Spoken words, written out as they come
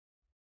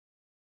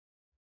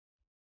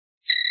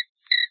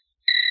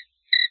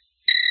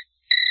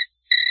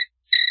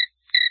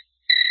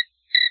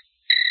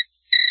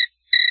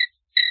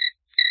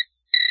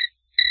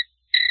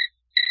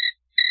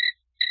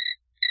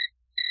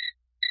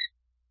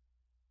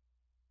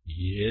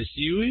Yes,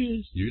 you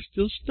is. You're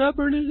still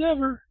stubborn as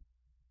ever.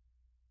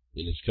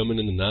 And it's coming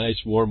in the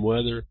nice warm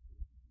weather.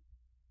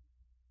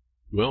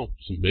 Well,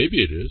 so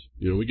maybe it is.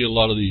 You know, we get a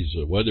lot of these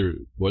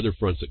weather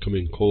fronts that come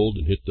in cold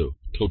and hit the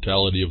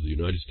totality of the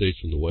United States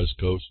from the West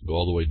Coast, go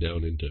all the way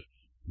down into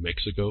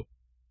Mexico.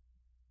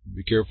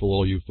 Be careful,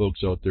 all you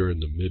folks out there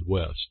in the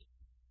Midwest.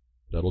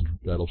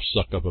 That'll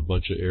suck up a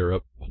bunch of air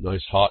up,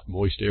 nice hot,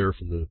 moist air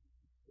from the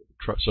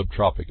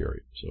subtropic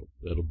area. So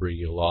that'll bring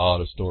you a lot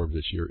of storms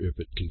this year if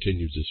it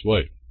continues this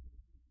way.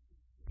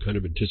 Kind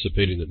of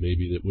anticipating that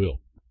maybe it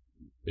will.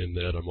 In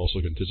that, I'm also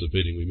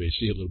anticipating we may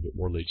see a little bit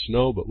more late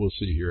snow, but we'll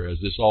see here as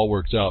this all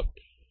works out.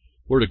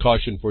 Word of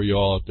caution for you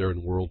all out there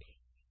in the world.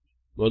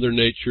 Mother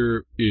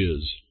Nature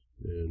is,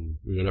 and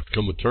we're going to have to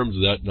come to terms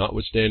with that,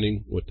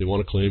 notwithstanding what they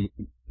want to claim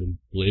and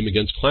blame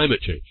against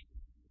climate change.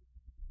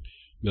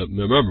 Now,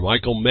 remember,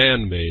 Michael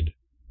Mann made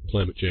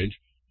climate change,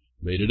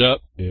 made it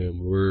up,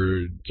 and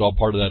it's all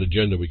part of that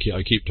agenda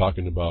I keep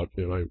talking about,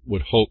 and I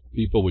would hope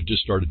people would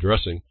just start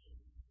addressing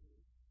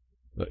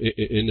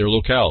in their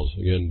locales.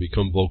 Again,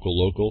 become vocal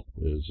local,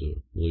 as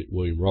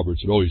William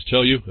Roberts would always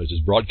tell you, as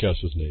his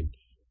broadcast was named.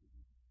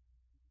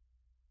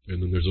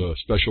 And then there's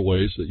special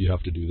ways that you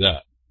have to do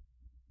that.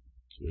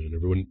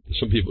 And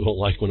some people don't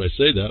like when I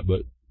say that,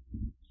 but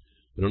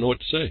they don't know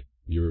what to say.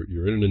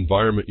 You're in an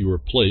environment you were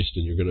placed,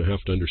 and you're going to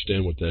have to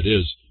understand what that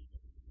is.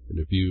 And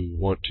if you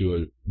want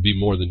to be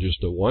more than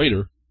just a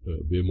whiner,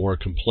 be more a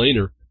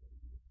complainer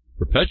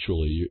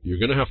perpetually, you're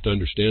going to have to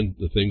understand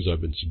the things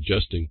I've been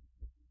suggesting,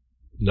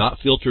 not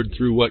filtered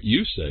through what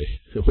you say,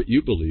 what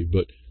you believe,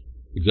 but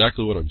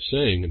exactly what I'm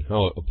saying and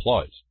how it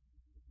applies.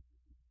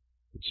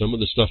 Some of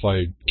the stuff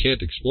I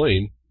can't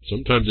explain.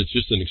 Sometimes it's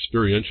just an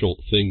experiential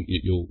thing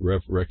that you'll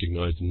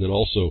recognize, and then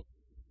also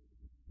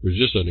there's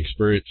just an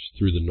experience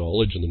through the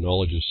knowledge, and the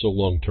knowledge is so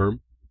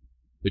long-term.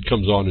 It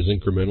comes on as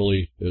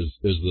incrementally as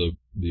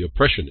the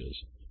oppression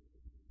is,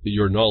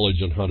 your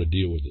knowledge on how to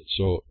deal with it.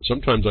 So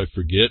sometimes I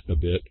forget a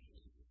bit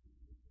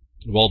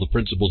of all the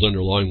principles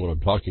underlying what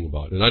I'm talking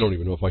about, and I don't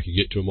even know if I could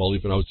get to them all,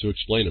 even if I was to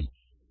explain them,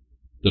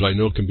 that I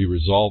know can be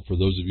resolved for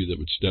those of you that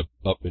would step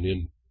up and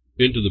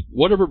into the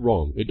whatever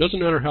wrong. It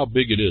doesn't matter how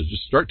big it is.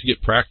 Just start to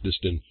get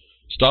practiced in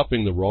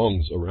stopping the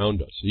wrongs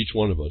around us, each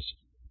one of us.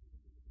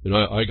 And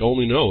I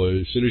only know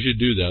as soon as you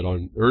do that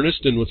on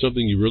earnest and with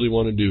something you really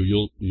want to do,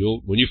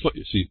 you'll when you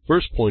see.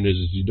 First point is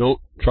you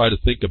don't try to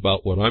think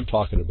about what I'm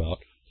talking about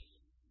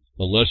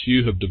unless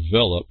you have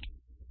developed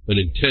an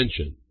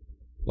intention,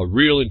 a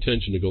real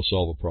intention to go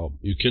solve a problem.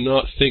 You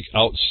cannot think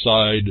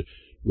outside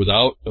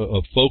without a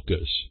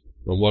focus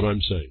on what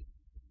I'm saying.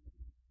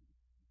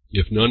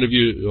 If none of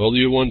you, all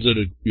you ones that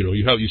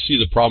are, you see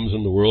the problems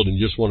in the world and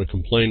you just want to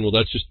complain, well,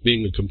 that's just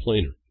being a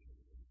complainer.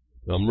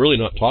 Now, I'm really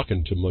not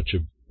talking to much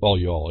of all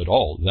y'all at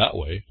all that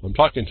way. I'm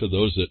talking to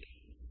those that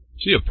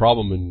see a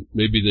problem and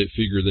maybe they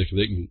figure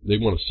they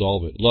want to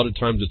solve it. A lot of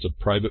times it's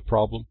a private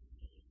problem.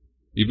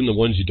 Even the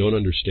ones you don't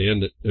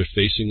understand that are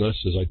facing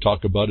us, as I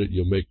talk about it,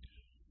 you'll make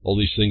all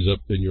these things up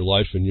in your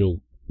life and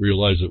you'll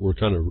realize that we're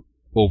kind of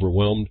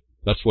overwhelmed.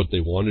 That's what they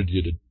wanted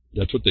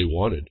that's what they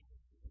wanted.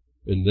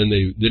 And then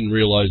they didn't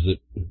realize that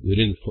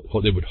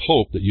they would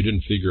hope that you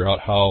didn't figure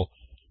out how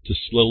to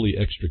slowly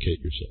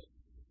extricate yourself.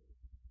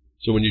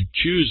 So when you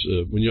choose,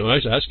 when I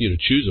ask you to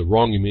choose a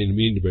wrong you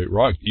mean to be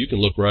right, you can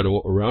look right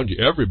around you.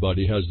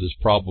 Everybody has this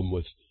problem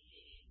with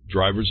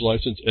driver's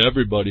license.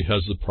 Everybody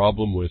has the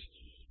problem with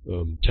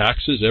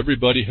taxes.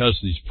 Everybody has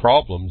these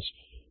problems.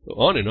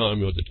 On and on.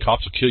 The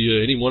cops will kill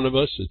you, any one of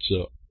us. It's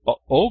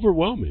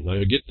overwhelming.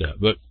 I get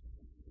that. But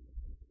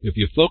if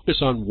you focus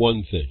on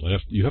one thing,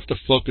 you have to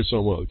focus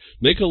on one.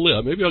 Make a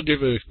list. Maybe I'll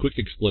give a quick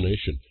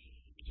explanation.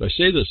 I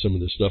say some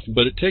of this stuff,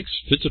 but it takes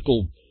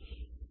physical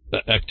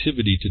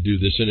activity to do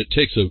this, and it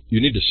takes you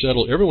need to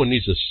settle. Everyone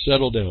needs to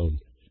settle down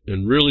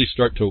and really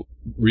start to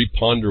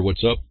reponder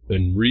what's up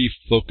and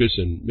refocus,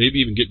 and maybe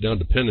even get down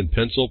to pen and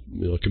pencil,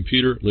 a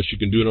computer, unless you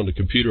can do it on the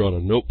computer on a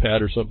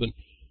notepad or something.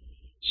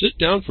 Sit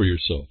down for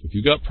yourself. If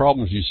you've got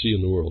problems you see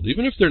in the world,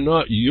 even if they're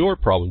not your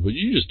problems, but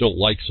you just don't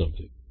like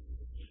something,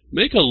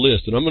 make a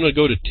list, and I'm going to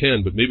go to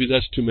 10, but maybe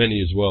that's too many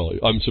as well.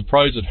 I'm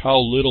surprised at how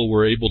little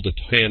we're able to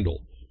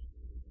handle.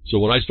 So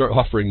when I start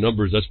offering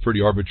numbers, that's pretty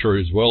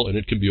arbitrary as well, and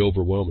it can be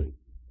overwhelming.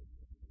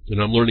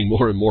 And I'm learning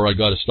more and more. I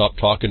got to stop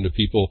talking to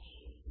people.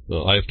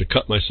 I have to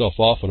cut myself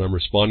off when I'm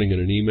responding in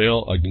an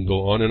email. I can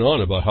go on and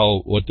on about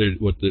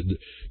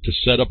to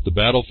set up the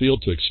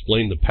battlefield, to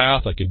explain the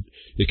path.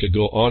 It could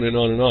go on and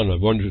on and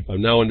on.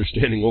 I'm now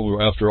understanding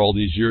after all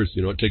these years.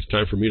 It takes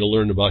time for me to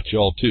learn about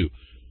y'all too.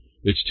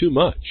 It's too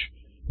much.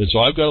 And so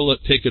I've got to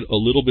take it a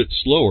little bit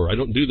slower. I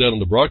don't do that on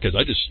the broadcast.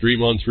 I just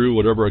stream on through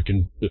whatever I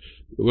can,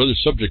 whatever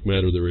subject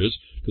matter there is,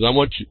 because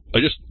I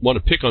just want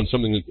to pick on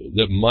something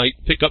that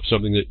might pick up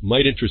something that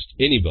might interest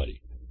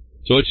anybody.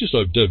 So it's just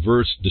a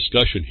diverse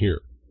discussion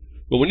here.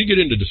 But when you get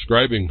into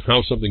describing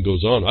how something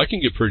goes on, I can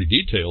get pretty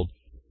detailed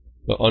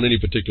on any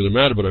particular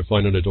matter, but I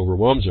find that it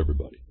overwhelms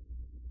everybody.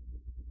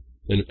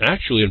 And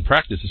actually, in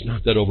practice, it's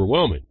not that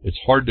overwhelming. It's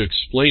hard to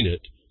explain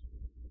it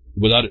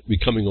without it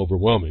becoming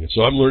overwhelming. And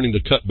so I'm learning to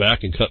cut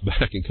back and cut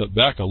back and cut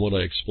back on what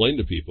I explain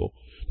to people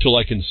till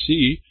I can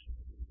see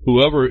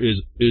whoever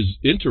is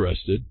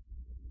interested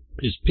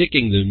is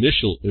picking the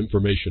initial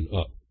information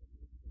up.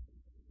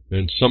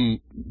 And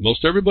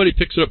most everybody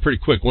picks it up pretty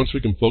quick once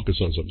we can focus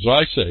on something. So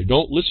I say,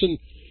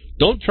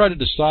 don't try to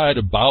decide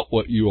about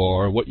what you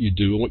are, what you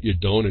do, and what you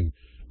don't, and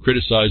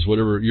criticize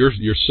whatever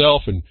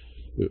yourself and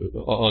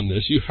on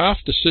this. You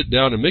have to sit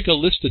down and make a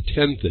list of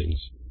 10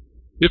 things.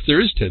 If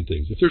there is 10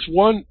 things. If there's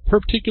one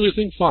particular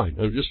thing, fine.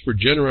 Just for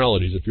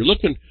generalities. If you're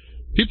looking,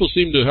 people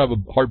seem to have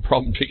a hard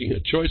problem picking a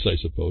choice, I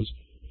suppose.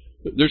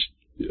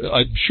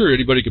 I'm sure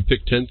anybody could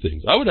pick 10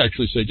 things. I would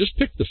actually say just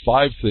pick the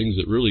 5 things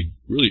that really,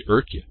 really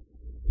irk you.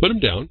 Put them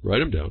down, write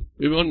them down,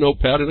 maybe on a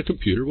notepad and a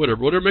computer,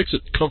 whatever makes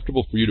it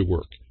comfortable for you to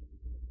work.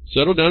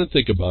 Settle down and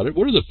think about it.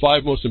 What are the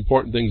 5 most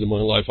important things in my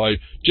life?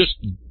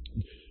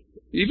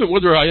 Even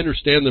whether I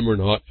understand them or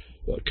not,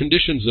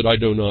 conditions that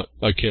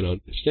I cannot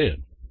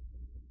stand.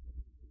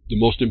 The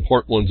most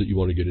important ones that you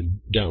want to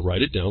get down,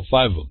 write it down,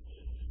 5 of them.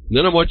 And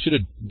then I want you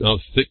to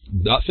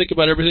not think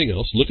about everything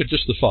else, look at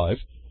just the 5,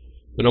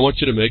 and I want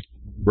you to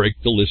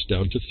break the list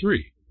down to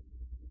 3.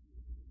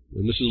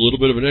 And this is a little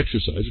bit of an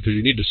exercise because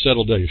you need to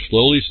settle down. You're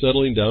slowly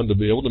settling down to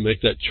be able to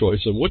make that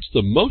choice. And what's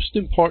the most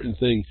important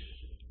thing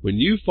when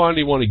you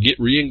finally want to get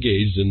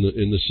re-engaged in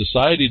the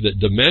society that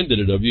demanded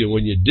it of you, and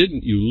when you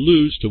didn't, you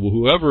lose to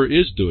whoever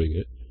is doing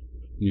it.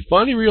 And you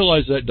finally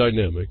realize that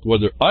dynamic,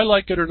 whether I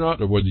like it or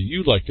not, or whether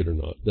you like it or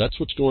not. That's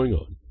what's going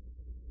on.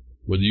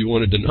 Whether you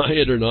want to deny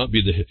it or not,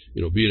 being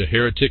a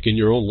heretic in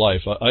your own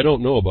life, I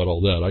don't know about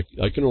all that.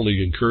 I can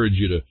only encourage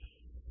you to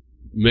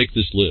make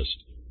this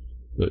list.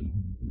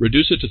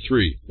 Reduce it to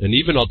 3. And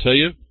even, I'll tell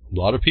you, a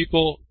lot of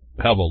people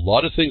have a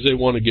lot of things they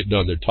want to get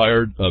done. They're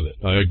tired of it.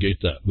 I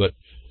get that. But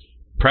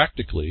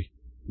practically,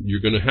 you're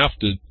going to have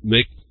to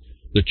make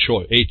a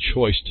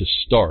choice to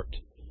start.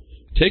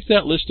 Take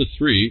that list of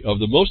 3 of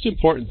the most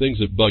important things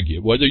that bug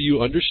you, whether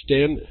you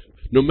understand,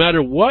 no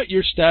matter what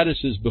your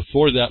status is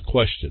before that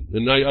question.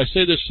 And I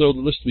say this so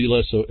let's be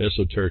less so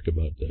esoteric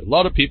about that. A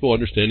lot of people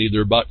understand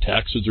either about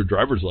taxes or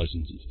driver's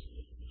licenses.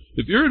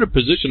 If you're in a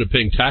position of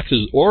paying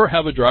taxes or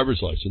have a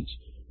driver's license,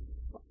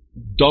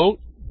 don't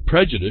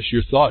prejudice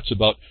your thoughts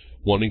about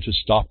wanting to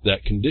stop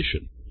that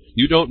condition.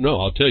 You don't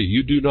know. I'll tell you,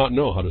 you do not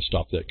know how to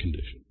stop that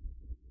condition.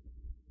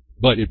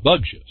 But it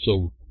bugs you.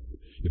 So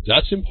if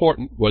that's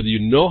important, whether you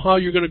know how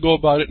you're going to go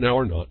about it now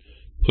or not,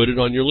 put it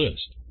on your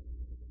list.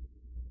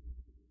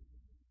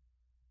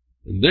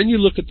 And then you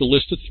look at the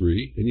list of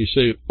 3, and you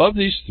say, of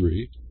these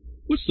 3,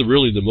 what's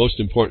really the most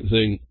important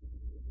thing?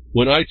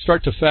 When I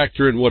start to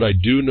factor in what I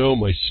do know,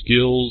 my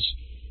skills,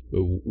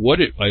 what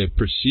I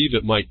perceive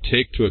it might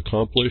take to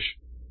accomplish,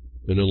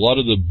 and a lot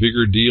of the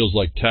bigger deals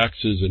like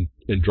taxes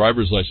and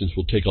driver's license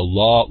will take a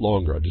lot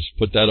longer. I just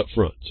put that up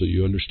front so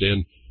you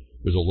understand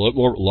there's a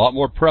lot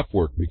more prep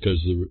work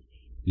because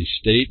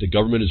the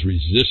government is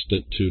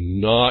resistant to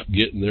not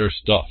getting their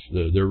stuff,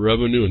 their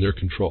revenue and their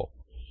control.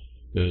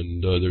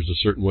 And there's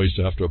a certain ways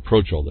to have to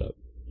approach all that.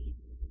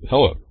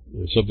 However,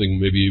 something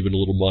maybe even a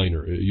little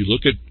minor. You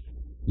look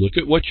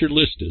at what your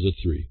list is of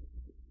 3.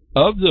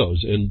 Of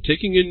those, and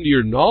taking into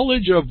your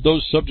knowledge of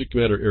those subject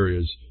matter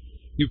areas,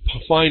 you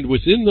find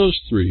within those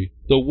 3,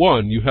 the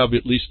one you have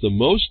at least the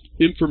most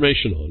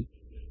information on,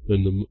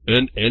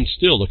 and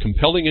still a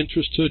compelling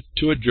interest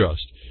to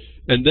adjust.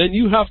 And then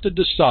you have to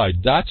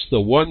decide that's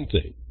the one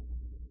thing.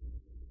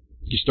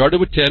 You started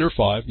with 10 or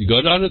 5, you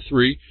go down to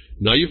 3,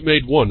 now you've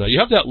made 1. Now you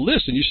have that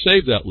list and you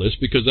save that list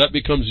because that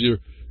becomes your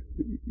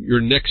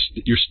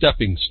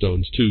stepping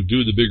stones to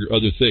do the bigger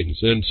other things.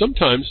 And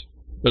sometimes,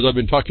 as I've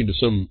been talking to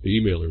some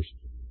emailers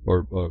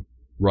or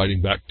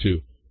writing back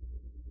to,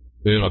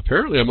 and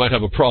apparently I might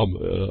have a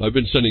problem. I've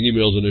been sending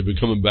emails and they've been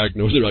coming back.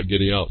 No, they're not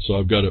getting out.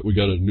 So we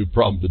got a new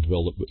problem to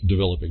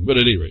developing. But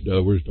at any rate,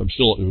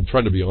 I'm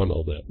trying to be on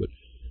all that. But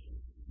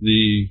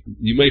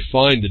you may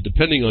find that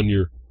depending on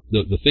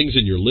the things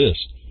in your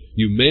list,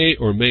 you may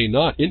or may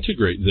not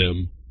integrate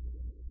them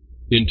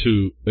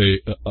into a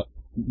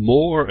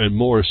more and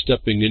more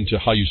stepping into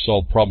how you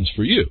solve problems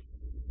for you.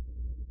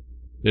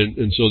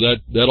 And so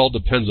that all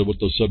depends on what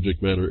those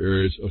subject matter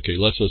areas. Okay,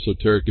 less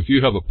esoteric. If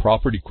you have a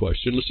property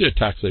question, let's say a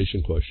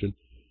taxation question,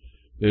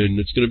 and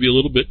it's going to be a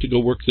little bit to go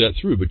work that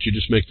through, but you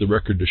just make the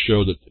record to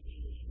show that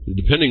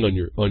depending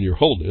on your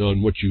holding,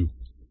 on what you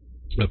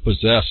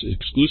possess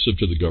exclusive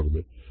to the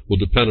government, will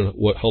depend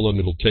on how long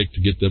it'll take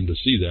to get them to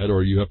see that,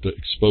 or you have to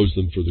expose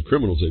them for the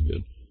criminals they've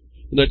been.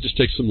 And that just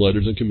takes some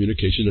letters and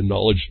communication and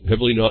knowledge,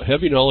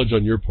 heavy knowledge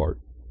on your part.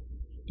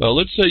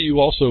 Let's say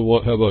you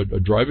also have a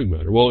driving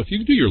matter. Well, if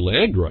you do your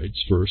land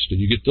rights first and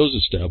you get those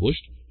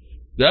established,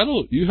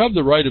 you have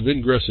the right of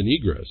ingress and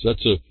egress.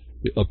 That's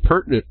a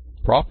pertinent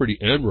property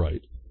and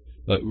right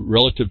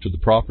relative to the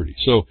property.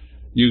 So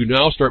you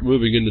now start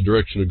moving in the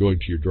direction of going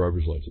to your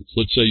driver's license.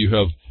 Let's say you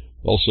have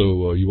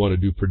also you want to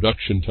do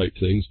production type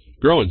things,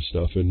 growing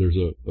stuff, and there's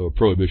a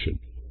prohibition.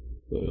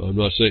 I'm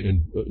not saying,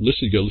 and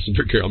listen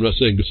very carefully. I'm not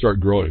saying to start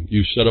growing.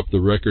 You set up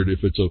the record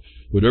if it's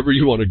whatever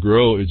you want to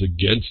grow is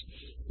against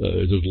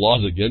there's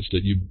laws against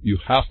it. You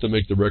have to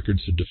make the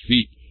records to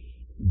defeat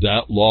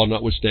that law,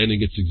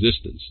 notwithstanding its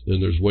existence.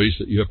 And there's ways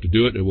that you have to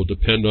do it. It will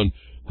depend on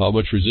how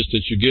much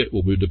resistance you get. It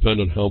will depend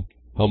on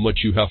how much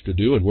you have to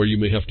do and where you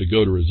may have to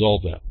go to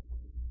resolve that.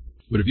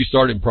 But if you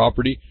start in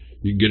property,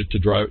 you can get it to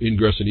drive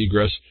ingress and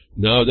egress.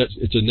 Now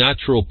it's a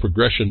natural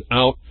progression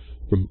out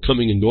from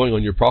coming and going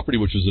on your property,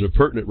 which is an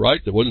appurtenant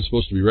right that wasn't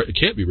supposed to be. It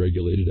can't be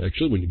regulated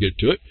actually when you get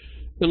to it.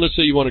 And let's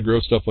say you want to grow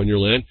stuff on your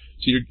land,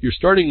 so you're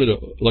starting with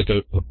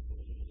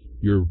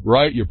your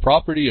right, your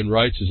property and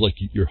rights is like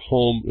your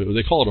home.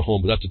 They call it a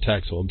home, but that's a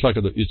tax home. I'm talking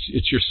about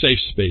it's your safe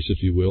space,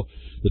 if you will,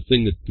 the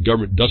thing that the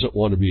government doesn't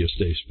want to be a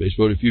safe space.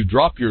 But if you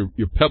drop your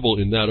pebble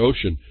in that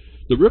ocean,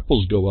 the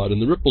ripples go out,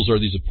 and the ripples are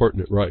these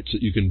appurtenant rights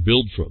that you can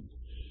build from.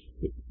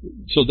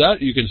 So that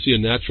you can see a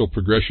natural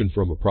progression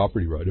from a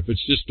property right. If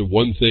it's just the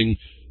one thing,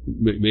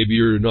 maybe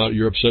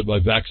you're upset by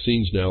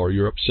vaccines now, or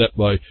you're upset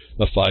by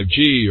a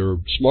 5G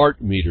or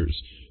smart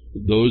meters.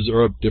 Those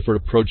are a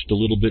different approach, a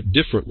little bit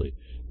differently.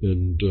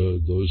 And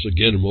those,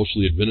 again, are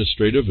mostly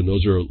administrative, and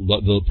those are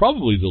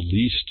probably the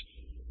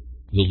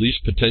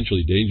least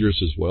potentially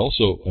dangerous as well.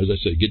 So, as I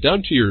say, get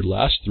down to your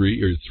last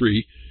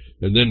three,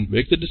 and then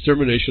make the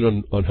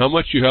determination on how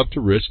much you have to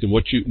risk and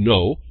what you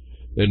know.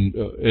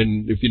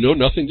 And if you know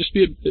nothing, just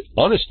be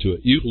honest to it.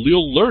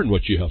 You'll learn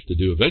what you have to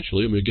do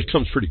eventually. I mean, it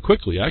comes pretty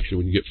quickly, actually,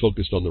 when you get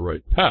focused on the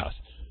right path.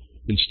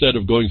 Instead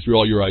of going through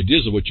all your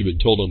ideas of what you've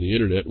been told on the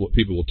internet and what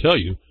people will tell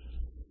you,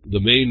 the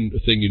main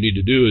thing you need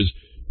to do is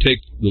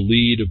take the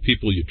lead of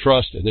people you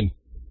trust, and then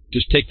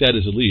just take that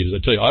as a lead. As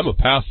I tell you, I'm a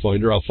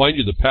pathfinder. I'll find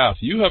you the path.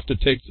 You have to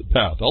take the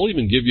path. I'll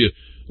even give you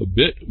a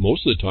bit,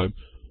 most of the time,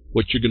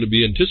 what you're going to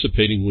be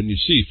anticipating when you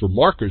see for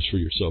markers for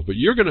yourself. But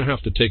you're going to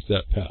have to take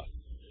that path.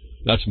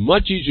 That's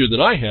much easier than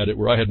I had it,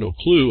 where I had no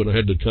clue and I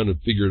had to kind of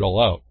figure it all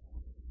out.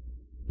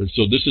 And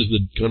so this is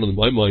in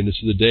my mind, this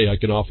is the day I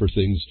can offer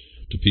things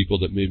to people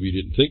that maybe you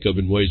didn't think of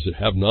in ways that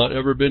have not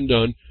ever been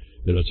done.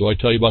 And that's why I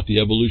tell you about the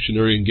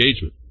evolutionary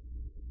engagement.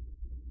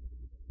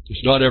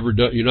 It's not ever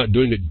done. You're not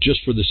doing it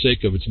just for the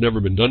sake of it's never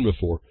been done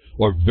before,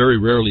 or very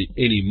rarely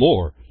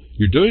anymore.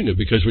 You're doing it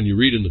because when you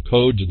read in the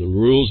codes and the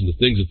rules and the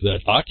things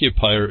that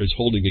occupier is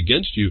holding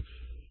against you,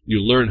 you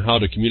learn how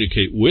to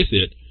communicate with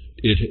it.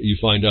 You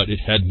find out it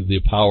had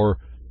the power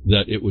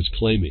that it was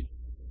claiming.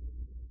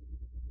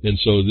 And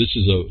so this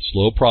is a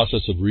slow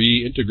process of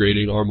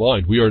reintegrating our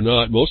mind. We are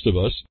not, most of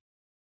us,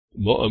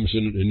 and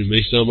it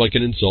may sound like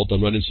an insult.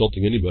 I'm not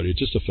insulting anybody. It's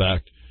just a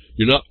fact.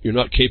 You're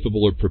not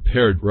capable or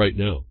prepared right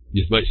now.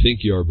 You might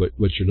think you are, but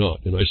you're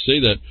not. And I say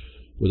that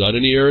without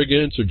any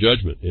arrogance or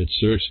judgment. It's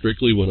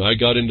strictly when I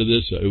got into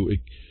this,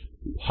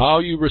 how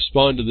you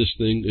respond to this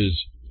thing is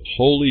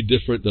wholly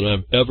different than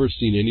I've ever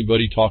seen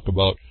anybody talk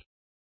about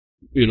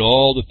in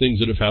all the things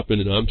that have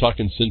happened. And I'm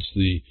talking since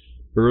the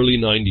early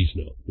 90s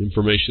now.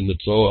 Information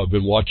that's, I've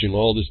been watching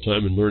all this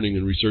time and learning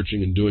and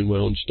researching and doing my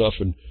own stuff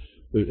and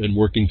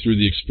working through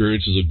the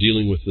experiences of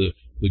dealing with the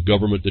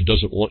government that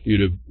doesn't want you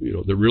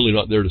to, they're really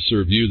not there to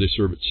serve you, they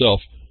serve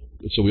itself.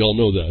 So we all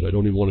know that. I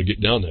don't even want to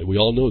get down that. We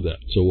all know that.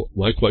 So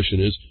my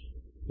question is,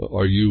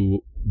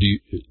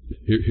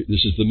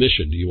 this is the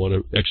mission. Do you want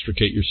to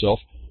extricate yourself?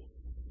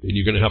 And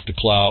you're going to have to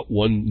claw out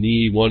one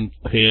knee, one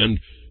hand,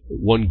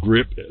 one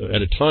grip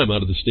at a time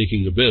out of the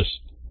stinking abyss.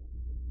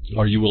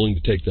 Are you willing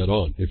to take that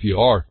on? If you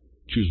are,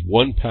 choose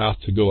one path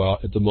to go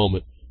out at the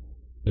moment.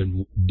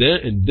 And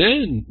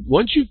then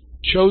once you've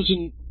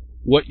chosen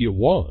what you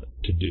want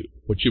to do,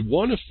 what you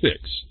want to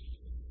fix,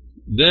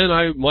 then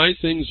my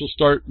things will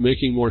start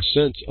making more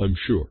sense, I'm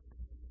sure.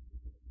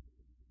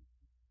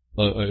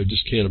 I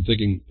just can't. I'm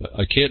thinking,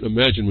 I can't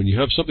imagine when you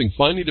have something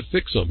finally to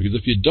fix on, because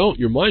if you don't,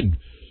 your mind,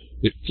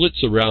 it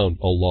flits around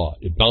a lot.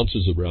 It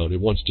bounces around.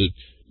 It wants to,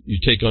 you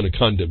take on a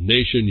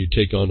condemnation, you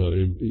take on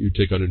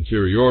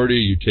inferiority,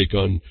 you take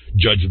on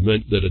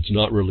judgment that it's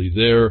not really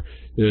there,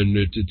 and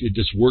it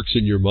just works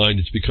in your mind.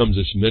 It becomes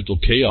this mental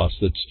chaos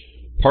that's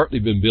partly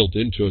been built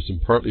into us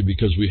and partly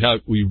because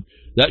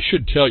that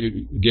should tell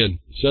you, again,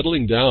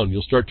 settling down,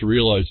 you'll start to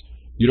realize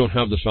you don't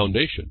have the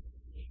foundation.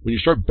 When you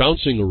start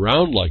bouncing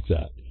around like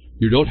that,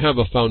 you don't have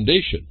a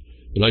foundation.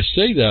 And I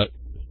say that,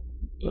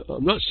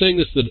 I'm not saying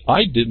this that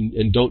I didn't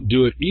and don't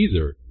do it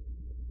either.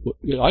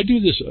 I do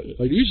this,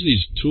 I use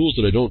these tools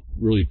that I don't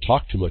really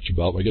talk too much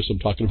about. I guess I'm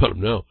talking about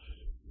them now.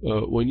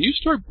 When you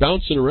start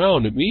bouncing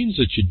around, it means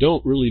that you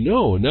don't really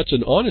know. And that's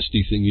an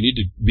honesty thing. You need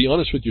to be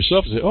honest with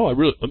yourself and say,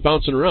 I'm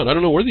bouncing around. I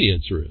don't know where the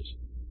answer is.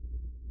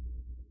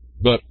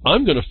 But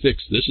I'm going to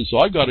fix this, and so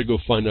I've got to go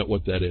find out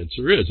what that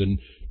answer is. And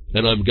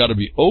I've got to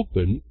be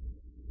open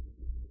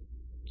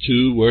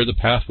to where the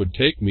path would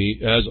take me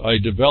as I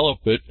develop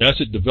it, as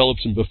it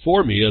develops in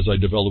before me, as I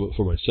develop it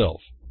for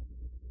myself.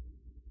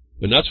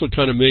 And that's what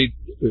kind of made,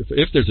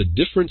 if there's a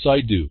difference I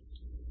do,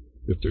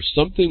 if there's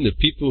something that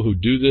people who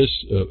do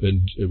this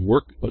and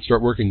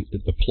start working,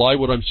 apply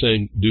what I'm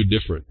saying, do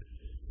different,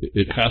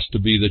 it has to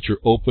be that you're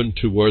open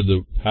to where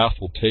the path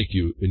will take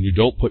you, and you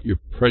don't put your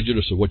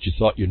prejudice of what you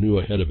thought you knew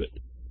ahead of it.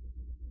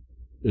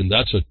 And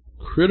that's a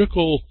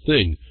critical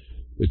thing.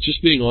 It's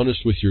just being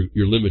honest with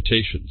your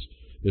limitations.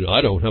 You know,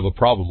 I don't have a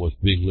problem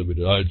with being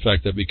limited. In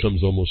fact, that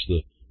becomes almost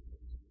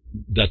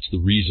that's the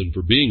reason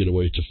for being, in a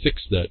way, to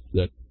fix that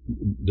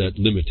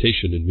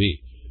limitation in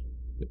me.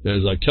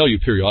 As I tell you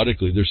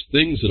periodically, there's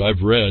things that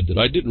I've read that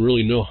I didn't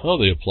really know how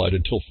they applied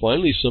until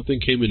finally something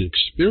came in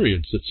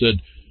experience that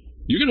said,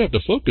 you're going to have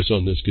to focus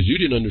on this because you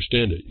didn't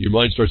understand it. Your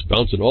mind starts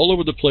bouncing all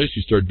over the place.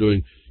 You start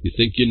doing, you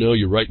think you know,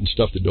 you're writing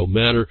stuff that don't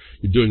matter.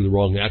 You're doing the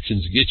wrong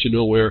actions to get you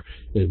nowhere.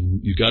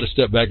 And you got to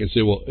step back and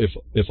say, well,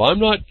 if I'm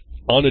not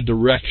on a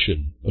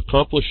direction,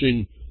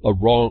 accomplishing a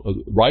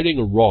wrong, righting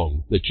a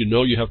wrong that you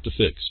know you have to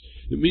fix,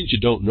 it means you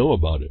don't know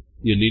about it.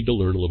 You need to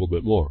learn a little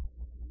bit more.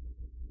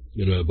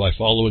 You know, by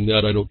following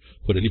that, I don't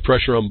put any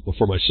pressure on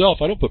for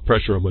myself. I don't put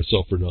pressure on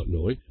myself for not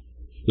knowing.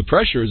 The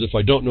pressure is if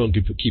I don't know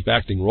and keep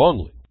acting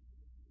wrongly.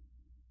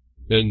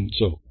 And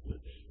so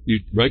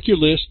you write your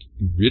list,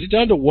 read it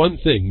down to one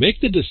thing.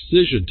 Make the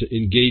decision to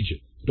engage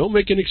it. Don't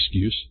make an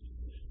excuse.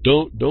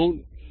 Don't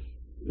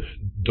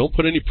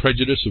put any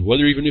prejudice of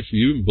whether even if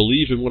you even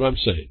believe in what I'm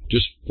saying.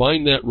 Just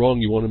find that wrong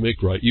you want to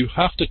make right. You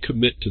have to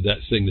commit to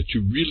that thing that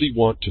you really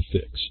want to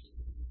fix.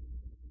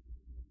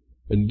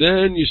 And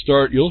then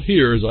you'll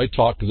hear as I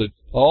talk, that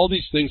all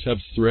these things have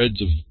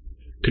threads of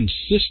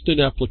consistent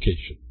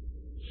application.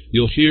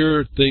 You'll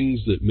hear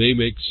things that may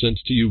make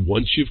sense to you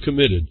once you've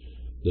committed,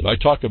 that I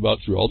talk about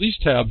through all these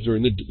tabs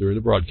during the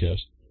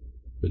broadcast,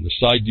 and the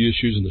side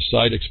issues and the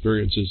side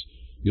experiences.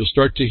 You'll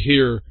start to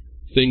hear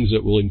things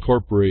that will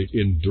incorporate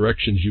in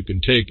directions you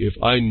can take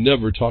if I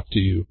never talk to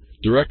you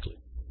directly,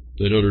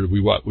 in order that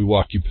we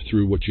walk you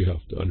through what you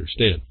have to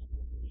understand.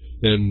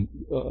 And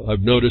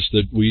I've noticed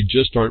that we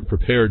just aren't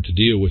prepared to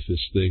deal with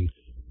this thing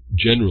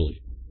generally.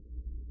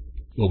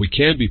 Well, we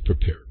can be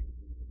prepared.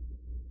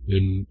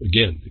 And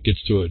again, it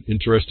gets to an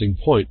interesting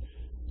point.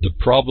 The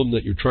problem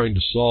that you're trying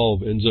to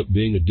solve ends up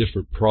being a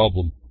different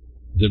problem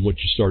than what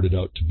you started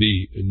out to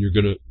be. And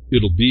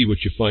it'll be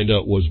what you find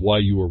out was why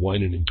you were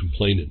whining and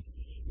complaining.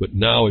 But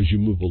now as you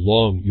move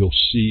along, you'll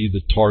see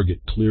the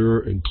target clearer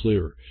and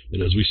clearer.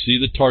 And as we see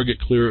the target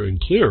clearer and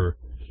clearer,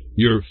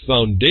 your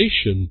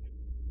foundation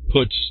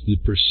puts the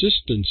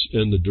persistence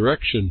and the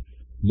direction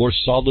more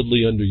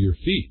solidly under your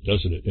feet,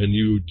 doesn't it?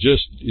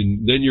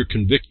 And then you're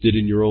convicted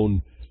in your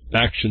own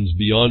actions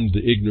beyond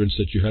the ignorance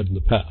that you had in the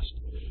past.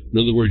 In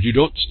other words, you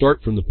don't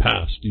start from the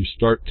past, you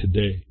start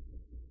today.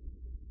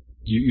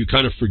 You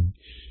kind of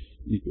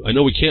I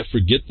know we can't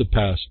forget the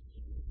past,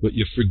 but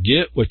you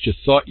forget what you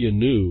thought you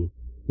knew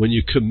when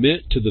you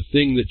commit to the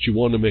thing that you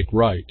want to make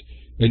right,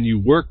 and you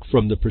work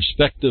from the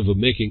perspective of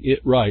making it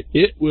right.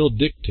 It will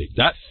dictate,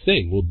 that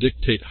thing will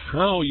dictate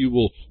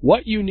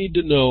what you need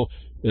to know,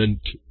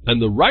 and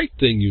the right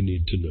thing you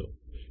need to know.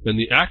 And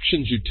the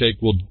actions you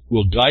take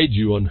will guide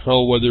you on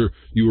whether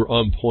you are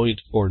on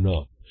point or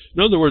not.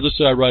 In other words, let's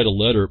say I write a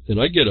letter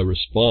and I get a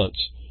response,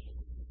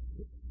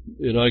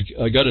 and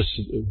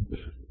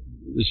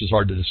this is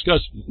hard to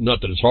discuss.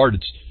 Not that it's hard.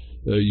 It's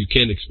you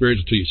can't experience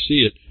it until you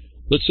see it.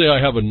 Let's say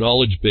I have a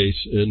knowledge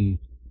base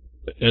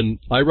and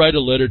I write a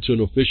letter to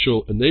an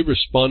official and they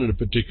respond in a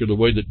particular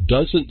way that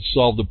doesn't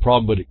solve the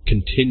problem, but it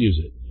continues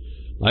it.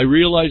 I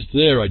realized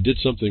there I did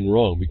something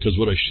wrong, because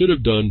what I should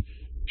have done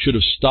should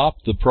have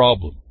stopped the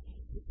problem.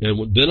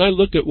 And then I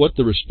look at what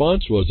the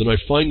response was, and I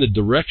find the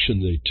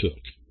direction they took,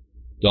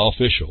 the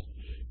official.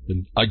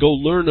 And I go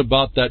learn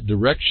about that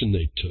direction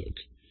they took.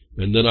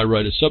 And then I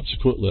write a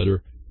subsequent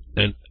letter,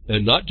 and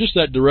not just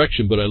that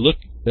direction, but I look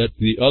at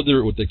the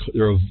other,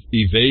 they're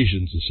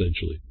evasions,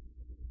 essentially.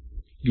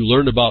 You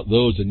learn about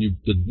those, and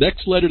the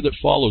next letter that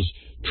follows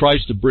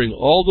tries to bring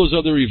all those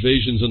other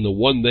evasions and the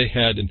one they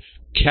had and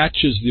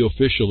catches the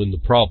official in the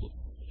problem.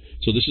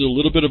 So this is a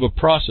little bit of a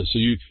process. So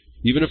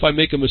even if I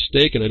make a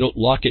mistake and I don't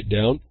lock it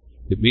down,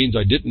 it means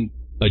I didn't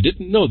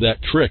know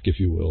that trick, if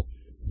you will.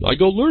 I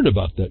go learn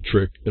about that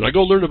trick, and I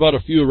go learn about a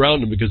few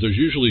around them, because there's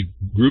usually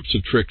groups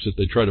of tricks that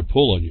they try to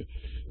pull on you,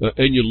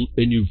 and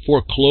you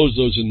foreclose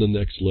those in the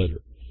next letter.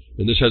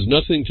 And this has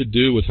nothing to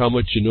do with how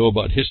much you know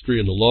about history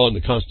and the law and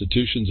the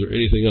constitutions or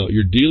anything else.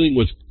 You're dealing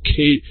with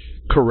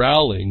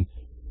corralling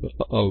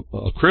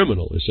a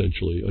criminal,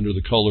 essentially, under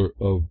the color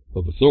of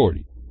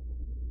authority.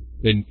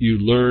 And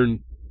you'll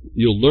learn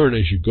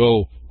as you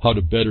go how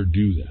to better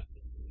do that.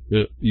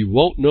 Now, you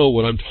won't know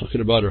what I'm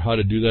talking about or how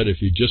to do that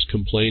if you just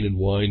complain and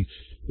whine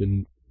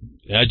and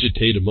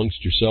agitate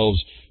amongst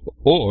yourselves,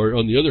 or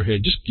on the other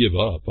hand, just give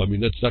up. I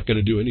mean, that's not going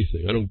to do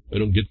anything. I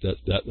don't get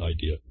that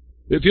idea.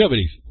 If you have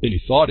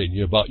any thought in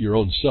you about your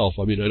own self,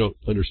 I mean, I don't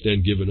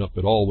understand giving up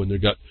at all when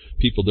they've got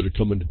people that are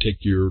coming to take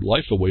your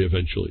life away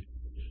eventually.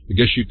 I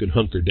guess you can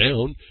hunker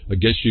down. I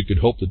guess you could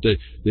hope that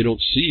they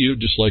don't see you,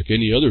 just like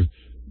any other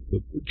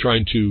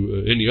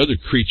any other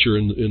creature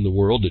in the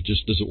world that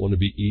just doesn't want to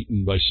be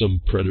eaten by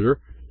some predator.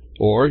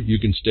 Or you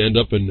can stand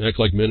up and act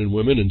like men and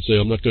women and say,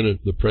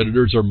 the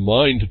predators are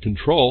mine to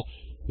control,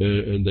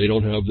 and they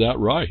don't have that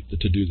right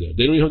to do that.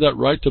 They don't even have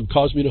that right to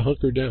cause me to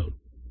hunker down.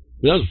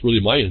 I mean, that was really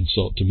my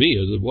insult to me.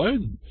 Is why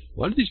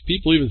do these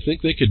people even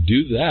think they could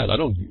do that? I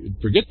don't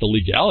forget the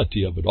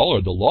legality of it all,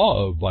 or the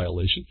law of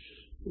violation.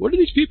 Where do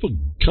these people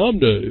come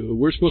to?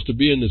 We're supposed to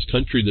be in this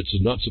country that's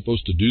not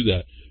supposed to do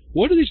that.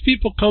 Where do these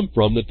people come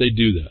from that they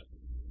do that?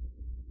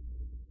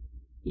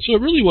 So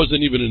it really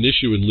wasn't even an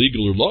issue in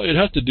legal or law. It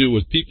had to do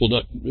with people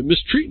not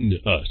mistreating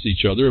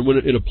each other, and when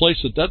in a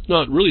place that's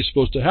not really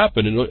supposed to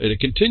happen, and it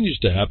continues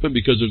to happen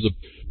because there's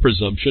a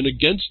presumption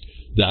against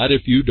that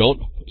if you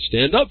don't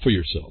stand up for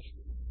yourself.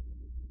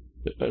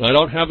 And I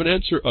don't have an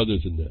answer other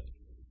than that.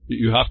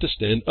 You have to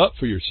stand up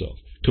for yourself.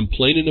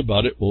 Complaining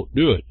about it won't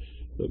do it.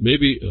 But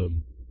maybe I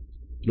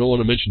don't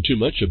want to mention too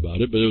much about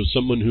it, but there was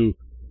someone who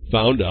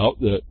found out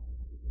that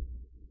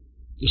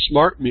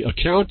a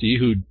county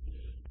who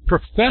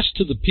professed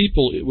to the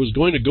people it was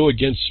going to go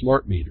against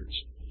smart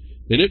meters.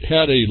 And it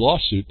had a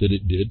lawsuit that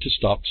it did to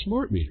stop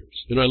smart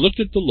meters. And I looked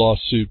at the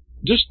lawsuit,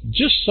 just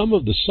some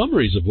of the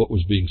summaries of what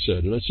was being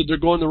said, and I said, they're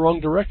going the wrong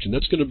direction.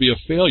 That's going to be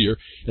a failure.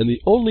 And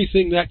the only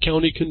thing that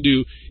county can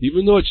do,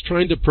 even though it's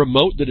trying to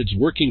promote that it's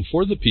working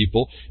for the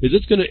people, is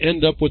it's going to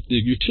end up with the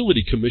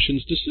Utility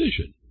Commission's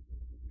decision.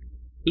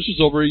 This was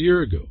over a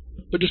year ago.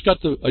 I just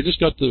got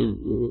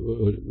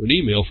an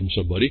email from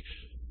somebody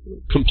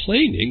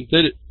complaining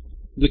that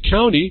the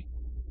county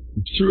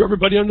threw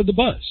everybody under the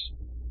bus.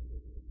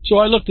 So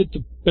I looked at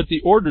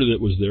the order that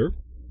was there,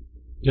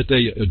 that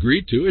they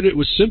agreed to, and it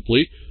was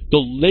simply the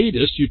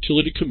latest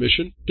Utility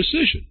Commission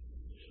decision.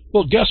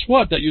 Well, guess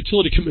what? That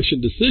Utility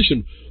Commission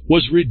decision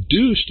was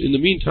reduced in the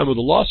meantime of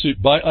the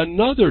lawsuit by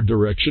another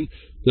direction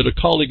that a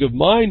colleague of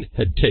mine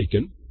had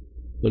taken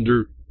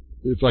under,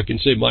 if I can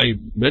say, my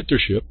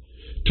mentorship,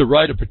 to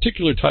write a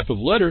particular type of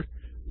letter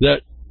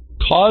that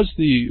caused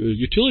the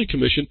Utility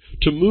Commission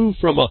to move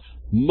from a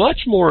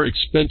much more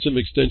expensive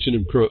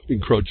extension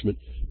encroachment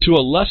to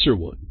a lesser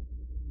one.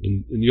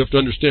 And you have to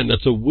understand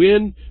that's a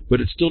win, but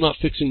it's still not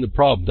fixing the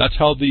problem. That's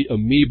how the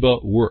amoeba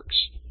works.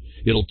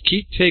 It'll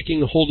keep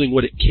taking and holding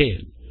what it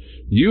can.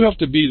 You have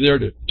to be there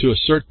to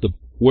assert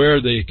where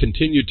they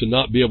continue to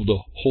not be able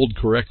to hold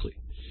correctly.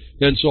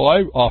 And so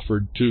I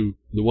offered to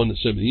the one that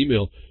sent me the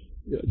email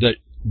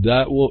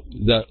that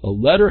a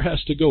letter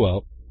has to go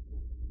out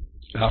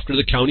after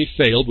the county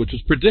failed, which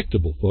was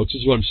predictable, folks.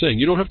 This is what I'm saying.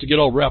 You don't have to get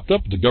all wrapped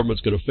up that the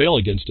government's going to fail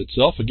against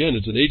itself. Again,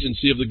 it's an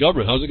agency of the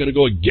government. How's it going to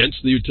go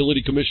against the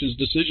Utility Commission's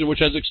decision,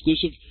 which has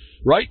exclusive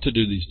right to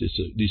do these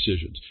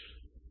decisions?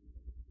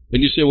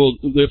 And you say, well,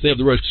 if they have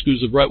the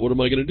exclusive right, what am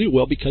I going to do?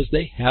 Well, because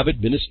they have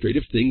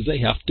administrative things they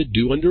have to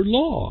do under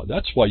law.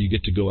 That's why you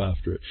get to go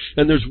after it.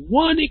 And there's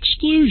one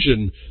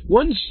exclusion,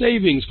 one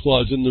savings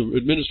clause in the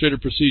administrative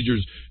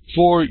procedures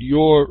for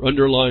your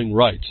underlying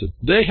rights that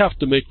they have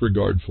to make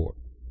regard for.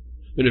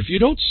 And if you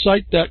don't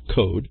cite that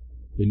code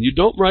and you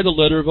don't write a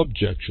letter of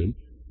objection,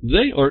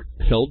 they aren't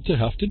held to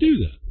have to do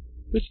that.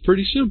 It's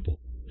pretty simple.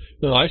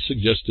 Now, I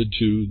suggested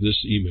to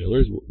this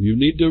emailer, you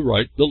need to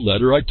write the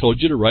letter I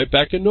told you to write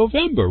back in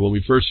November when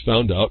we first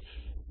found out,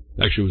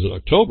 actually it was in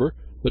October,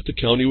 that the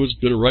county was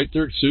going to write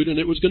their suit and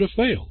it was going to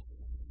fail.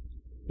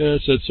 And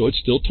I said, so it's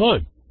still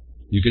time.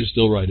 You can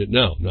still write it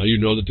now. Now you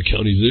know that the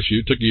county's issue.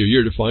 It took you a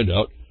year to find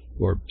out,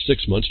 or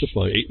 6 months to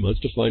find, 8 months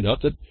to find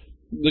out that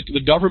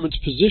the government's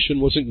position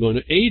wasn't going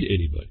to aid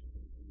anybody.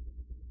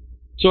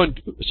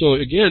 So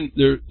again,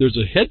 there's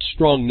a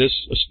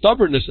headstrongness, a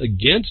stubbornness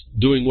against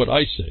doing what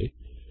I say.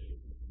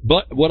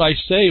 But what I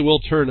say will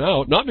turn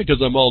out, not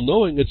because I'm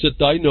all-knowing, it's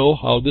that I know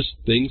how this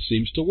thing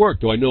seems to work.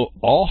 Do I know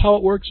all how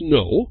it works?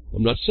 No,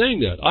 I'm not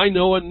saying that. I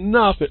know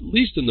enough, at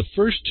least in the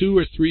first 2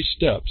 or 3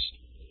 steps,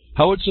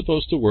 how it's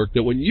supposed to work,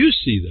 that when you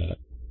see that,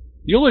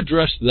 you'll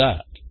address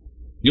that.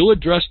 You'll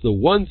address the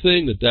one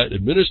thing that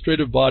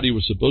administrative body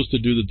was supposed to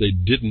do that they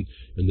didn't,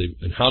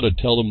 and how to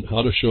tell them,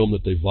 how to show them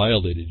that they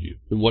violated you,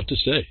 and what to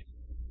say.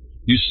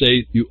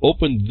 You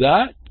open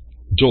that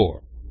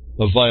door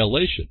of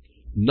violation,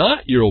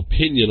 not your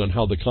opinion on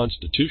how the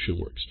Constitution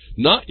works,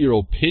 not your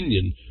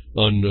opinion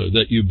on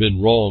that you've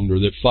been wronged or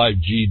that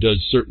 5G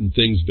does certain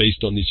things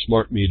based on these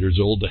smart meters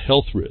or all the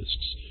health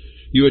risks.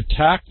 You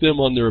attack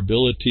them on their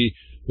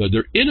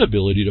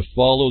inability to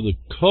follow the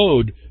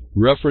code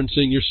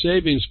referencing your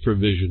savings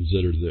provisions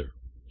that are there.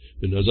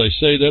 And as I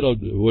say that,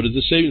 what is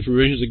the savings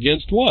provisions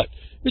against what?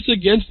 It's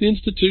against the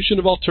institution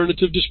of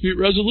alternative dispute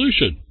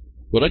resolution.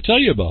 What I tell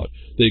you about.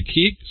 They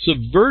keep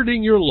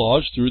subverting your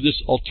laws through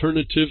this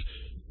alternative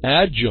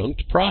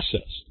adjunct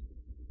process.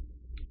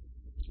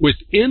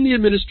 Within the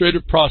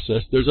administrative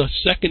process, there's a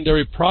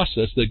secondary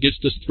process that gets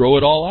to throw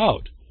it all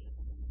out.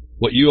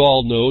 What you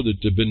all know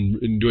that have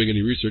been doing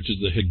any research is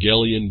the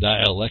Hegelian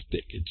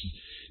dialectic.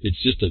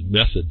 It's just a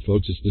method,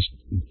 folks.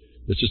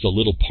 It's just a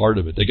little part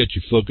of it. They get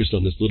you focused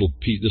on this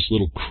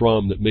little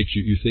crumb that makes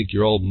you think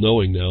you're all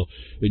knowing now,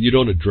 and you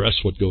don't address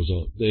what goes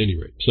on. At any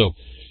rate, so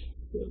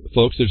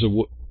folks,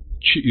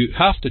 you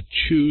have to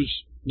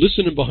choose.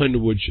 Listening behind the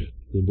woodshed.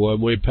 And boy,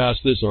 I'm way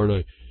past this,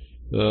 aren't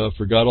I?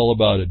 Forgot all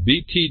about it.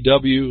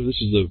 BTW. This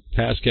is the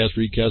pastcast,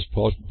 recast,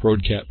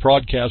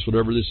 prodcast,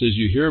 whatever this is.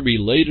 You hear me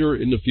later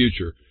in the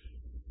future.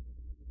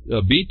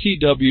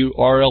 BTW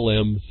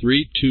RLM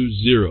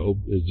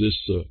 320 is this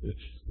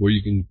where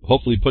you can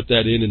hopefully put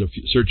that in a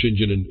search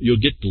engine, and you'll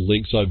get the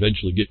links I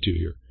eventually get to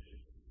here.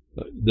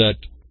 That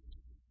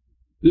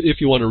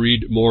if you want to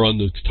read more on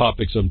the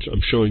topics I'm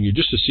showing you,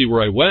 just to see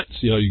where I went,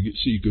 see how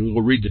you can go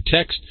read the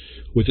text.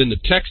 Within the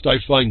text, I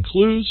find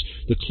clues.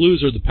 The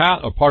clues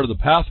are part of the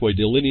pathway,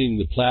 delineating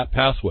the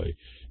pathway.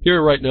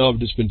 Here, right now, I've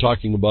just been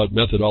talking about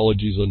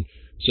methodologies on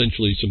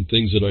essentially some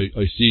things that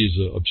I see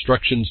as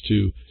obstructions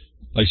to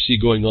I see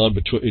going on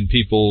in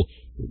people.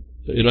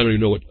 And I don't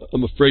even know what,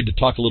 I'm afraid to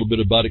talk a little bit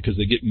about it because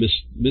they get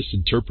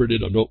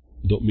misinterpreted. I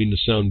don't mean to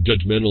sound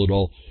judgmental at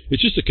all.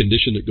 It's just a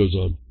condition that goes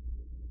on.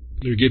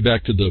 To get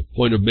back to the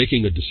point of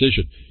making a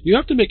decision. You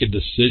have to make a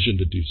decision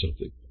to do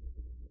something.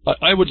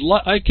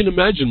 I can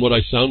imagine what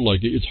I sound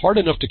like. It's hard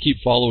enough to keep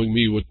following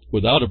me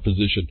without a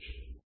position.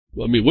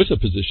 I mean, with a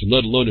position,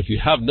 let alone if you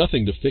have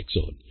nothing to fix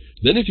on.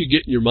 Then if you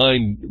get in your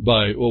mind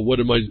by, well, what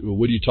are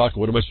you talking,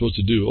 what am I supposed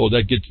to do? Oh,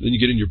 then you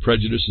get in your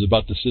prejudices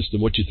about the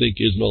system, what you think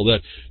is and all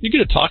that. You're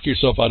going to talk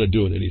yourself out of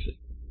doing anything.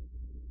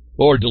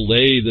 Or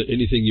delay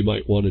anything you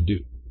might want to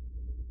do.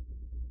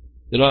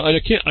 And I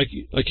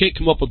can't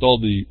come up with all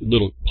the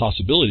little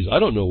possibilities. I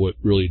don't know what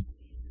really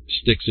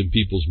sticks in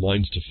people's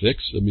minds to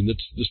fix. I mean,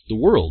 that's just the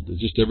world.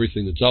 It's just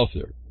everything that's out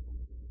there.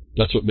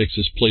 That's what makes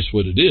this place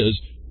what it is,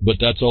 but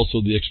that's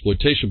also the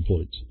exploitation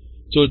points.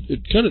 So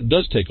it kind of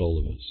does take all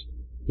of us.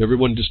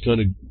 Everyone just kind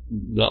of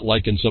not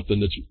liking something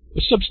that's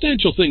a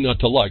substantial thing not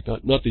to like,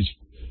 not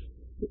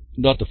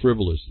the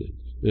frivolous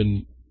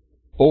things,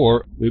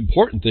 or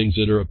important things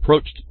that are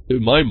approached,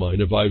 in my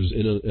mind, if I was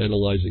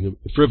analyzing them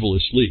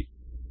frivolously.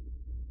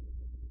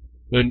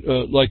 And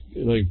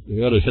I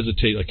gotta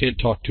hesitate. I can't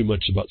talk too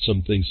much about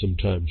some things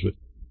sometimes, but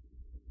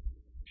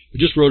I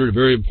just wrote a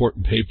very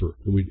important paper,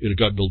 and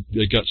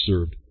it got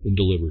served and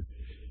delivered.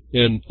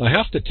 And I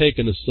have to take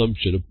an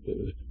assumption,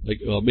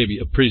 maybe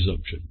a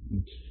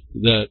presumption,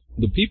 that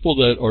the people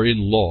that are in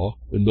law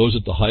and those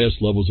at the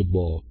highest levels of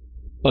law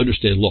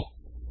understand law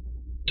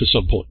to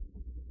some point.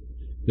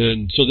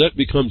 And so that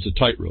becomes a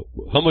tightrope.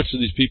 How much do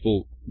these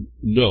people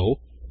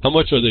know? How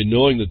much are they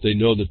knowing that they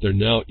know that they're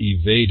now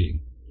evading?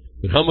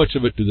 And how much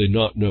of it do they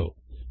not know?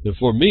 And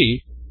for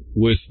me,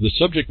 with the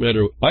subject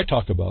matter I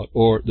talk about,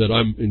 or that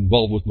I'm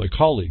involved with my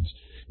colleagues,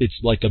 it's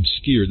like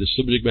obscure. The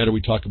subject matter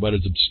we talk about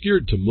is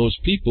obscured to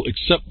most people,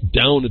 except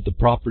down at the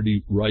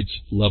property rights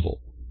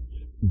level,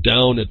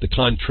 down at the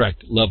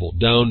contract level,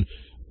 down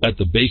at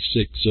the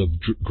basics of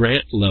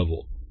grant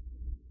level.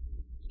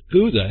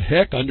 Who the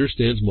heck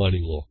understands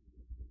mining law?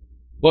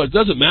 Well, it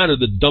doesn't matter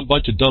that a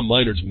bunch of dumb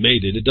miners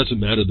made it. It doesn't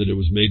matter that it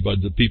was made by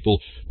the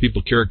people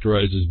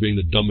characterized as being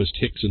the dumbest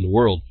hicks in the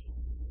world.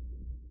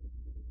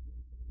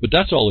 But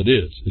that's all it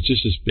is. It's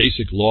just this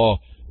basic law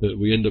that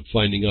we end up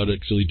finding out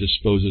actually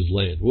disposes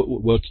land.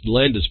 What's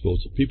land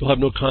disposal? People have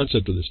no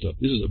concept of this stuff.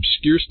 This is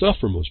obscure stuff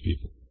for most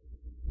people.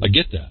 I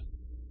get that.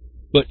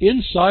 But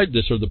inside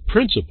this are the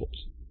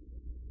principles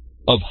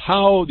of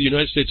how the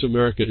United States of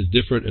America is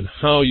different and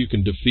how you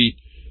can defeat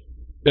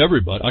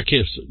everybody.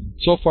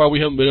 So far we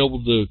haven't been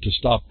able to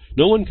stop.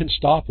 No one can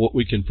stop what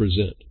we can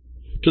present,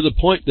 to the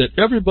point that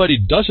everybody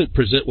doesn't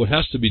present what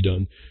has to be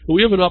done. And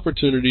we have an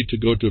opportunity to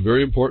go to a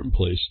very important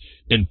place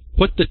and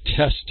put the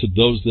test to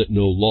those that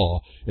know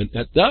law. And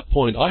at that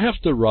point, I have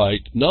to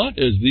write, not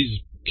as these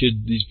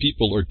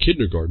people are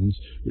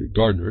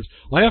gardeners.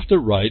 I have to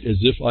write as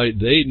if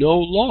they know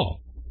law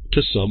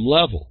to some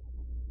level.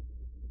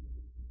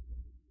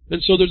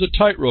 And so there's a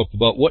tightrope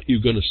about what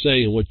you're going to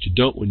say and what you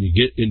don't when you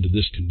get into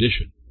this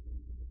condition.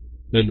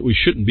 And we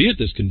shouldn't be at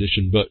this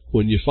condition, but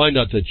when you find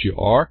out that you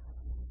are,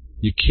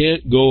 you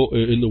can't go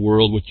in the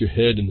world with your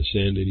head in the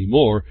sand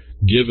anymore,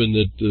 given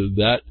that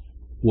that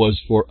was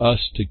for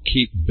us to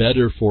keep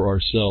better for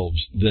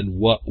ourselves than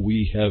what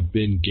we have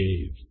been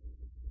gave.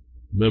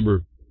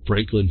 Remember,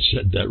 Franklin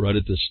said that right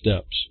at the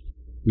steps.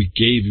 We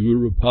gave you a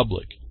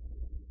republic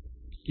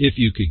if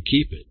you could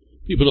keep it.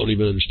 People don't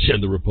even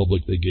understand the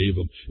republic they gave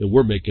them, and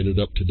we're making it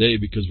up today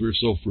because we're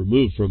so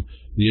removed from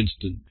the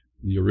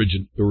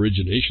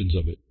originations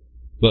of it.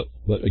 But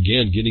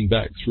again, getting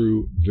back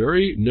through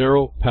very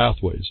narrow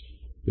pathways,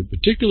 in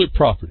particular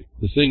property,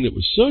 the thing that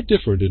was so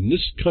different in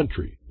this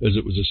country as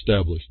it was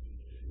established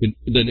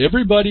than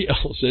everybody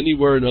else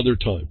anywhere in other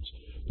times,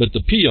 that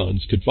the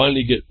peons could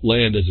finally get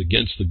land as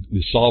against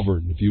the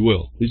sovereign, if you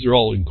will. These are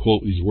all in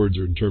quote, these words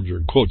are in terms are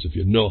in quotes if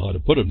you know how to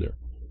put them there.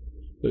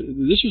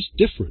 This was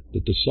different,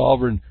 that the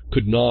sovereign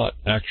could not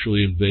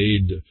actually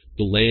invade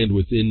the land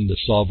within the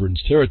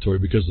sovereign's territory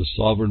because the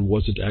sovereign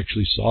wasn't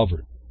actually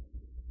sovereign.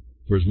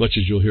 For as much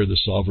as you'll hear the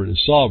sovereign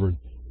is sovereign,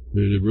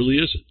 it really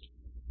isn't.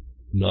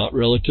 Not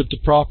relative to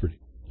property.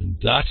 And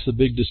that's the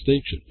big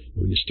distinction.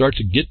 When you start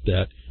to get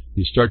that,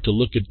 you start to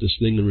look at this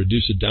thing and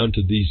reduce it down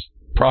to these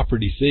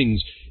property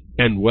things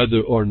and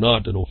whether or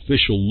not an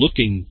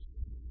official-looking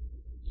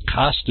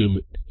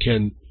costume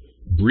can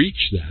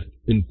breach that,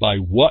 and by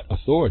what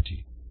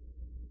authority.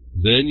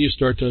 Then you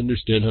start to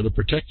understand how to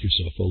protect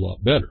yourself a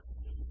lot better.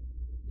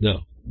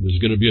 Now, there's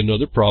going to be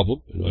another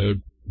problem, and I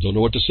don't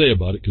know what to say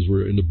about it because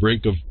we're in the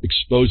brink of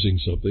exposing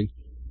something.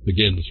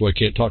 Again, that's why I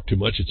can't talk too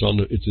much. It's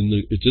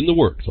in the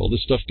works. All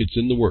this stuff gets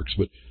in the works,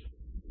 but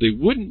they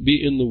wouldn't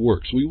be in the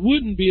works. We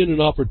wouldn't be in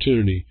an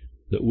opportunity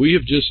that we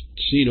have just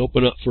seen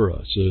open up for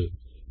us.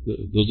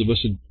 those of us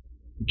in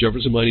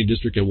Jefferson Mining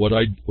District and what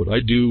I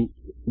do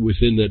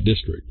within that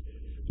district,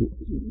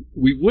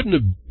 we wouldn't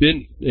have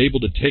been able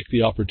to take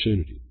the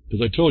opportunity. As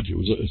I told you,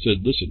 I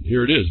said, listen,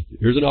 here it is.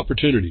 Here's an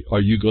opportunity.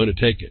 Are you going to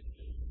take it?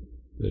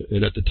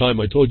 And at the time,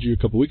 I told you a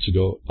couple weeks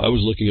ago, I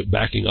was looking at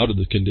backing out of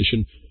the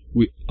condition.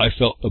 I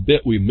felt a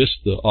bit we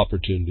missed the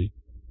opportunity.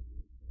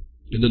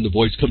 And then the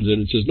voice comes in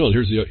and says, no,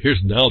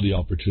 here's now the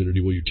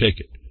opportunity. Will you take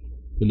it?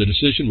 And the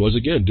decision was,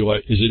 again,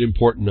 is it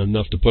important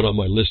enough to put on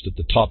my list at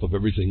the top of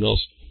everything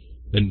else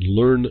and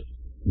learn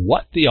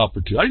what the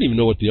opportunity, I didn't even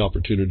know what the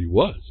opportunity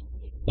was.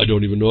 I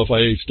don't even know if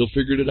I still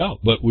figured it out,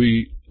 but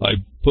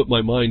I put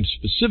my mind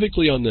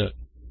specifically on that.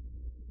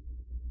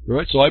 All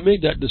right, so I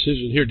made that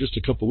decision here just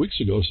a couple weeks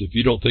ago. So if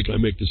you don't think I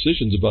make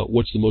decisions about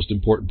what's the most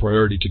important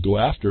priority to go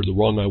after, the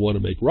wrong I want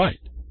to make right,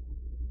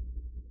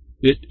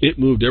 it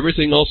moved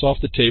everything else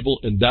off the table,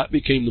 and that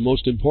became the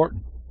most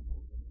important.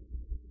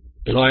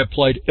 And I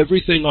applied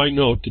everything I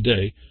know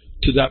today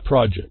to that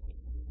project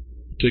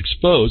to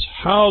expose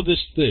how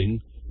this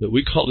thing that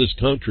we call this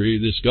country,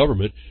 this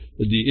government,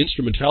 the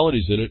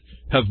instrumentalities in it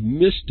have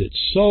missed it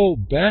so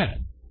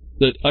bad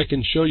that I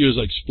can show you, as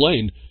I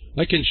explained,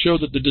 I can show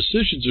that the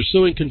decisions are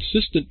so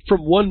inconsistent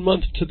from one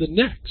month to the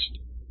next.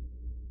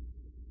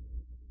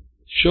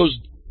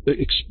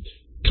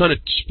 Kind of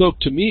spoke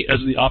to me as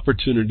the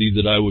opportunity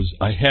that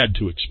I had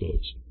to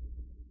expose,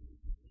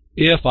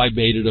 if I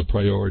made it a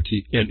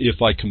priority and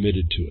if I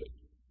committed to it.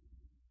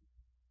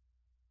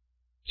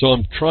 So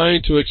I'm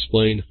trying to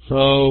explain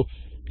how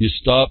you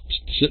stop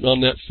sitting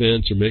on that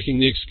fence or making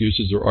the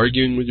excuses or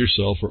arguing with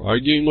yourself or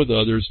arguing with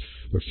others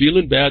or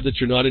feeling bad that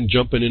you're not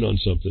jumping in on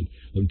something.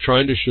 I'm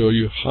trying to show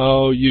you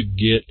how you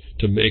get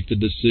to make the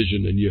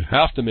decision, and you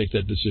have to make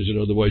that decision,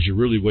 otherwise you're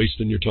really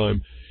wasting your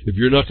time. If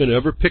you're not going to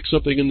ever pick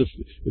something in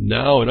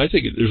now, and I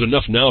think there's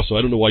enough now, so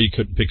I don't know why you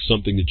couldn't pick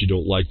something that you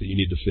don't like that you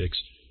need to fix.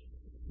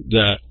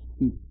 That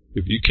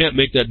if you can't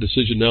make that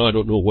decision now, I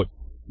don't know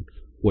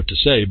what to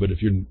say, but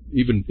if you're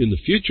even in the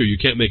future, you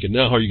can't make it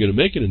now, how are you going to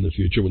make it in the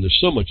future when there's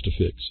so much to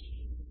fix?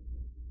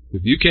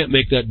 If you can't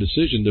make that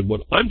decision, then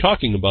what I'm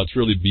talking about is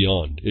really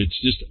beyond. It's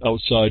just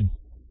outside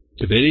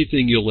of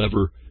anything you'll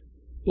ever,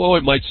 well,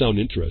 it might sound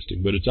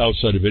interesting, but it's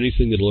outside of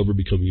anything that'll ever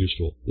become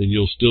useful. And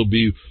you'll still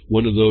be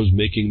one of those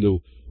making the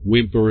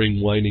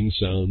whimpering, whining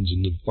sounds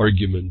and the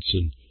arguments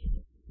and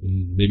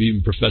maybe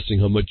even professing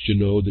how much you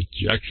know that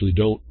you actually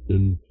don't.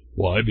 And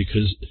why?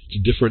 Because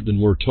it's different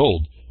than we're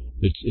told.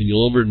 And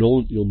you'll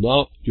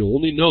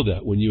only know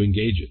that when you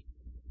engage it.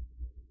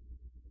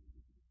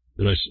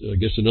 And I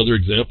guess another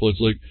example is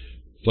like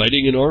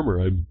fighting in armor.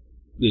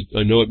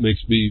 I know it makes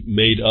me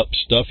made up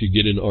stuff. You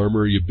get in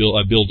armor.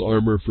 I build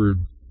armor for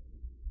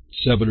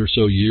 7 or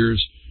so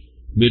years,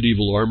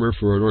 medieval armor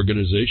for an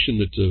organization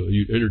that's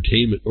an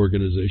entertainment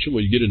organization.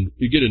 Well, you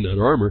get in that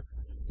armor,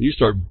 and you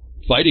start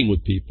fighting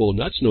with people, and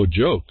that's no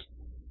joke.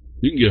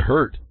 You can get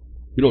hurt.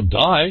 You don't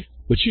die,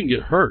 but you can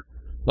get hurt.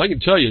 I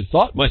can tell you,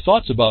 my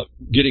thoughts about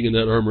getting in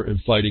that armor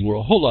and fighting were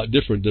a whole lot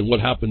different than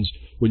what happens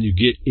when you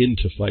get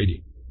into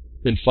fighting.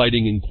 And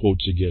fighting in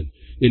quotes again.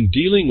 In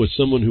dealing with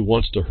someone who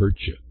wants to hurt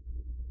you.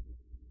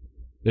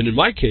 And in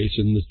my case,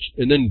 and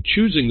then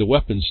choosing the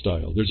weapon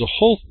style, there's a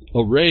whole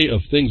array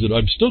of things that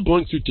I'm still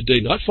going through today,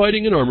 not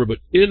fighting in armor, but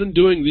in and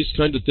doing these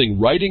kind of things,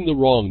 righting the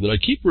wrong, that I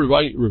keep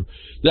reviving.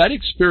 That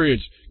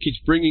experience keeps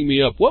bringing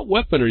me up. What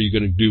weapon are you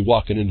going to do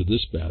walking into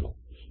this battle?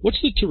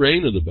 What's the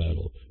terrain of the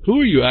battle? Who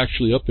are you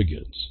actually up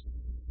against?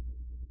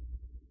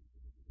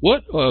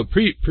 What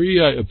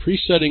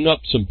pre-setting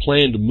up some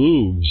planned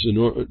moves in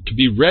order to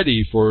be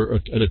ready for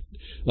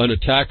an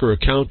attack or a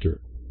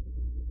counter.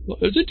 Well,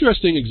 it's an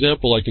interesting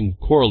example I can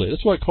correlate.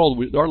 That's why I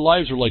call it, our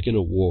lives are like in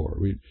a war,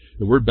 and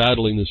we're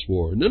battling this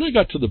war. And then I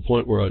got to the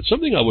point where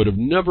something I would have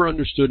never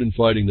understood in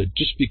fighting that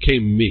just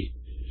became me.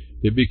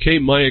 It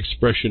became my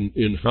expression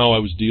in how I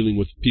was dealing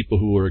with people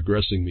who were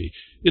aggressing me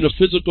in a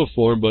physical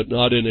form, but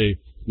not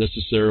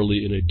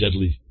necessarily in a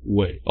deadly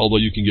way. Although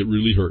you can get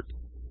really hurt.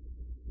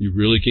 You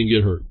really can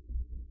get hurt.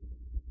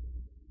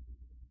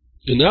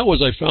 And that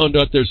was, I found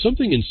out there's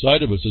something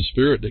inside of us, a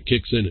spirit that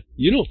kicks in it.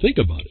 You don't think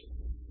about it.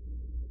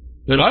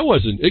 And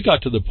it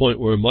got to the point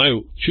where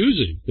my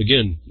choosing,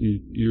 again,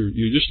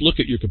 you just look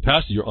at your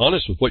capacity, you're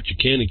honest with what you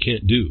can and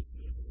can't do.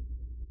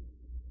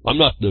 I'm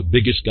not the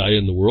biggest guy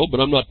in the world,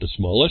 but I'm not the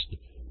smallest.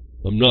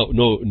 I'm no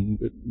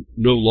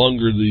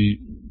longer the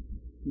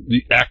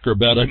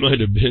acrobat I might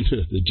have been,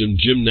 the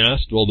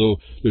gymnast, although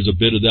there's a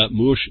bit of that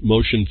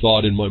motion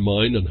thought in my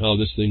mind on how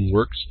this thing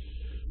works.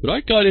 But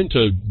I got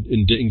into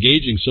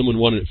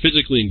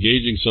physically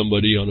engaging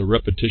somebody on a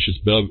repetitious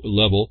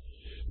level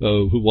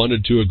who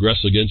wanted to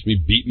aggress against me,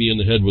 beat me in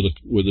the head with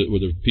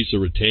a piece of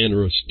rattan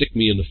or stick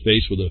me in the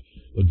face with a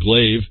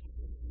glaive.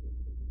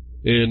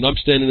 And I'm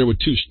standing there with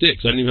 2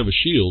 sticks. I didn't even have a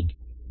shield,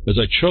 as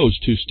I chose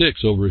 2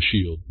 sticks over a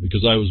shield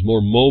because I was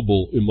more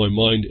mobile in my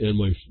mind and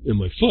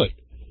my foot.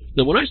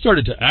 Now, when I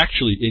started to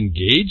actually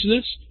engage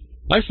this,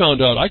 I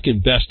found out I can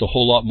best a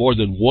whole lot more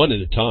than one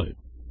at a time.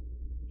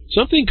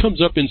 Something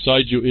comes up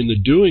inside you in the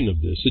doing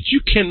of this that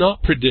you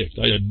cannot predict.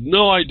 I had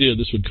no idea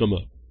this would come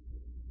up.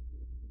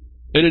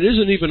 And it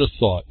isn't even a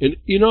thought. And,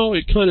 you know,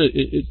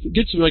 it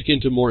gets like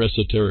into more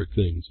esoteric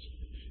things.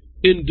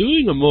 In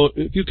doing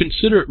if you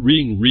consider it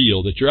being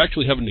real, that you're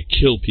actually having to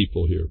kill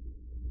people here,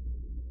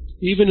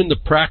 even in the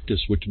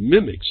practice which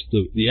mimics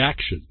the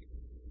action,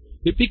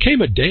 it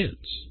became a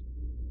dance.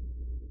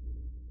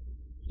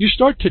 You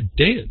start to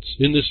dance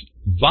in this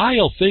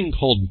vile thing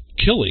called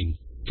killing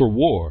for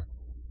war.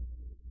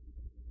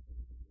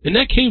 And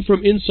that came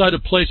from inside a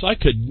place I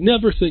could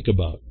never think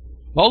about.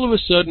 All of a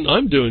sudden,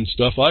 I'm doing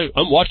stuff.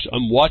 I'm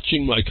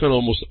watching my kind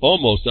of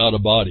almost out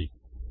of body.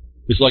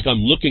 It's like I'm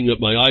looking at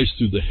my eyes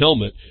through the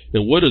helmet,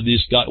 and what is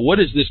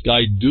this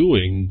guy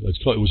doing?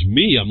 It was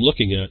me I'm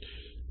looking at,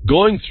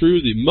 going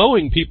through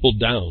mowing people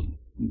down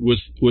with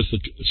the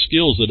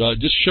skills that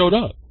just showed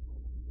up.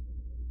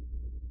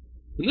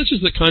 And this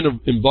is the kind of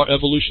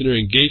evolutionary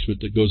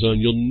engagement that goes on.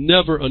 You'll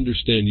never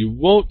understand. You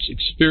won't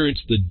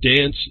experience the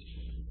dance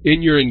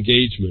in your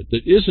engagement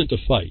that isn't a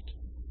fight.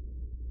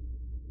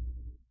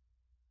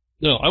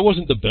 No, I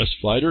wasn't the best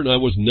fighter, and I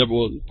was never...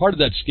 Well, part of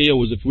that scale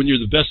was if when you're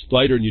the best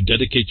fighter and you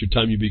dedicate your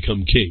time, you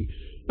become king.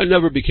 I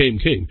never became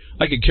king.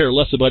 I could care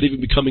less about even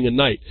becoming a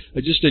knight.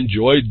 I just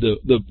enjoyed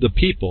the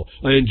people.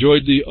 I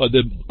enjoyed the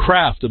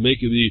craft of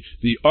making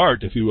the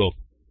art, if you will.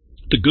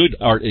 The good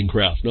art and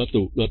craft, not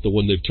the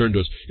one they've turned to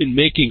us. In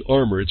making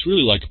armor, it's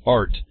really like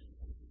art.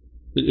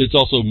 It's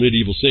also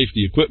medieval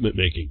safety equipment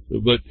making.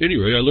 But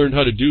anyway, I learned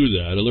how to do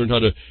that. I learned how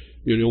to...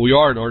 You know, we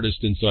are an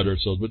artist inside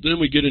ourselves, but then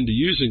we get into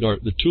using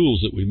the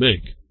tools that we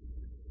make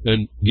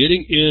and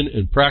getting in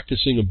and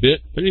practicing a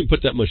bit. I didn't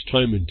put that much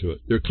time into it.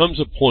 There comes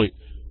a point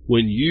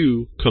when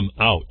you come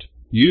out.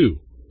 You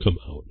come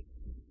out.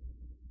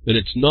 And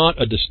it's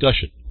not a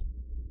discussion.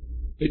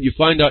 And you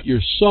find out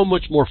you're so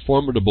much more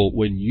formidable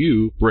when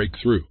you break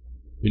through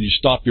and you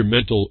stop your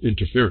mental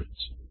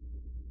interference.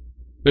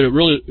 And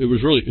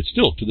it's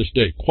still to this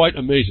day quite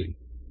amazing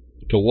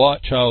to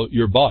watch how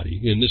your body,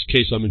 in this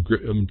case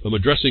I'm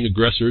addressing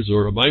aggressors,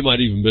 or I might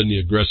even been the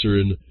aggressor,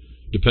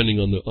 depending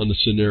on the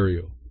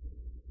scenario,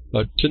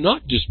 to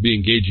not just be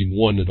engaging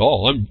one at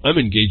all. I'm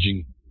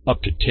engaging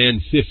up to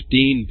 10,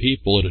 15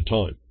 people at a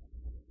time.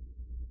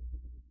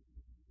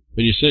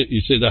 And you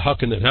say that, how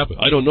can that happen?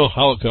 I don't know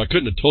how I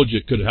couldn't have told you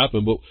it could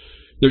happen, but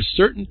there's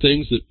certain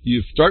things that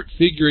you start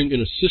figuring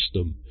in a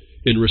system,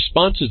 in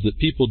responses that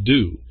people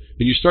do,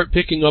 and you start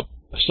picking up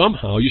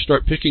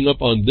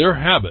on their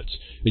habits,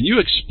 and you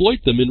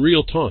exploit them in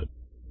real time.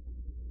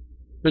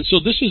 And so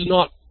this is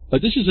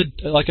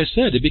like I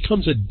said, it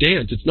becomes a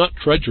dance. It's not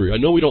treachery. I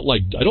know I don't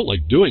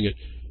like doing it,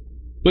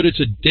 but it's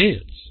a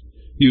dance.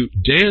 You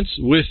dance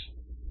with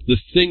the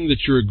thing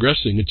that you're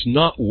aggressing. It's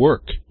not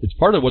work. It's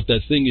part of what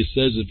that thing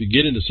says. If you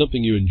get into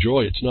something you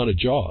enjoy, it's not a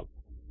job.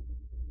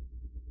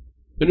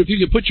 And if you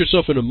can put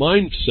yourself in a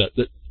mindset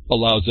that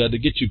allows that, to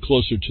get you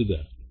closer to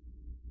that.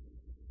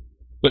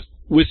 But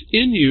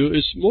within you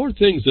is more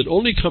things that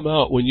only come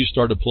out when you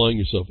start applying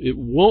yourself. It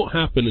won't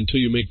happen until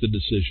you make the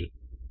decision.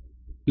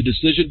 The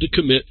decision to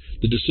commit,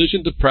 the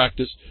decision to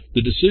practice,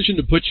 the decision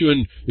to put you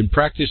in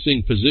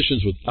practicing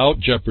positions without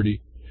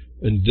jeopardy,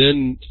 and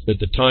then at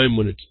the time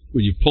when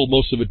you pull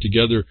most of it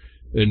together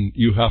and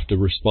you have to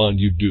respond,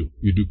 you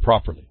do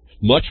properly.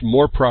 Much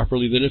more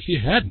properly than if you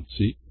hadn't,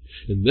 see?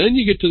 And then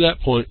you get to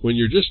that point when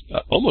you're just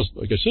almost,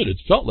 like I said,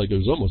 it felt like it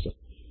was almost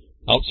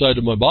outside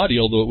of my body,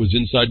 although it was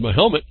inside my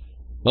helmet.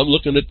 I'm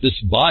looking at this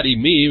body,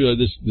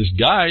 this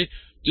guy,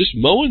 just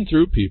mowing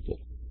through people.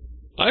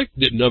 I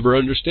didn't ever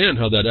understand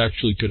how that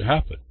actually could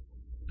happen,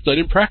 because I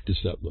didn't practice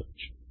that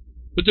much.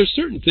 But there's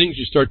certain things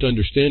you start to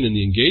understand in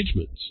the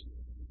engagements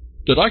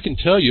that I can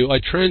tell you, I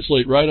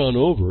translate right on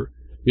over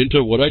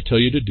into what I tell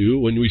you to do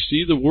when we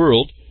see the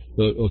world,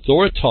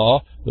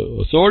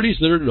 authorities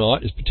that are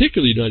not,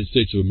 particularly the United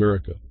States of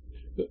America,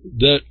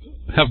 that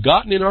have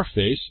gotten in our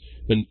face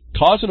and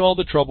causing all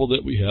the trouble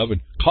that we have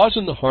and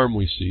causing the harm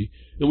we see,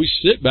 and we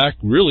sit back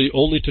really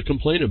only to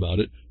complain about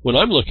it, when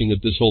I'm looking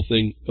at this whole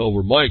thing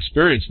over my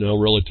experience now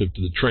relative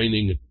to the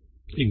training and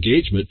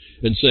engagement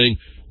and saying,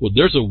 well,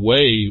 there's a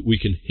way we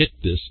can hit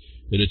this,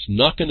 and it's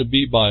not going to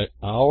be by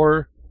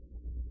our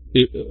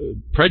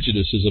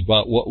prejudices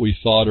about what we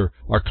thought or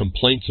our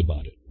complaints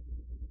about it.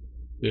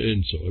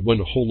 And so I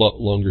went a whole lot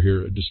longer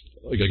here. Just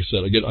like I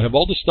said, I have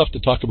all this stuff to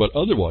talk about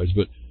otherwise,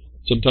 but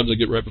sometimes I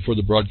get right before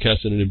the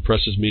broadcast and it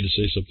impresses me to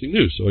say something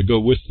new, so I go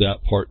with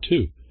that part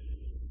too.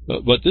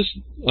 But this,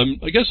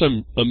 I guess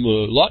I'm a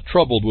lot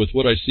troubled with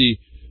what I see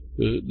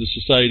the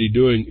society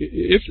doing.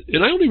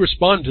 And I only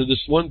respond to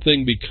this one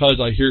thing because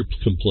I hear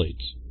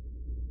complaints.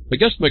 I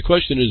guess my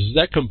question is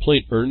that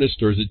complaint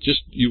earnest, or is it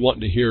just you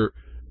wanting to hear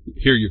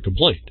your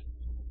complaint?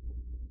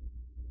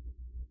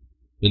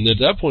 And at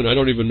that point, I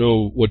don't even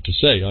know what to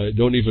say. I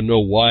don't even know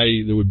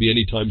why there would be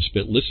any time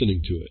spent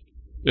listening to it.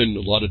 And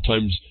a lot of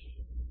times,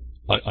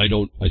 I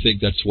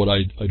think that's what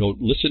I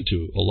don't listen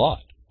to a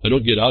lot. I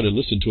don't get out and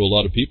listen to a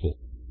lot of people.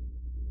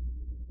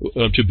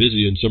 I'm too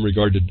busy in some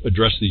regard to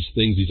address these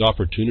things, these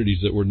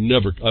opportunities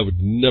that I would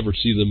never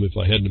see them if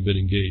I hadn't been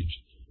engaged.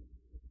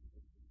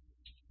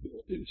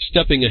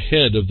 Stepping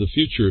ahead of the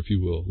future, if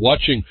you will,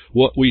 watching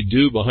what we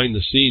do behind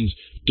the scenes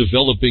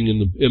developing in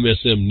the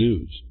MSM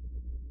news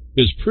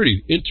is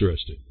pretty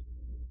interesting.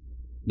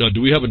 Now,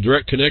 do we have a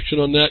direct connection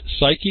on that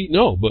psyche?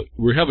 No, but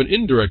we have an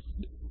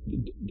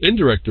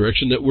indirect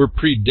direction that we're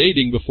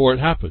predating before it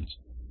happens.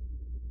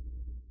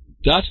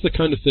 That's the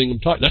kind of thing I'm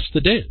talking. That's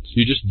the dance.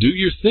 You just do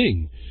your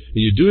thing, and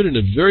you do it in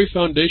a very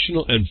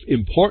foundational and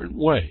important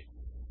way.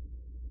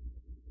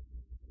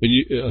 And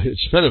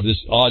it's kind of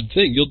this odd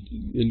thing.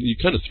 And you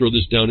kind of throw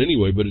this down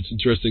anyway, but it's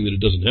interesting that it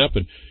doesn't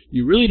happen.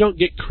 You really don't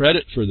get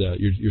credit for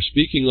that. You're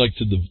speaking like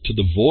to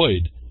the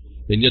void,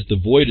 and yet the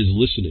void is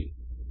listening.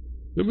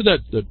 Remember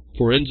that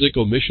forensic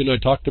omission I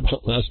talked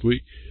about last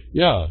week?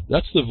 Yeah,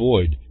 that's the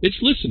void. It's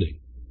listening.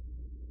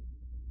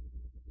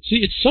 See,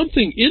 it's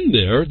something in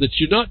there that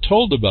you're not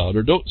told about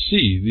or don't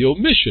see, the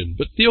omission.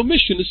 But the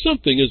omission is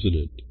something, isn't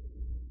it?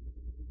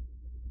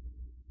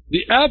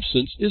 The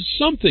absence is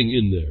something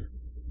in there.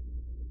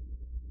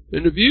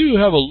 And if you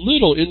have a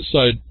little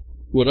insight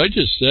what I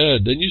just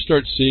said, then you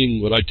start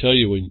seeing what I tell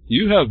you. When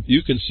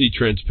you can see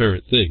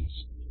transparent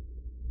things.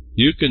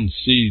 You can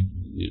see,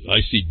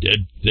 I see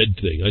dead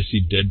thing. I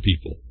see dead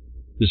people.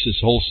 This is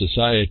whole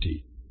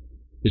society.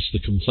 It's the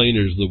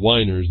complainers, the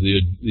whiners,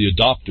 the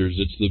adopters.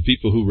 It's the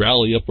people who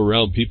rally up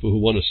around people who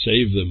want to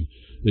save them.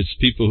 It's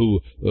people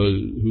who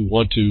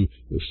want to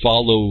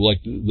follow,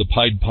 like the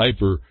Pied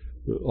Piper,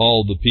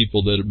 all the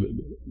people that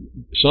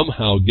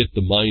somehow get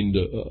their mind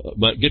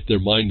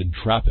and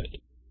trap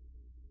it.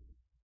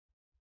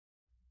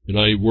 And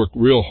I work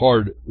real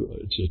hard.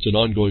 It's an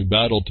ongoing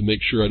battle to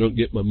make sure I don't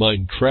get my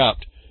mind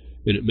trapped.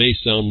 And it may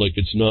sound like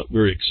it's not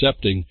very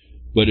accepting,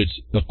 but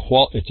it's a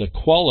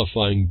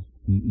qualifying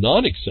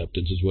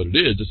non-acceptance is what it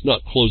is. It's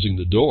not closing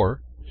the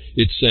door.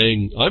 It's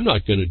saying, I'm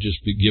not going to just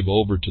give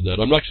over to that.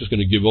 I'm not just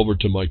going to give over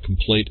to my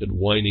complaint and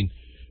whining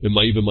and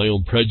even my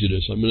own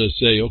prejudice. I'm going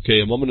to say,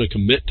 okay, I'm going to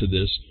commit to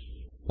this.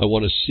 I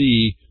want to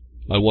see,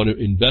 I want to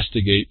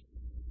investigate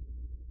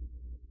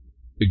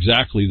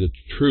exactly the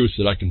truth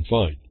that I can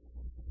find.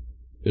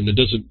 And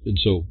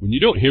so when you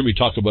don't hear me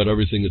talk about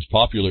everything that's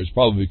popular, it's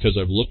probably because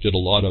I've looked at a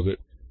lot of it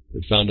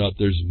and found out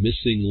there's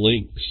missing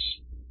links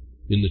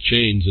in the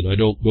chains, and I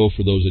don't go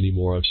for those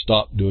anymore. I've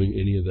stopped doing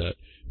any of that.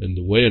 And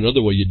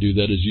another way you do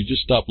that is you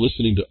just stop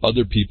listening to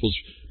other people's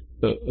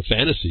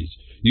fantasies.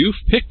 You've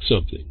picked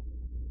something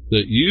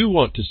that you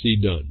want to see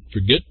done.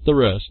 Forget the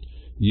rest.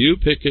 You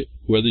pick it,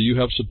 whether you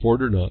have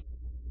support or not,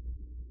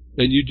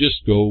 and you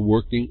just go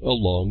working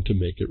along to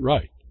make it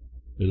right.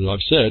 And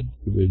I've said,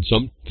 in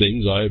some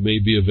things I may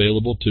be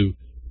available to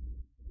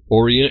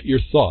orient your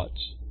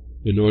thoughts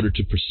in order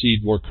to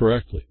proceed more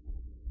correctly.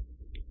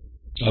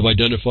 I've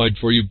identified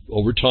for you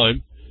over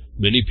time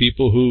many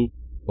people who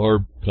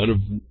are kind of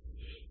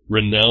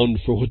renowned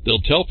for what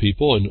they'll tell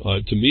people,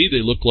 and to me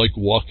they look like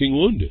walking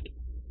wounded.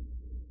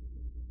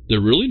 They're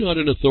really not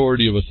an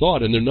authority of a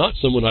thought, and they're not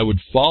someone I would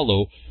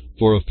follow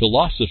for a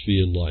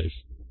philosophy in life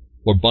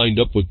or bind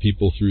up with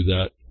people through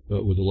that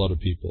with a lot of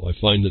people. I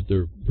find that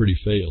they're pretty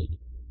failed.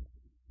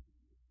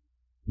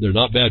 They're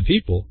not bad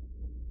people,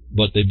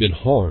 but they've been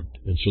harmed,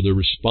 and so they're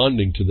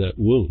responding to that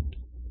wound.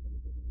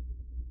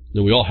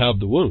 Now, we all have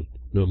the wound.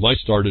 Now, mine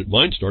started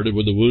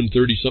with a wound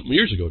 30-something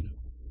years ago now.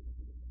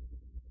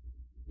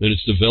 And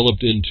it's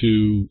developed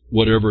into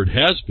whatever it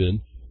has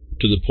been,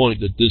 to the point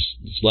that this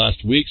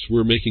last week's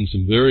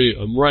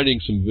I'm writing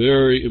some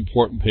very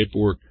important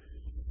paperwork.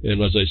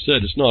 And as I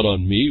said, it's not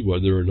on me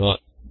whether or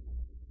not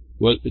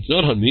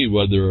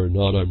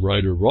I'm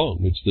right or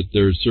wrong. It's that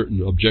there's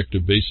certain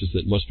objective basis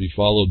that must be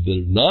followed that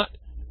are not,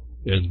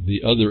 and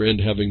the other end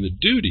having the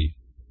duty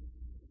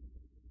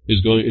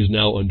is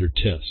now under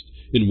test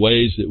in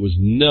ways that was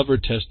never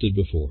tested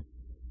before.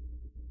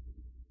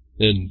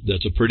 And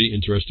that's a pretty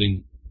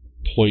interesting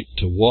point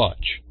to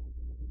watch.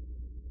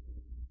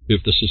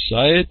 If the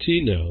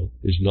society now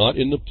is not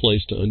in the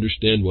place to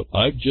understand what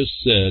I've just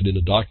said in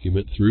a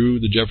document through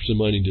the Jefferson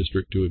Mining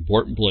District to an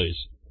important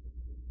place,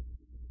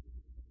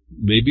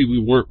 maybe we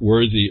weren't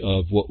worthy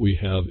of what we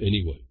have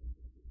anyway.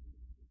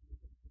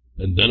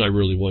 And then I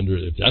really wonder,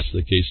 if that's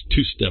the case,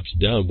 2 steps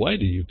down, why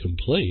do you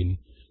complain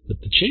that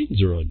the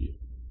chains are on you?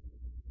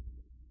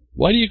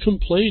 Why do you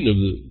complain of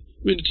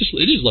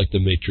it is like The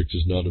Matrix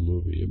is not a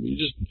movie. I mean,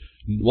 you're just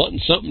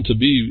wanting something to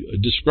be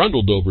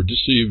disgruntled over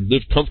just so you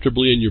live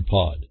comfortably in your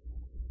pod.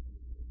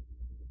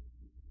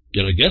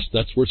 And I guess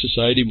that's where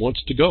society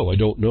wants to go. I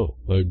don't know.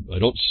 I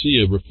don't see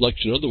a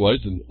reflection otherwise,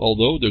 and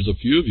although there's a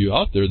few of you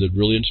out there that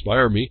really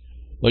inspire me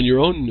on your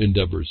own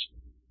endeavors.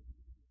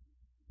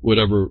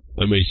 Whatever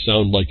I may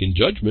sound like in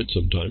judgment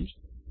sometimes.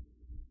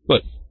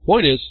 But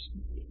point is,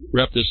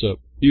 wrap this up.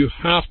 You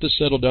have to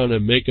settle down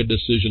and make a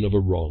decision of a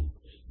wrong.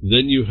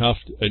 Then you have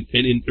to, and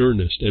in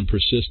earnest, and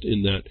persist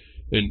in that,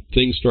 and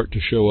things start to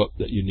show up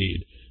that you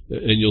need.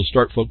 And you'll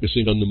start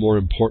focusing on the more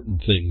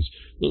important things.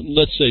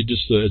 Let's say,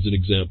 just as an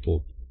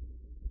example,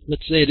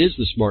 let's say it is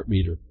the smart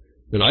meter.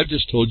 And I've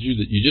just told you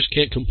that you just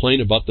can't complain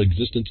about the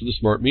existence of the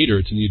smart meter.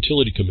 It's in the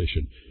Utility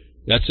Commission.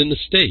 That's in the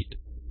state.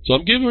 So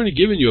I'm only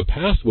giving you a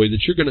pathway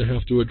that you're going to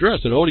have to address.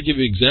 And I want to give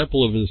you an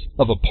example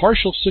of a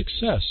partial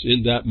success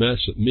in that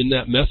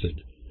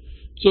method.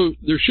 So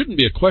there shouldn't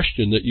be a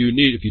question that you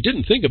need, if you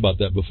didn't think about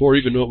that before,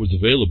 even though it was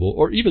available,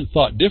 or even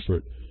thought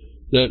different,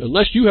 that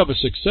unless you have a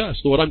success,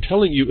 what I'm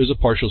telling you is a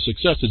partial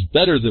success. It's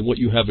better than what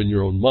you have in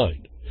your own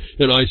mind.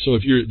 And so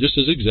if you're, just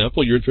as an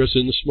example, you're interested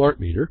in the smart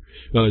meter,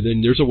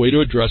 then there's a way to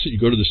address it. You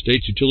go to the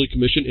State's Utility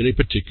Commission in a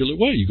particular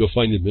way. You go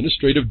find an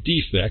administrative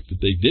defect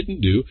that they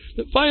didn't do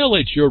that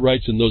violates your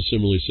rights in those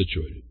similarly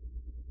situated.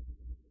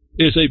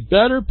 It's a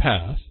better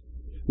path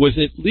with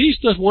at least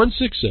one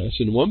success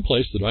in one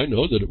place that I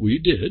know that we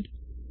did.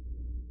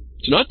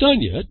 It's not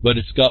done yet, but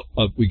it's got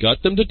we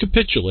got them to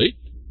capitulate,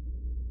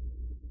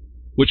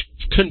 which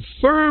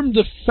confirmed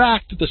the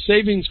fact that the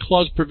savings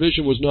clause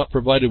provision was not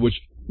provided,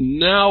 which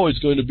now is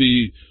going to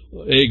be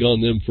egg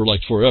on them for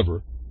like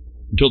forever,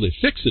 until they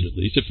fix it at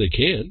least, if they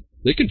can.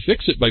 They can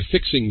fix it by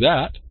fixing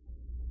that.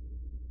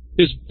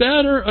 Is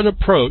better an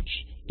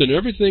approach than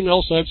everything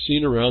else I've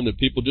seen around that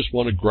people just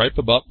want to gripe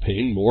about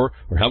paying more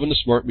or having the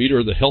smart meter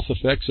or the health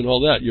effects and all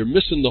that. You're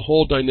missing the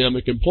whole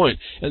dynamic and point,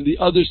 and the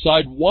other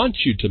side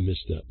wants you to miss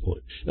that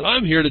point. And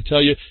I'm here to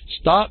tell you,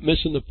 stop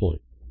missing the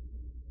point.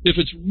 If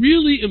it's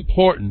really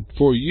important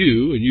for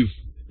you and you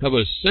have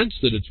a sense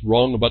that it's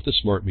wrong about the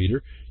smart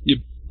meter,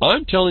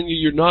 I'm telling you,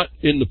 you're not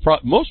in the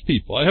most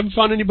people. I haven't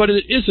found anybody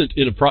that isn't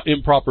in a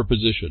improper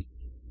position.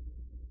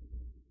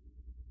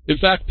 In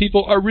fact,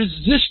 people are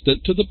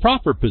resistant to the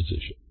proper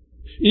position,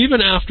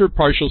 even after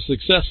partial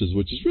successes,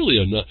 which is really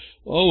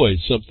always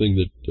something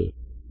that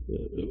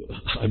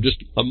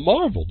I'm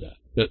marveled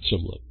at some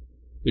level.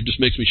 It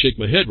just makes me shake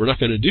my head. We're not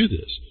going to do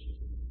this.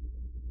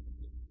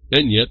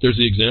 And yet there's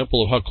the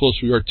example of how close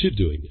we are to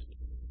doing it.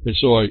 And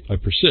so I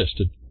persist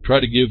to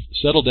try to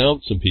settle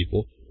down some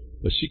people.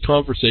 I see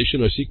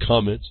conversation, I see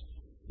comments.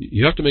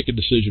 You have to make a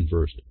decision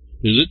first.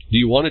 Do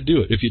you want to do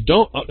it? If you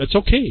don't, that's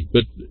okay.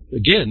 But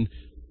again,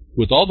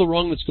 with all the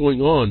wrong that's going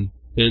on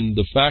and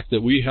the fact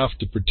that we have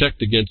to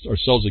protect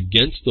ourselves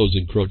against those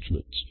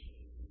encroachments,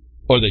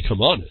 or they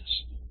come on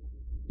us,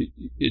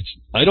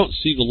 I don't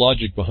see the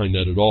logic behind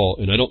that at all,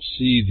 and I don't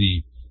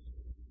see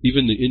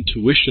even the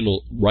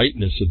intuitional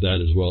rightness of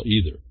that as well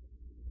either.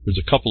 There's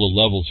a couple of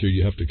levels here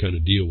you have to kind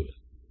of deal with.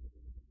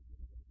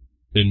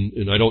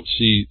 And I don't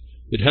see,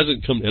 it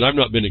hasn't come, and I've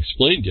not been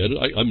explained yet.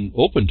 I'm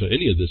open to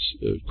any of this,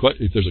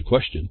 if there's a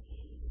question,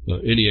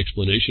 any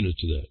explanation as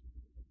to that.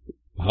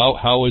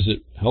 How is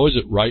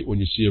it right when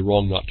you see a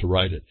wrong not to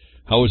right it?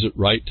 How is it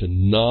right to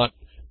not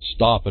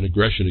stop an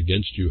aggression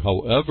against you,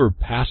 however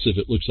passive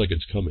it looks like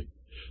it's coming,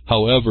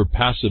 however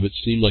passive it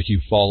seemed like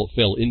you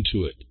fell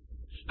into it,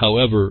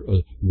 however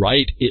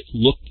right it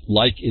looked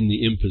like in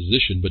the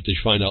imposition, but they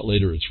find out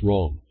later it's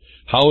wrong?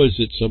 How is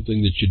it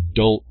something that you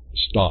don't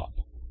stop?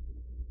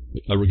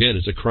 Again,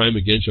 it's a crime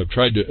against you. I've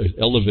tried to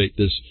elevate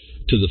this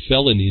to the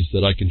felonies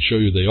that I can show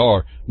you they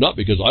are, not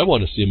because I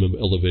want to see them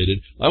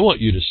elevated. I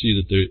want you to see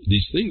that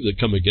these things that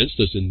come against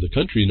us in the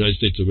country, United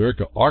States of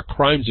America, are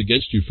crimes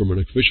against you from an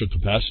official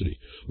capacity,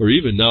 or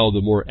even now the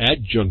more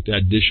adjunct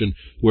addition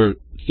where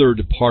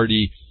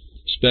third-party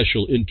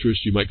special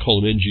interests, you might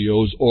call them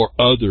NGOs, or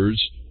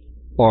others,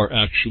 are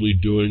actually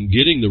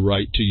getting the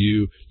right to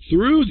you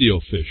through the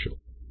official.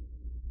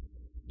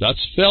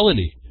 That's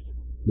felony.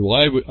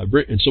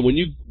 And so when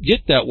you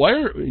get that, why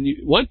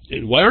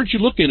aren't you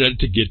looking at it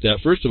to get that,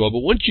 first of all? But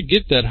once you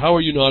get that, how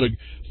are you not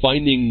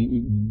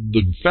finding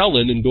the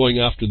felon and going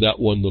after that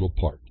one little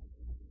part?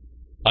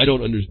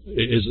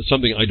 Is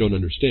something I don't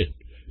understand.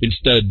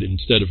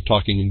 Instead of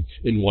talking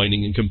and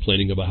whining and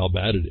complaining about how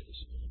bad it is.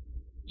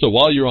 So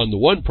while you're on the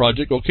one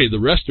project, okay, the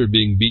rest are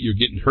being beat, you're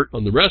getting hurt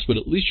on the rest, but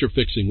at least you're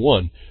fixing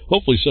one.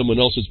 Hopefully someone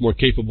else is more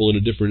capable in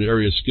a different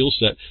area of skill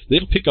set.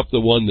 They'll pick up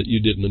the one that you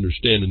didn't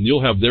understand, and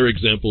you'll have their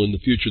example in the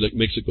future that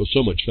makes it go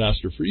so much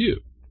faster for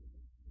you.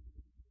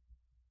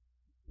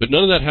 But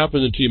none of that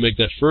happens until you make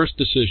that first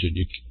decision.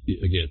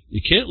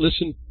 You can't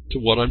listen to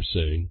what I'm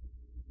saying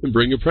and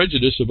bring a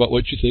prejudice about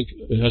what you think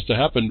has to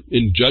happen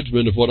in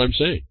judgment of what I'm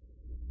saying.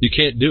 You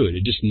can't do it.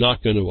 It's just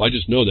not going to. I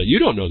just know that. You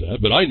don't know that,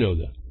 but I know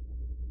that.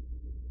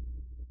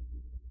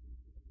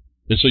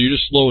 And so you're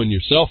just slowing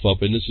yourself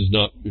up, and this is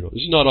not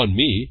on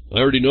me. I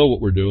already know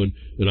what we're doing,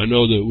 and I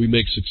know that we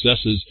make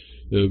successes,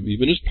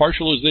 even as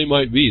partial as they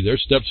might be. They're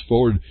steps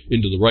forward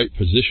into the right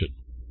position,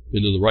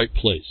 into the right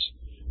place.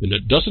 And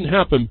that doesn't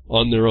happen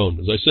on their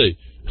own. As I say,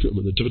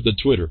 the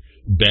Twitter,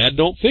 bad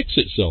don't fix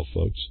itself,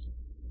 folks.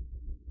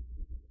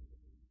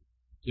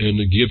 And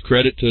to give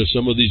credit to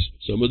some of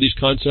these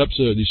concepts,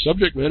 these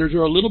subject matters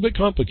are a little bit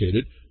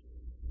complicated,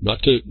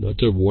 not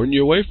to warn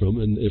you away from.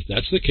 And if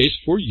that's the case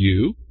for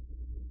you,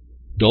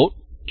 don't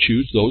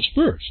choose those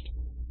first.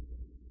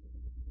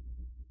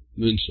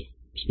 And so,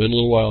 spend a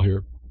little while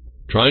here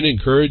trying to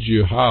encourage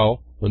you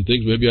how, on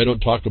things maybe I don't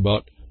talk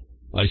about,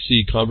 I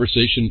see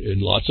conversation in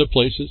lots of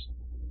places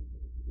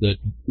that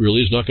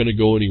really is not going to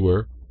go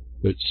anywhere.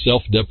 It's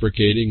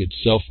self-deprecating,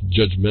 it's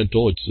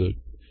self-judgmental, it's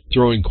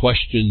throwing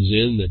questions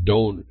in that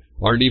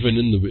aren't even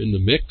in the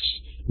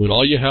mix, when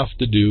all you have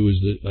to do is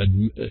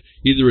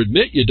either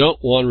admit you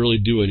don't want to really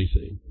do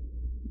anything,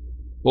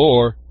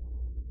 or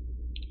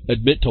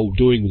admit to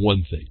doing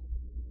one thing.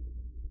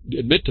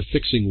 admit to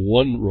fixing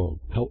one wrong,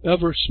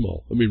 however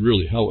small. I mean,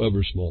 really,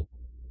 however small.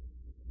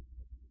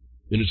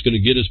 And it's going to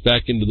get us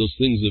back into those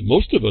things that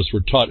most of us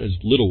were taught as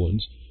little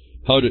ones,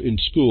 in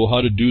school,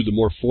 how to do the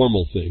more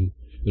formal thing.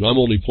 And I'm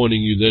only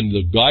pointing you then,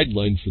 the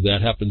guideline for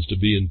that happens to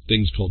be in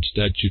things called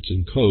statutes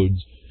and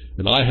codes.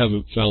 And I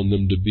haven't found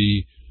them to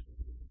be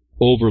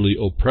overly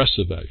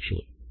oppressive,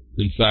 actually.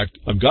 In fact,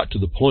 I've got to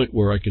the point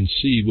where I can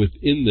see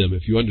within them,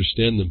 if you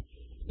understand them,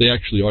 they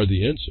actually are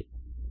the answer.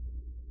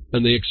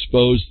 And they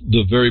expose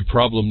the very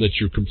problem that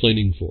you're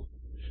complaining for.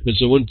 And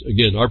so,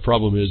 again, our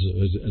problem is,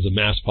 as a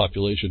mass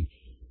population,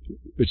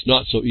 it's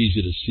not so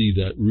easy to see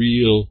that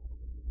real,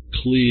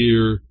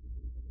 clear,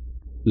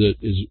 that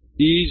is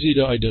easy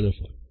to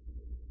identify.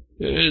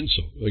 And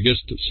so, I guess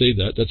to say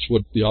that, that's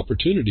what the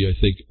opportunity, I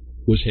think,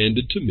 was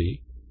handed to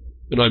me.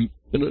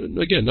 And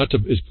again, not to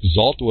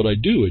exalt what I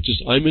do, it's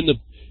just,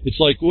 it's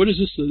like, what is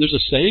this? There's a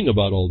saying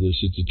about all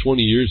this. It's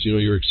 20 years,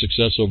 you're a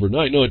success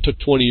overnight. No, it took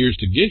 20 years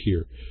to get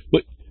here.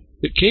 But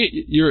it can't,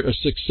 you're a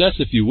success,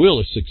 if you will,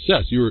 a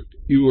success. You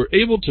were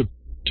able to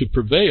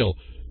prevail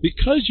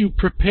because you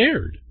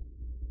prepared.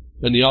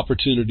 And the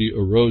opportunity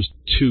arose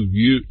to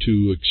you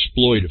to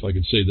exploit, if I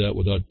can say that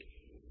without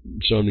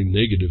sounding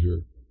negative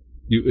here.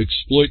 You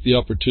exploit the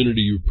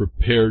opportunity you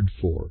prepared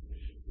for.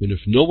 And if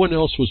no one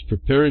else was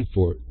preparing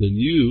for it, then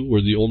you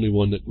were the only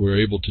one that were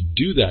able to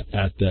do that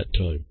at that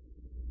time.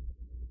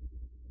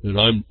 And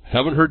I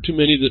haven't heard too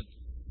many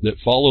that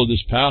follow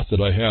this path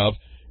that I have,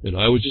 and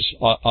I was just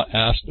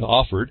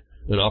offered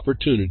an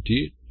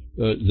opportunity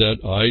that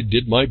I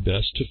did my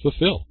best to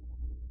fulfill.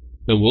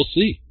 And we'll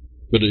see.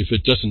 But if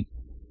it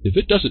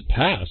doesn't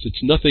pass,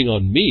 it's nothing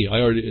on me.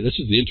 This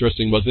is the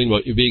interesting thing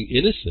about you being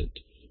innocent.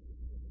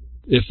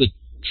 If the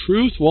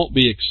truth won't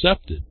be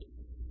accepted,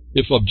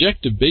 if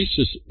objective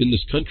basis in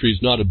this country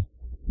is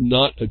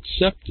not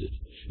accepted,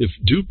 if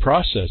due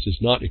process is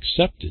not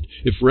accepted,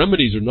 if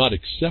remedies are not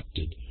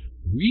accepted,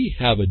 we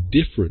have a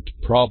different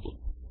problem.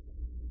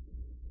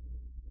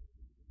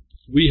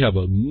 We have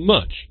a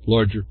much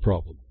larger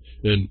problem.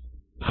 And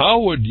how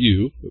would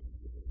you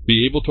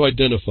be able to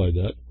identify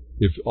that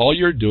if all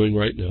you're doing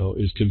right now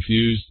is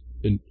confused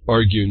and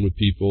arguing with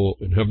people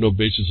and have no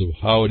basis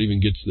of how it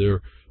even gets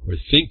there, or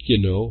think you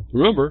know?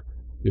 Remember,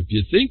 if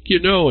you think you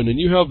know, and then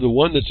you have the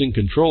one that's in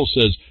control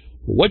says,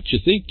 well, what you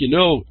think you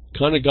know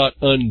kind of got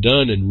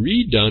undone and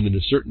redone at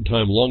a certain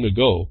time long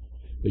ago,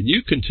 and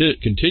you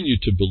continue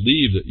to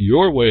believe that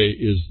your way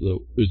is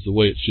the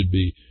way it should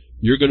be,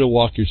 you're going to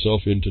walk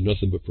yourself into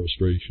nothing but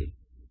frustration.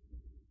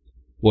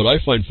 What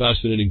I find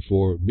fascinating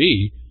for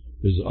me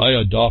is I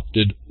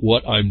adopted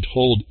what I'm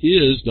told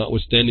is,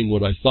 notwithstanding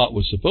what I thought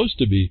was supposed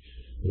to be,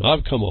 and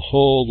I've come a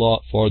whole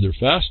lot farther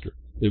faster.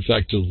 In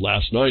fact,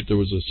 last night there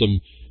was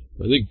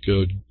I think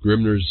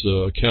Grimner's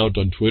account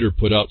on Twitter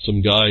put out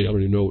some guy, I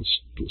don't even know,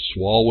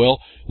 Swalwell,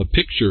 a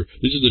picture.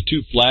 These are the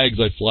two flags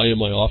I fly in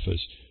my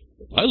office.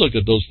 I look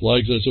at those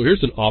flags and so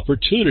here's an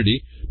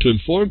opportunity to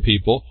inform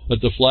people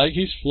that the flag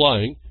he's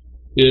flying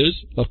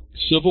is a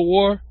Civil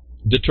War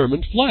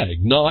determined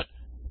flag, not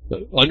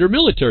under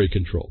military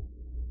control.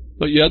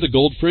 But yeah, the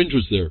gold fringe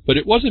was there. But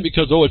it wasn't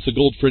because, it's the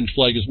gold fringe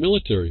flag is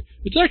military.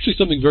 It's actually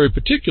something very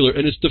particular,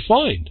 and it's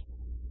defined.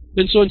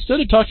 And so instead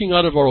of talking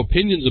out of our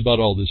opinions about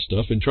all this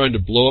stuff and trying to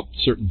blow up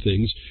certain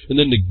things and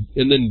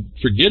then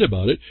forget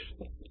about it,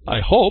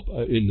 I hope,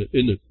 in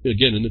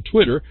the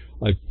Twitter,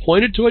 I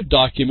pointed to a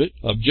document,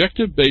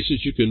 objective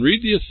basis, you can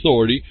read the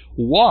authority,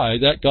 why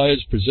that guy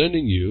is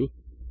presenting you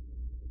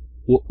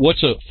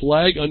what's a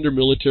flag under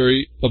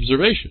military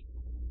observation.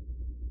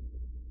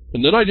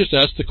 And then I just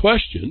asked the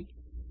question,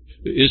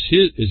 is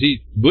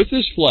he with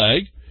this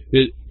flag,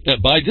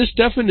 by this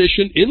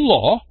definition in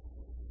law,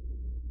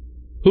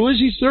 who is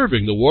he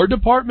serving, the War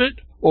Department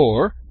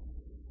or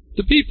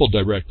the people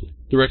directly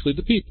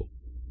the people?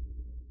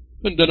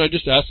 And then I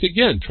just ask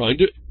again, trying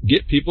to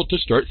get people to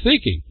start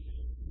thinking,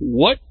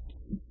 what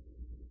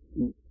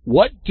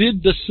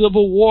did the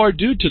Civil War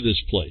do to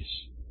this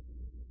place?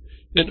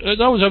 And as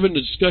I was having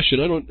a discussion,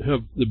 I don't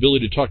have the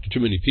ability to talk to too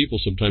many people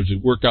sometimes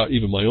and work out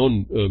even my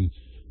own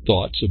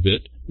thoughts a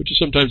bit, which is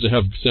sometimes I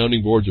have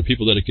sounding boards or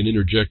people that I can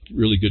interject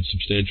really good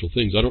substantial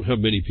things. I don't have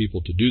many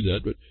people to do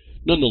that, but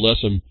nonetheless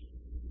I'm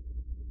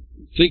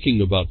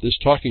thinking about this,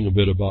 talking a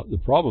bit about the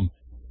problem.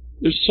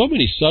 There's so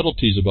many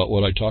subtleties about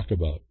what I talk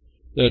about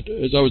that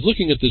as I was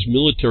looking at this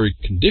military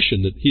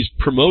condition that he's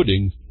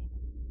promoting,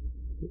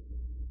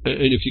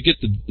 and if you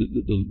get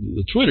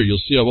the Twitter, you'll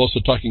see I'm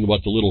also talking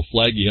about the little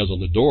flag he has on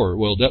the door.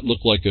 Well, that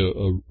looked like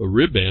a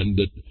ribband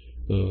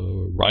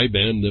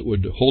riband that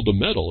would hold a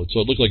medal. And so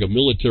it looked like a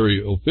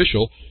military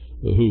official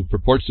who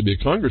purports to be a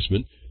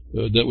congressman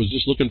that was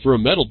just looking for a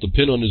medal to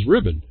pin on his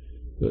ribbon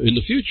in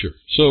the future.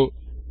 So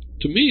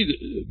to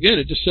me, again,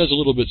 it just says a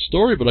little bit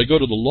story, but I go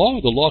to the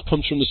law. The law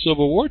comes from the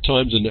Civil War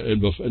times and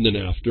then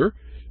after.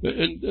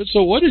 And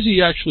so what is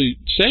he actually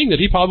saying that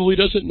he probably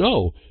doesn't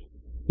know?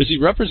 Is he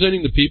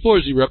representing the people or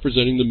is he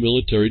representing the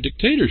military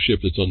dictatorship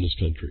that's on this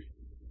country?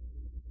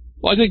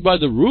 Well, I think by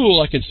the rule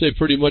I can say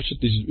pretty much that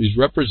he's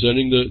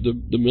representing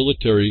the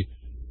military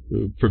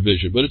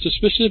provision, but it's a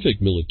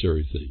specific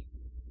military thing.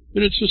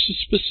 And it's just a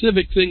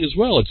specific thing as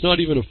well. It's not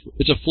even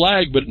it's a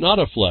flag, but not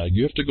a flag.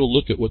 You have to go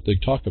look at what they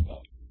talk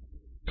about.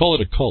 Call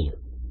it a color.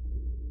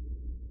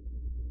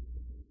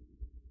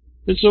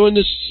 And so in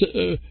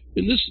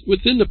this,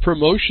 within the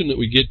promotion that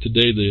we get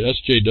today, the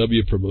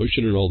SJW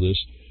promotion and all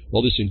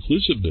this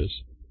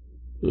inclusiveness,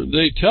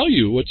 they tell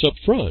you what's up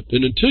front.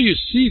 And until you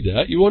see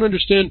that, you won't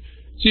understand.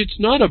 See, it's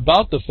not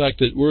about the fact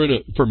that we're in a,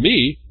 for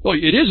me, well,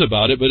 it is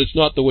about it, but it's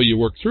not the way you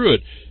work through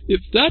it.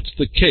 If that's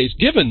the case,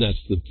 given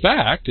that's the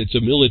fact, it's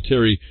a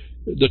military,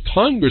 the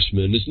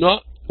congressman is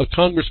not a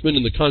congressman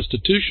in the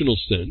constitutional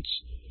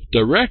sense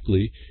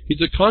directly.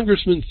 He's a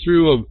congressman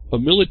through a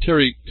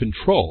military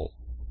control.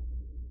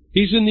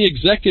 He's in the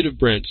executive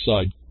branch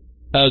side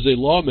as a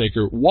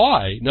lawmaker.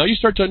 Why? Now you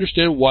start to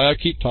understand why I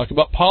keep talking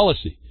about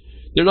policy.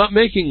 They're not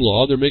making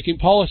law, they're making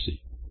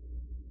policy.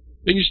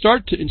 And you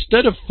start to,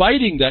 instead of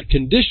fighting that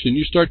condition,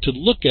 you start to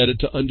look at it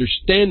to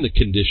understand the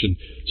condition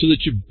so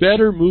that you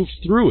better move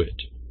through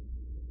it.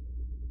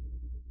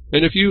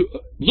 And if you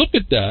look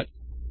at that,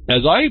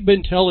 as I've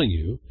been telling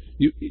you,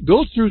 you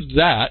go through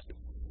that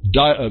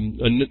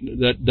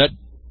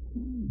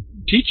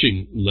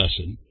teaching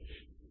lesson,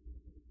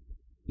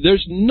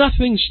 there's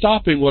nothing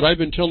stopping what I've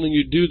been telling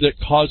you to do that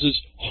causes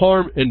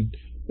harm and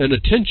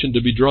attention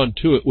to be drawn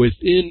to it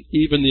within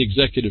even the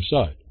executive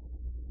side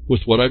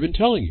with what I've been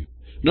telling you.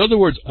 In other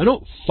words, I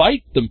don't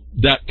fight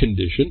that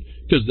condition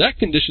because that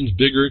condition's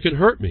bigger and can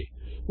hurt me.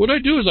 What I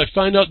do is I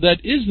find out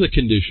that is the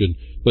condition,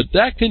 but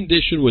that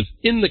condition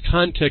within the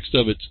context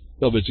of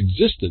its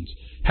existence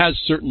has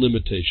certain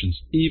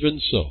limitations, even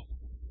so.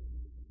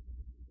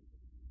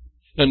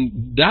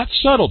 And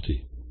that's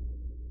subtlety.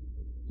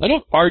 I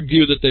don't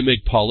argue that they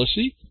make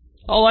policy.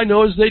 All I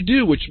know is they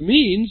do, which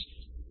means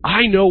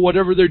I know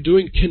whatever they're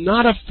doing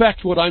cannot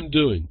affect what I'm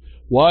doing.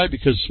 Why?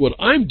 Because what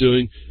I'm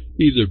doing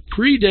either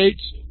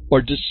predates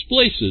or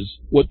displaces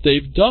what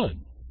they've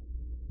done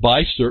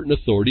by certain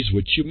authorities,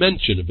 which you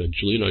mention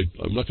eventually. And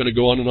I'm not going to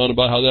go on and on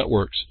about how that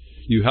works.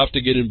 You have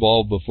to get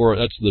involved before.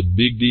 That's the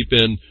big, deep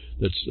end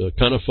that's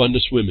kind of fun to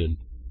swim in.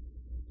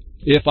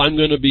 If I'm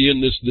going to be in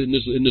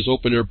this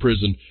open-air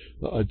prison,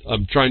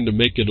 I'm trying to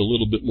make it a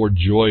little bit more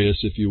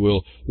joyous, if you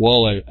will,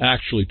 while I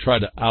actually try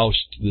to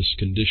oust this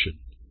condition.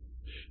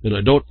 And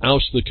I don't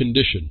oust the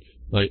condition.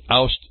 I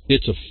oust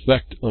its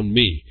effect on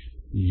me.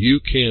 You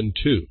can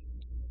too.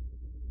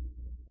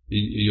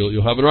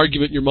 You'll have an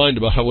argument in your mind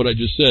about what I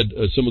just said,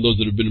 some of those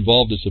that have been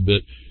involved this a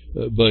bit,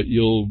 but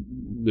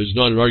there's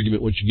not an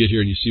argument once you get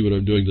here and you see what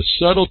I'm doing. The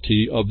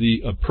subtlety of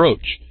the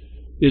approach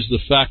is the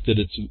fact that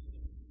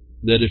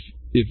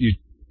if you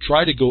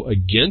try to go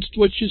against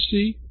what you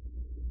see,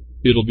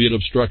 it'll be an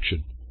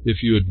obstruction.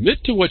 If you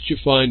admit to what you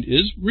find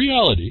is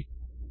reality,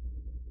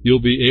 you'll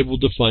be able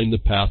to find the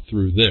path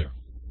through there.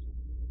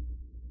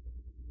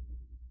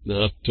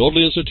 Now,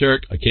 totally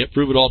esoteric. I can't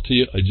prove it all to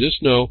you. I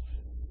just know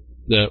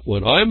that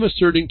what I'm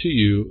asserting to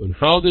you and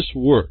how this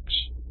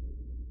works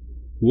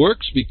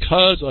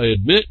because I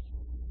admit,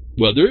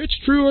 whether it's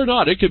true or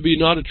not, it could be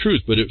not a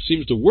truth, but it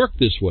seems to work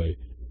this way.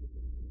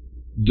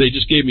 They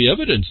just gave me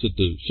evidence that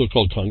the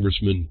so-called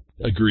congressman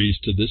agrees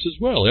to this as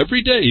well.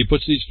 Every day he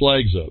puts these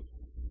flags up.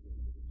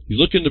 He's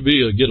looking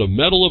to get a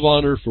Medal of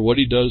Honor for what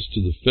he does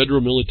to the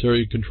federal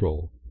military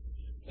control.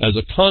 As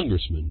a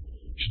congressman,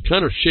 should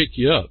kind of shake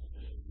you up.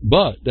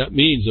 But that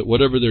means that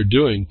whatever they're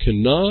doing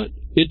cannot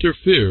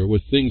interfere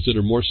with things that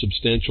are more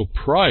substantial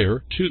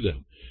prior to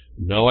them.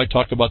 Now I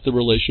talk about the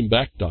relation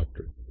back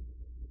doctrine.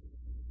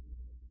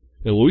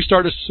 And when we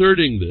start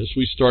asserting this,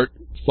 we start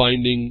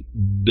finding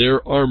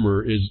their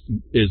armor is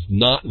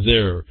not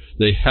there.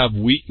 They have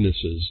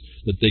weaknesses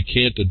that they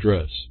can't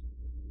address.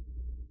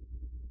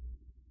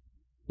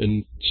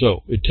 And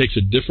so it takes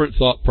a different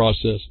thought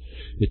process.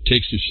 It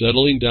takes you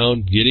settling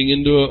down, getting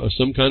into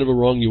some kind of a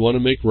wrong you want to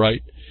make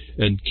right,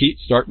 and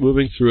start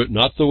moving through it,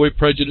 not the way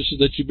prejudices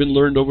that you've been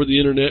learned over the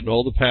internet and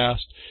all the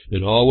past,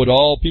 and what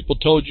all people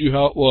told you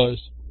how it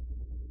was.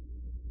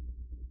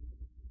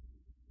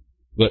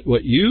 But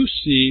what you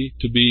see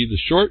to be the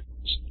short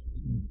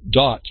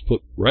dots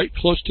put right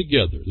close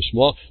together,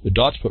 the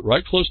dots put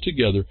right close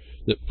together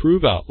that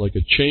prove out like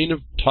a chain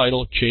of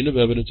title, a chain of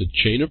evidence, a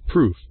chain of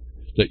proof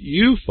that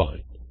you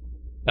find,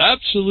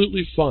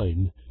 absolutely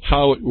find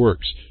how it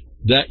works,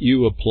 that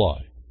you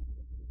apply.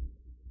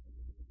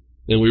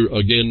 And we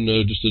again,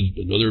 just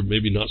another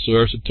maybe not so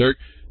esoteric.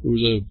 It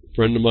was a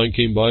friend of mine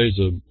came by,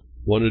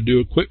 wanted to do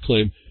a quit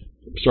claim,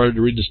 started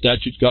to read the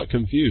statutes, got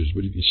confused.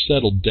 But if you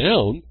settle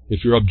down,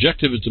 if your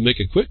objective is to make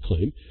a quit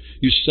claim,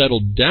 you settle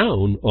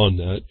down on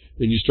that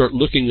and you start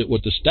looking at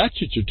what the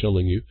statutes are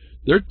telling you.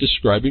 They're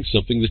describing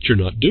something that you're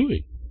not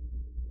doing.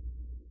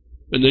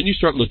 And then you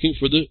start looking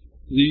for the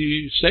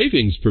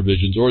savings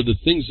provisions or the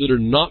things that are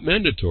not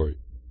mandatory.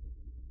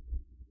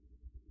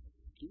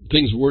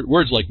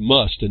 Words like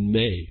must and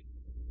may.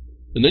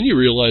 And then you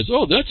realize,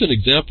 oh, that's an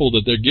example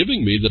that they're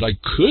giving me that I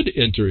could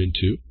enter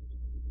into,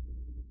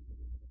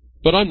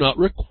 but I'm not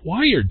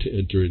required to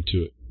enter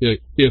into it.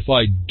 If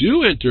I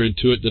do enter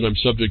into it, then I'm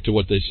subject to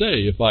what they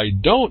say. If I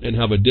don't and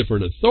have a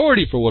different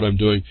authority for what I'm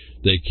doing,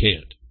 they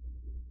can't.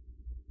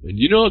 And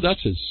you know,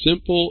 that's as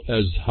simple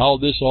as how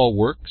this all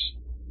works.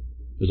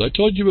 As I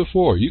told you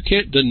before, you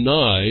can't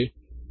deny,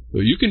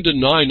 or you can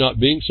deny not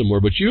being somewhere,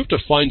 but you have to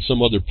find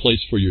some other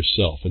place for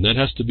yourself. And that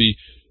has to be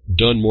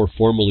done more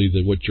formally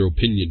than what your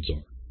opinions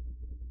are.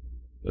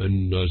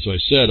 And as I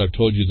said, I've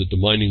told you that the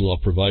mining law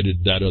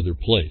provided that other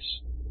place.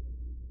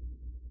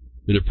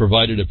 And it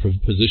provided a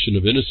position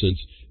of innocence,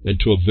 and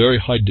to a very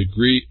high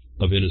degree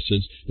of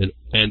innocence,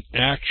 and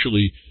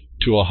actually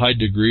to a high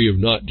degree of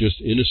not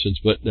just innocence,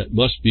 but that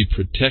must be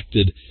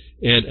protected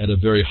and at a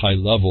very high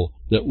level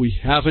that we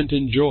haven't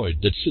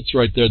enjoyed, that sits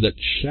right there, that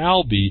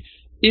shall be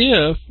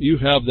if you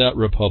have that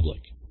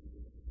republic.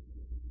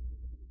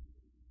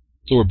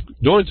 So we're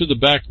going through the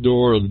back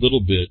door a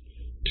little bit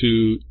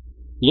to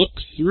look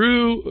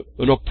through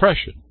an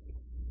oppression,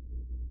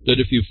 that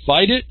if you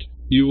fight it,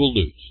 you will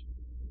lose.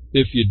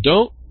 If you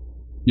don't,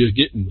 you're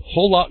getting a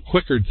whole lot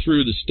quicker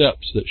through the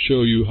steps that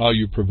show you how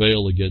you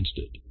prevail against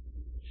it.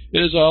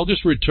 And as I'll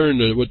just return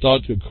to what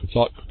thought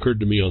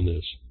occurred to me on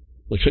this.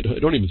 Like, I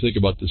don't even think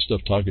about this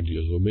stuff talking to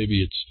you, so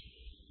maybe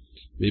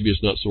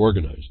it's not so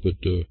organized. But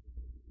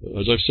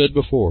as I've said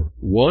before,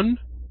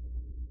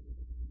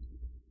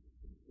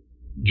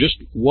 just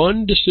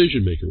one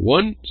decision maker,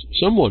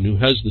 someone who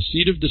has the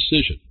seat of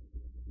decision,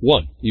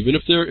 even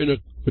if they're in a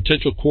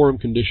potential quorum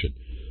condition,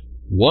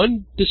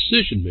 one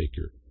decision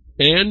maker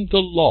and the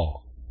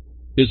law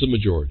is a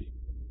majority.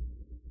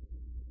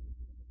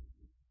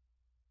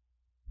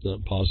 Now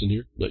I'm pausing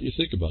here. Let you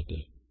think about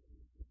that.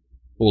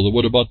 Well, then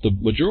what about the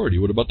majority?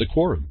 What about the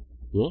quorum?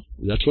 Well,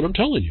 that's what I'm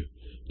telling you.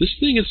 This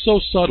thing is so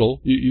subtle,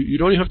 you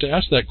don't even have to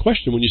ask that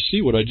question when you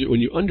see what I did, when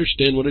you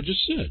understand what I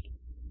just said.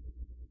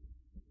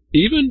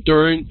 Even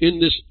in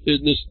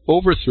this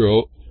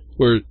overthrow,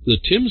 where the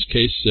Timms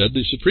case said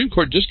the Supreme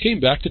Court just came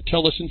back to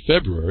tell us in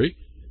February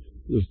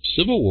the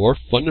Civil War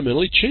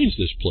fundamentally changed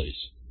this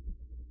place.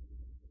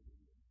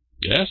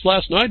 I asked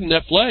last night in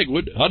that flag,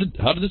 how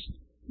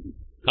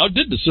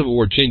did the Civil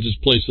War change this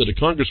place, that a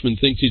congressman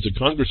thinks he's a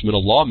congressman, a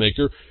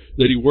lawmaker,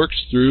 that he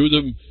works through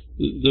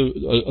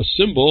a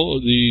symbol,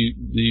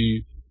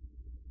 the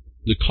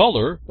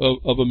color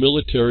of a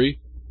military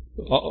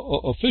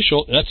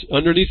official that's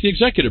underneath the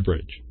executive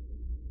branch?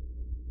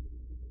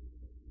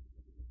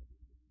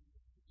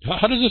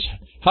 How does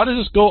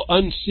this go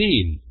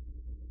unseen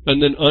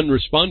and then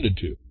unresponded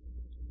to?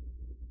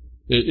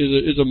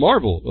 It is a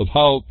marvel of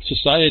how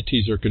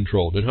societies are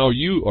controlled and how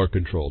you are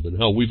controlled and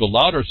how we've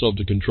allowed ourselves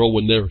to control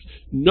when there's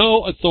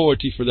no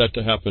authority for that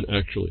to happen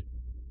actually.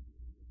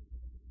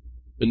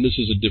 And this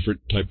is a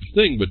different type of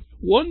thing, but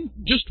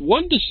just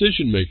one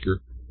decision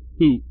maker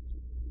who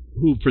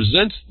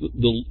presents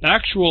the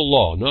actual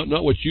law,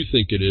 not what you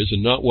think it is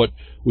and not what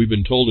we've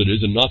been told it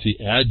is and not the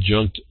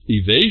adjunct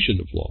evasion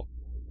of law,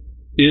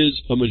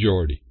 is a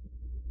majority.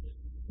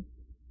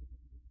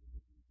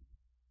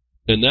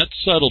 And that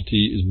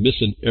subtlety is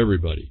missing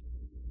everybody.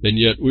 And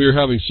yet we're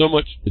having so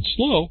much, it's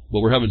slow, but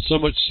we're having so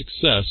much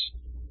success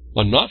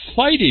on not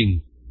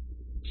fighting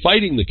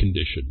the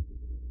condition,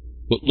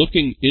 but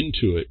looking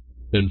into it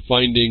and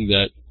finding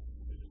that,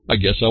 I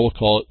guess I will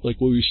call it like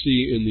what we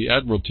see in the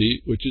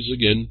Admiralty, which is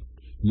again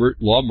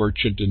law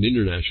merchant and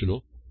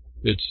international.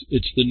 It's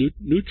the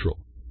neutral.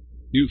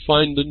 You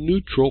find the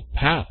neutral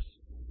path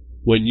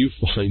when you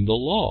find the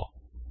law,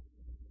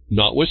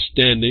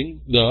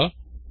 notwithstanding the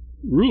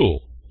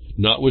rule,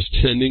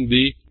 notwithstanding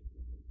the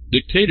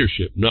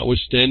dictatorship,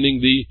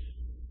 notwithstanding the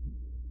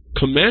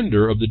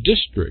commander of the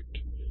district,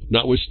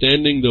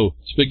 notwithstanding the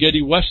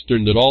spaghetti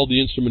western that all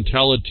the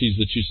instrumentalities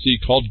that you see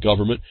called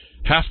government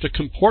have to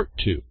comport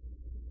to.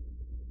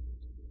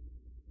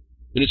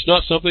 And it's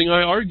not something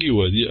I argue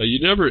with.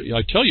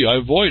 I tell you,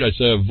 I've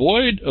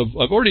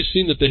already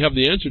seen that they have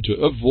the answer to it.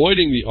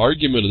 Avoiding the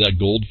argument of that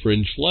gold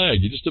fringe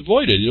flag. You just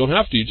avoid it. You don't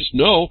have to. You just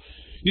know.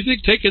 You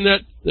think taking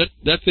that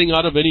thing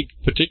out of any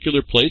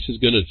particular place is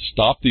going to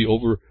stop the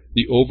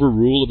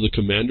overrule of the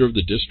commander of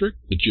the district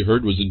that you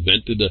heard was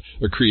invented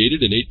or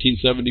created in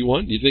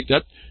 1871? You think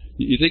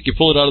you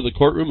pull it out of the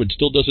courtroom and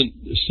still doesn't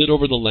sit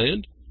over the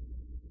land?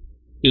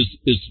 Is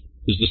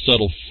the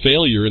subtle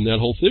failure in that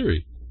whole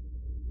theory.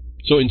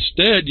 So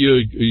instead,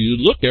 you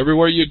look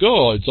everywhere you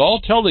go. It's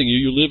all telling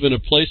you live in a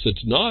place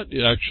that's not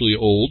actually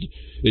old.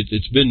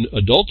 It's been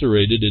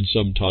adulterated in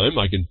some time.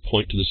 I can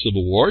point to the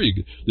Civil War.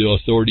 The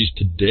authorities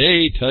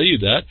today tell you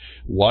that.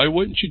 Why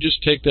wouldn't you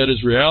just take that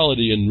as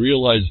reality and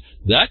realize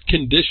that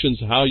conditions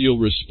how you'll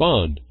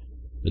respond?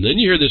 And then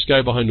you hear this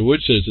guy behind the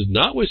woodshed says,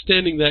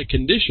 notwithstanding that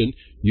condition,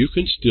 you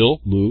can still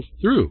move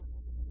through.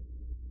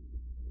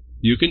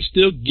 You can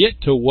still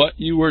get to what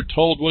you were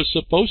told was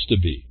supposed to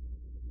be.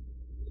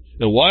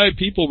 And why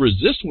people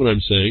resist what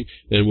I'm saying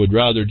and would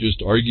rather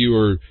just argue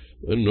or,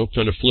 I don't know,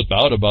 kind of flip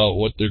out about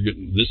what they're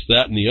getting, this,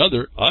 that, and the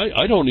other,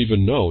 I don't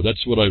even know.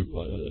 That's what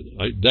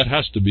that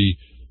has to be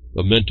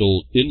a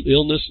mental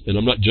illness, and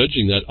I'm not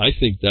judging that. I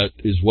think that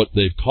is what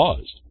they've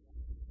caused.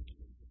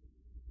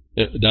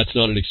 That's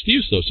not an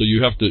excuse, though. So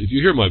you have to, if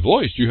you hear my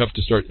voice, you have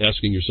to start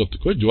asking yourself the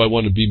question: do I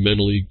want to be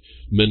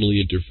mentally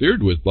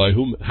interfered with by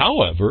whom,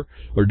 however,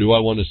 or do I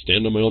want to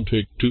stand on my own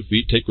 2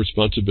 feet, take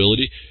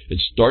responsibility, and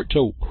start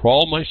to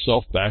crawl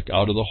myself back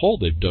out of the hole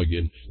they've dug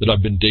in, that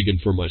I've been digging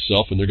for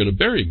myself, and they're going to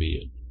bury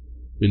me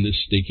in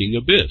this stinking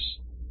abyss?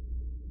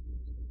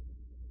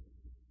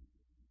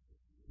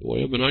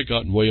 Boy, haven't I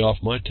gotten way off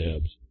my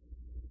tabs.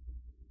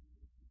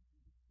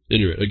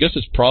 Anyway, I guess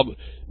it's probably,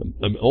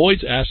 I'm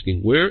always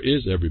asking, where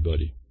is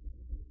everybody?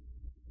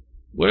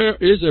 Where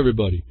is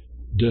everybody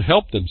to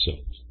help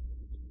themselves?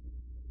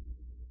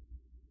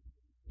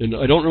 And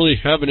I don't really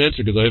have an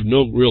answer because I have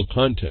no real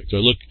context. I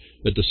look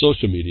at the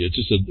social media. It's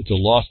just it's a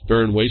lost,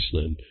 barren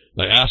wasteland.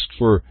 I ask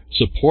for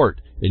support,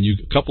 and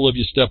a couple of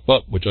you step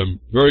up, which I'm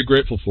very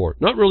grateful for.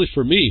 Not really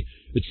for me.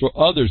 It's for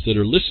others that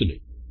are listening.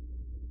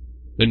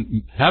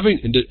 And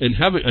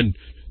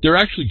they're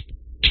actually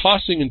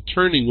tossing and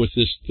turning with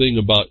this thing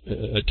about,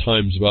 at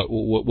times, about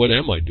what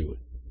am I doing?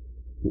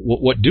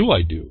 What do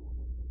I do?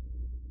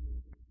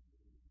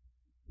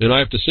 And I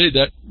have to say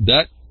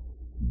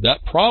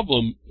that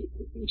problem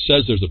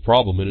says there's a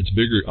problem, and it's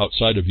bigger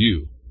outside of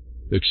you,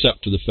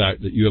 except to the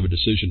fact that you have a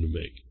decision to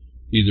make.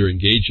 Either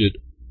engage it,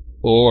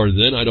 or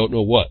then I don't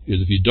know what.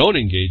 Because if you don't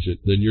engage it,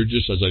 then you're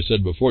just, as I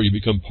said before, you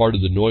become part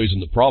of the noise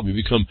and the problem.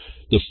 You become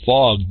the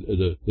fog,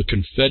 the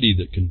confetti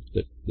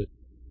that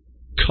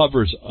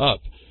covers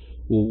up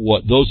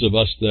what those of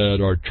us that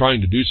are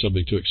trying to do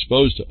something to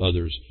expose to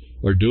others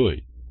are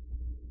doing.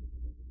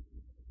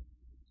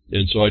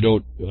 And so I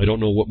don't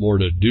know what more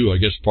to do. I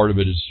guess part of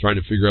it is trying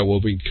to figure out, well,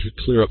 if we can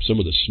clear up some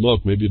of the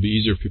smoke, maybe it'd be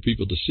easier for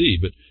people to see.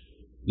 But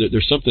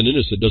there's something in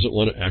us that doesn't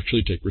want to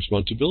actually take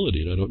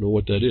responsibility, and I don't know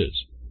what that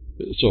is.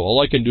 So all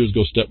I can do is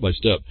go step by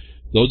step.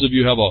 Those of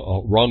you who have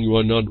a wrong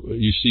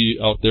you see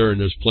out there, and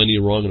there's plenty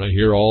of wrong, and I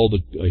hear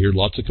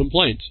lots of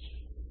complaints,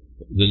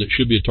 then it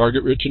should be a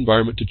target-rich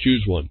environment to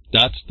choose one.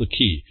 That's the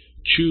key.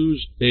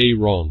 Choose a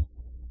wrong.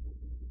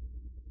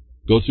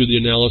 Go through the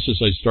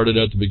analysis I started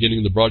at the beginning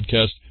of the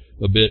broadcast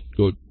a bit.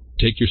 Go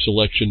take your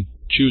selection,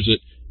 choose it,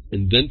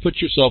 and then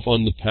put yourself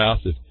on the path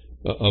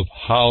of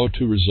how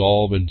to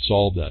resolve and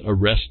solve that.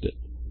 Arrest it.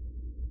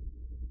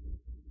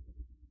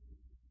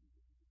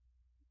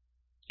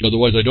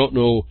 Otherwise, I don't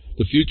know.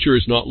 The future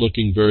is not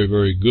looking very,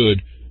 very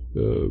good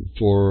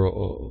for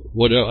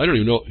what I don't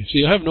even know.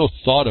 See, I have no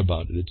thought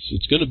about it.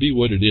 It's going to be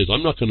what it is.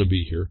 I'm not going to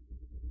be here.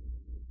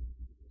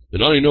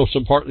 And I don't even know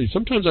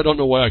sometimes I don't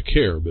know why I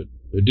care, but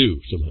I do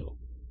somehow.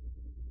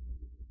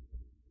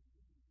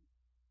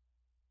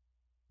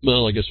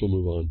 Well, I guess we'll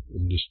move on.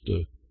 And just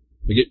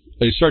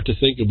I start to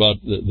think about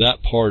that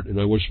part,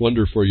 and I just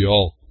wonder for you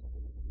all.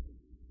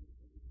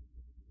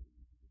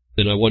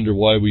 And I wonder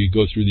why we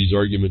go through these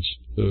arguments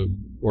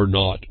or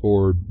not,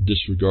 or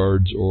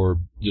disregards, or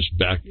just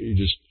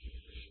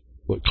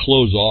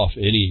close off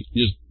any.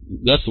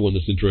 That's the one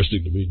that's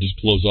interesting to me. Just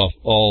close off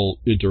all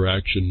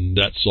interaction.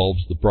 That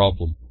solves the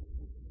problem.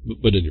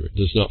 But anyway,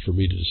 that's not for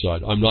me to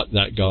decide. I'm not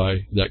that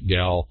guy, that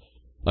gal.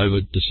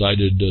 I've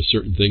decided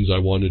certain things I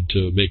wanted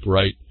to make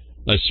right.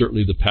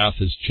 Certainly the path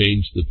has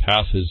changed. The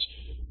path has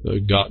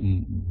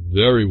gotten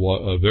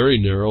very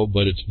narrow,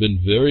 but it's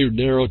been very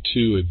narrow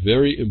to a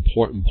very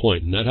important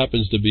point, and that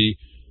happens to be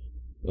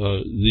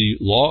the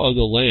law of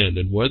the land,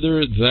 and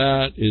whether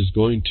that is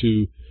going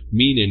to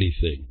mean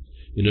anything.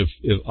 And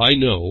if I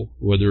know,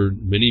 whether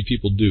many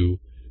people do,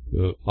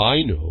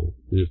 I know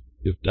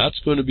if that's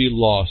going to be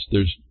lost,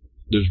 there's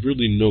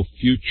really no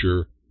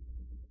future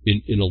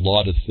in a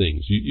lot of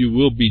things. You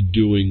will be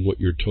doing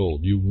what you're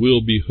told. You will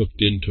be hooked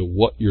into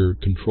what you're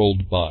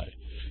controlled by.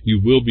 You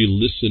will be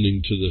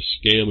listening to the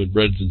scam and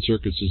breads and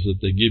circuses that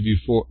they give you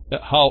for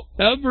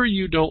however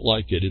you don't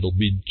like it. It'll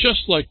be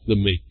just like The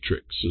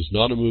Matrix. It's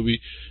not a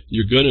movie.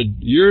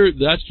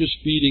 That's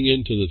just feeding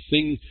into the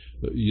thing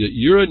that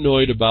you're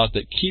annoyed about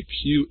that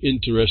keeps you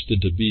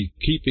interested to be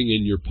keeping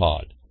in your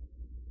pod.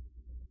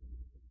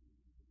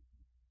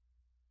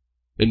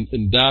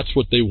 And that's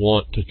what they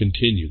want to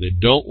continue. They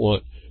don't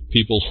want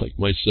people like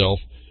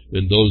myself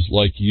and those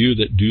like you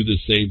that do the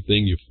same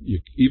thing.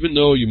 Even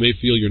though you may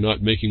feel you're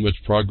not making much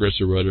progress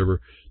or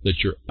whatever, that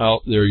you're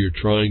out there, you're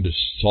trying to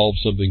solve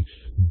something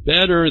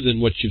better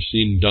than what you've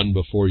seen done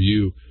before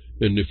you.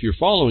 And if you're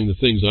following the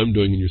things I'm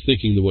doing and you're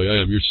thinking the way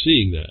I am, you're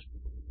seeing that.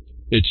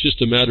 It's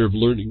just a matter of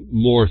learning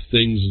more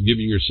things and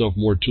giving yourself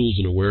more tools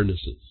and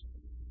awarenesses.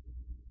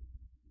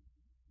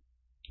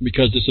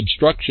 Because this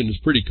obstruction is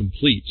pretty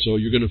complete, so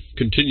you're going to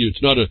continue.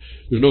 That's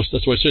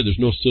why I say there's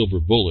no silver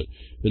bullet.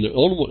 And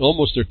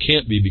almost there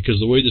can't be, because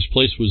the way this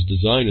place was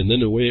designed and then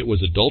the way it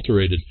was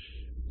adulterated,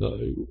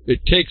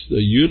 it takes a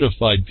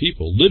unified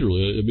people,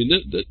 literally. I mean,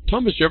 the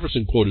Thomas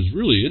Jefferson quote is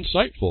really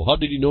insightful. How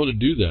did he know to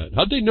do that?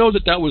 How did they know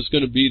that that was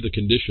going to be the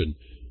condition?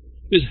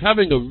 Is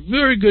having a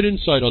very good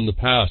insight on the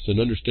past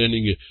and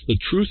understanding the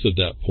truth of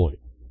that point.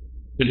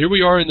 And here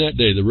we are in that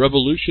day. The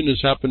revolution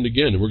has happened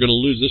again, and we're going to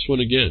lose this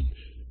one again.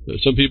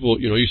 Some people,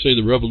 you say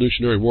the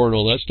Revolutionary War and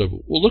all that stuff.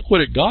 Well, look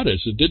what it got us.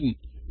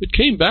 It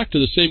came back to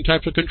the same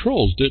type of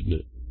controls, didn't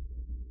it?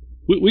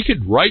 We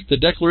could write the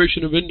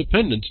Declaration of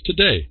Independence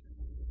today.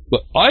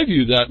 But I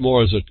view that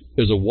more as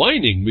a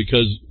whining,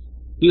 because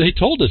they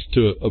told us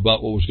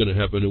about what was going to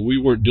happen, and we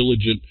weren't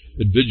diligent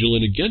and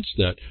vigilant against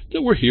that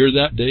we're here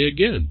that day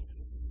again.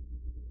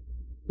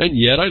 And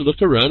yet I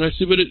look around, I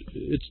see, but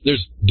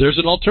there's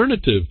an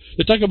alternative.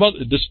 They talk about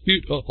a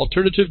dispute,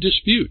 alternative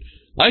dispute.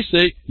 I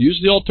say, use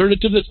the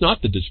alternative that's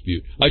not the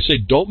dispute. I say,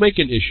 don't make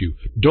an issue.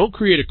 Don't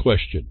create a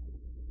question.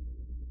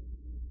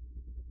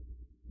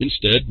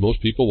 Instead,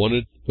 most people want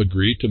to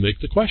agree to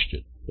make the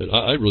question. And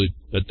I really,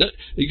 at that,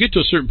 you get to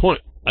a certain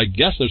point, I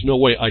guess there's no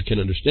way I can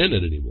understand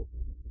it anymore.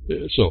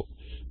 So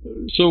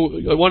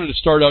I wanted to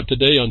start out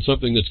today on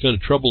something that's kind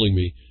of troubling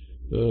me.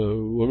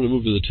 I'm going to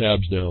move to the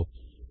tabs now.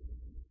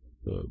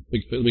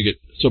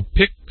 So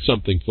pick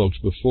something, folks,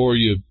 before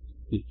you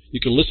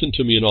can listen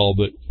to me and all,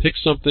 but pick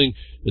something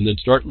and then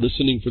start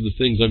listening for the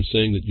things I'm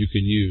saying that you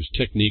can use,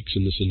 techniques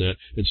and this and that,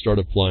 and start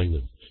applying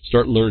them.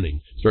 Start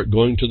learning. Start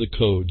going to the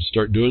codes.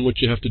 Start doing what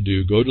you have to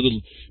do. Go to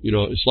the,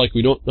 it's like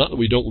not that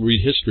we don't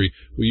read history.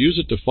 We use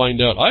it to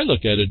find out. I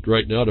look at it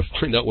right now to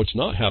find out what's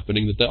not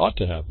happening that ought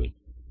to happen.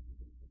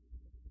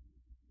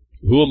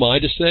 Who am I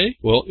to say?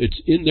 Well, it's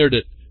in there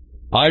that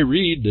I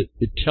read, that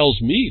it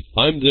tells me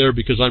I'm there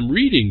because I'm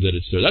reading that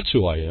it's there. That's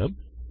who I am.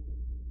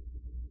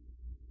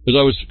 As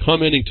I was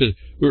commenting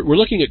we're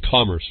looking at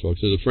commerce,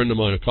 folks. As a friend of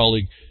mine, a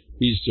colleague,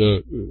 we've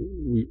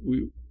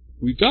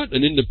got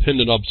an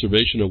independent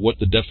observation of what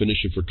the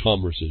definition for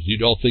commerce is.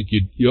 You all think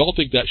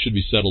that should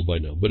be settled by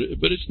now, but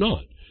it's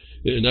not,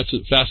 and that's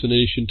a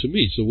fascination to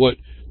me. So what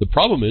the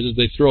problem is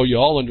they throw you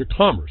all under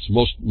commerce.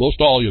 Most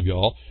all of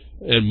y'all,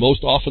 and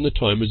most often the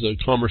time is a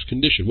commerce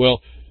condition.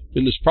 Well,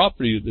 in this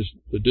property,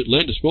 the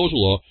land disposal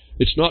law,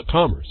 it's not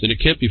commerce, and it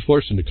can't be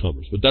forced into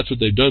commerce. But that's what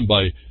they've done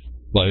by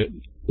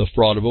the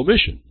fraud of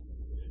omission.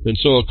 And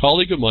so a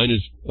colleague of mine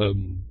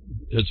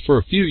has for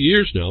a few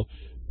years now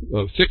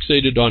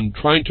fixated on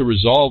trying to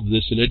resolve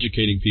this and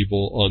educating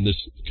people on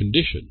this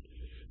condition.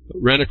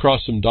 Ran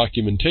across some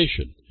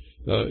documentation.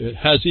 It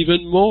has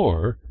even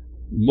more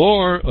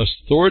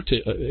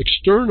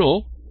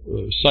external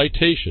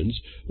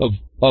citations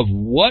of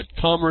what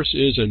commerce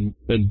is, and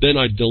then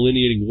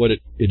delineating what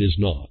it is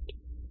not.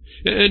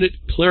 And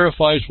it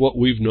clarifies what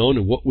we've known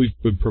and what we've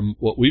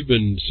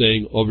been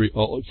saying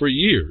for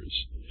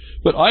years.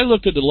 But I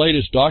looked at the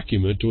latest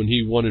document when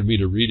he wanted me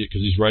to read it,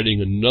 because he's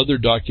writing another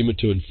document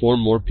to inform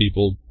more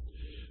people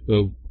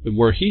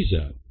where he's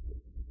at.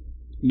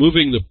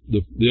 Moving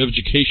the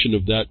education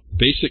of that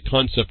basic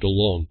concept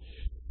along,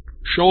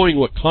 showing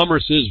what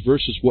commerce is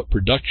versus what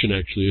production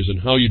actually is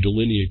and how you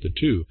delineate the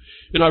two.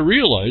 And I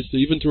realized that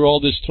even through all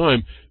this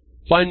time,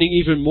 finding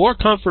even more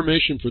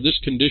confirmation for this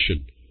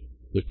condition,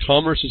 that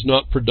commerce is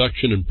not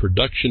production, and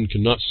production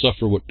cannot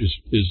suffer what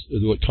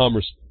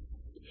commerce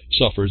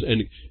suffers,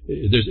 and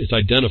it's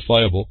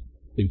identifiable,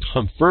 in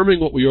confirming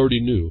what we already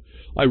knew.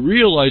 I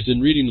realized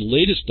in reading the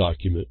latest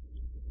document,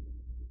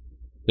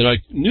 and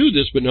I knew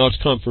this, but now it's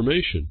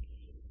confirmation,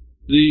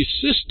 the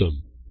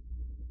system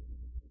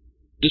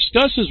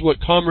discusses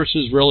what commerce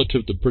is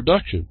relative to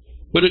production,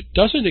 but it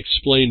doesn't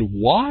explain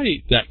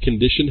why that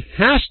condition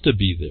has to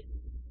be there.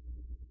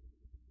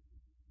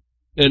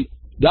 And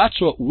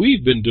that's what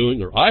we've been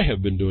doing, or I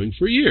have been doing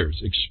for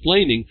years,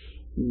 explaining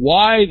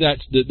why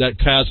that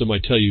chasm, I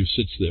tell you,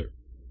 sits there.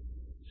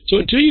 So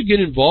until you get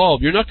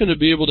involved, you're not going to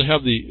be able to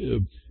have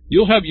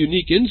you'll have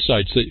unique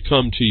insights that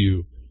come to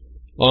you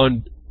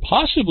on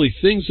possibly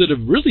things that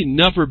have really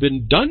never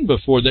been done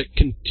before that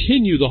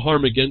continue the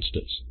harm against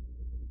us.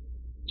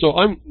 So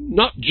I'm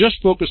not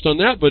just focused on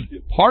that, but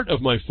part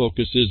of my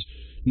focus is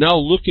now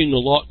looking a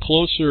lot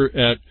closer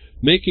at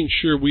making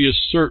sure we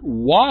assert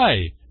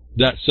why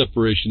that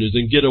separation is,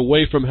 and get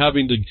away from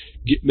having to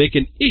make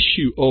an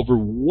issue over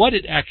what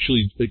it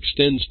actually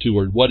extends to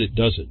or what it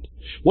doesn't.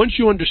 Once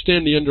you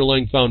understand the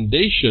underlying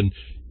foundation,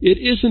 it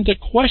isn't a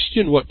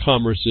question what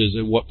commerce is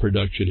and what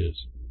production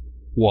is.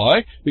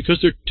 Why? Because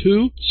they're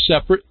two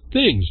separate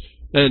things,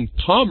 and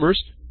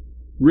commerce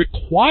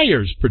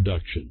requires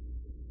production.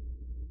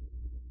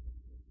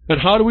 And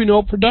how do we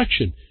know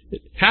production?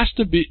 It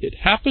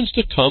happens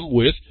to come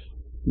with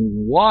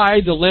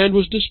why the land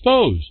was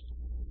disposed,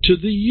 to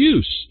the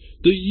use.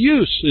 The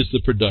use is the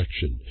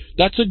production.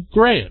 That's a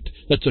grant.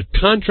 That's a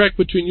contract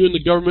between you and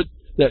the government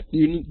that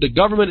the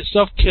government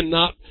itself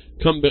cannot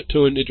come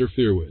to and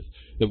interfere with.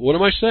 And what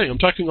am I saying? I'm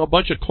talking a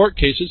bunch of court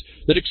cases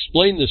that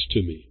explain this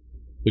to me.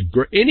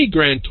 Any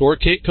grantor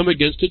can't come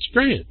against its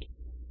grant.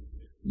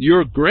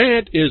 Your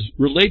grant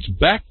relates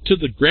back to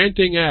the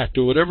granting act,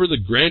 or whatever the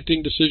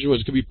granting decision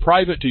was. It could be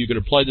private too. You can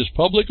apply this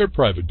public or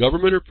private,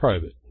 government or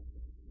private.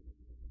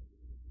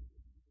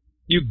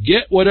 You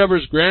get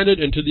whatever's granted,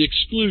 and to the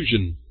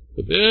exclusion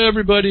of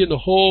everybody in the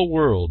whole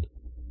world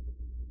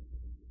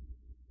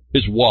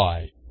is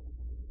why.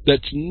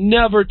 That's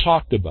never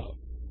talked about.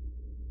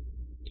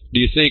 Do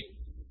you think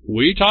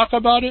we talk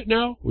about it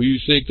now? Or you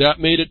think that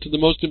made it to the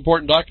most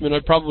important document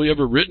I've probably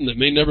ever written that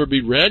may never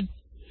be read?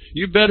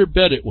 You better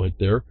bet it went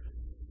there.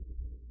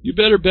 You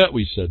better bet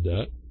we said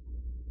that.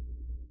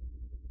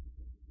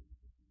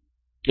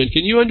 And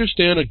can you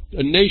understand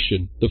a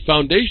nation, the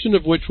foundation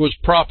of which was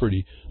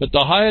property, that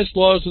the highest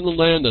laws in the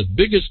land, the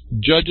biggest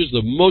judges,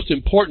 the most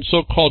important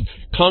so-called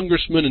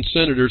congressmen and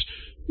senators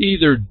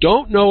either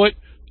don't know it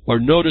or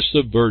know to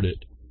subvert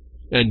it,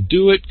 and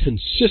do it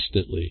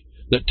consistently?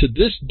 That to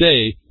this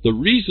day, the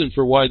reason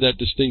for why that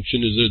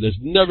distinction is there has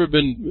never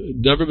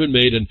been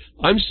made, and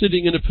I'm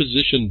sitting in a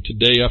position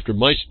today after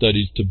my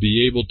studies to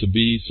be able to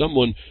be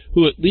someone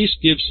who at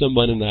least gives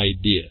someone an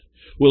idea.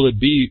 Will it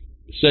be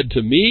said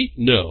to me?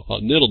 No.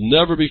 It'll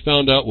never be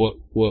found out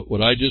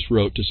what I just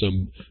wrote to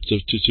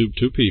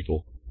two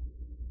people.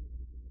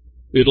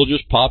 It'll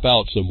just pop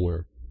out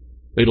somewhere.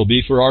 It'll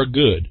be for our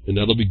good, and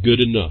that'll be good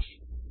enough.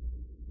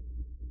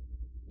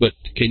 But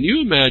can you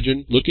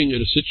imagine looking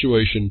at a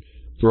situation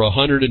for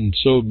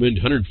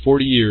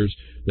 140 years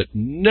that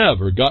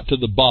never got to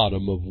the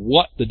bottom of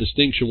what the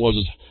distinction was,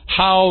 is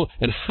how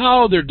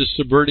they're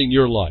subverting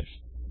your life?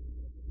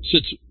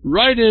 Sits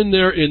right in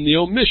there in the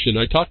omission.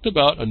 I talked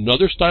about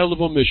another style of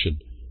omission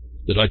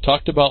that I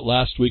talked about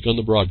last week on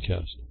the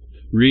broadcast.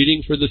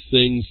 Reading for the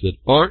things that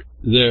aren't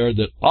there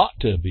that ought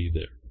to be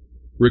there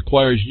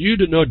requires you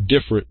to know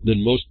different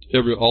than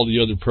all the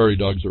other prairie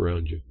dogs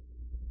around you.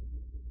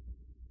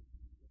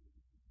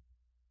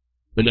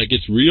 And that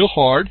gets real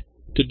hard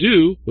to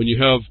do when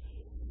you have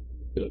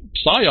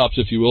psyops,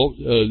 if you will,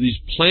 these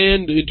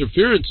planned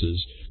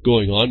interferences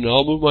going on. And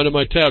I'll move on to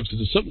my tabs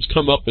because if something's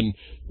come up and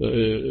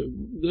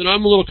that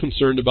I'm a little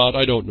concerned about,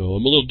 I don't know.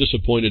 I'm a little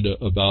disappointed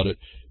about it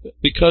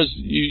because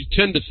you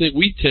tend to think,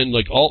 we tend,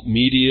 like alt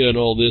media and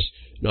all this.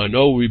 Now, I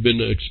know we've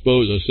been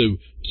exposed. I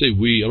say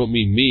we, I don't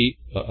mean me.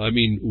 I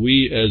mean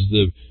we as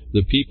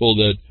the people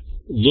that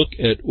look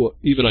at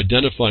even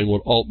identifying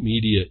what alt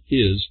media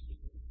is.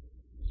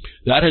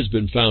 That has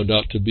been found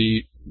out to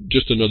be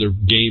just another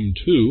game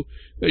too,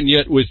 and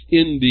yet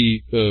within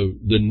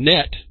the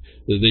net,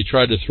 they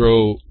try to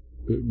throw,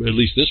 at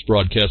least this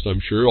broadcast, I'm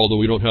sure, although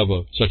we don't have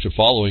such a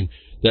following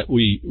that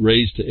we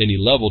raise to any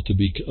level to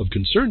be of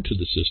concern to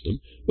the system,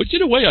 which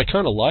in a way I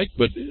kind of like,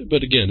 but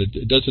again,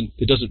 it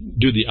doesn't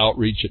do the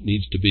outreach it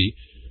needs to be.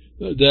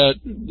 That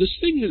this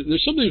thing,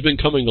 there's something that's been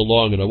coming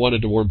along, and I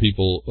wanted to warn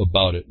people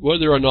about it.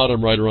 Whether or not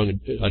I'm right or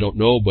wrong, I don't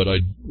know, but I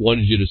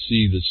wanted you to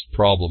see this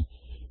problem.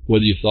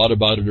 Whether you thought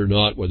about it or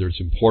not, whether it's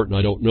important,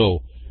 I don't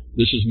know.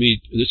 This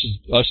is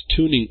us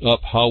tuning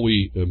up how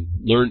we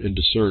learn and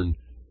discern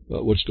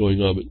what's going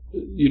on. But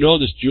you know,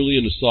 this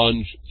Julian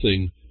Assange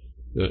thing,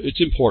 it's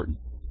important.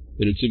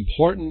 And it's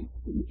important,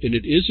 and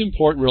it is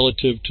important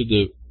relative to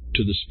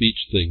the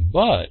speech thing.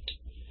 But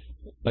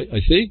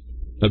I think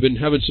I've been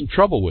having some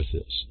trouble with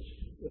this.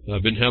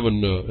 I've been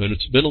having, and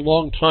it's been a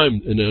long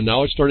time, and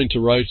now it's starting to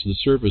rise to the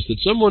surface, that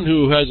someone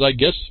who has, I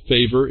guess,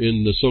 favor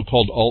in the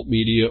so-called alt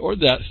media or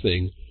that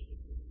thing,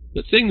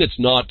 the thing that's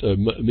not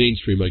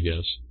mainstream, I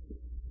guess,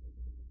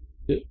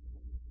 it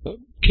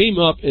came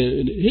up,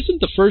 and it isn't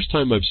the first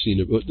time I've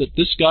seen it, but that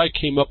this guy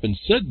came up and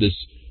said this.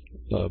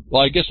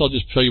 Well, I guess I'll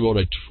just tell you what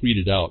I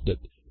tweeted out, that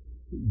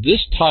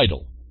this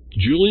title,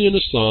 Julian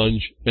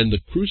Assange and the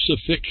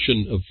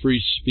Crucifixion of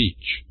Free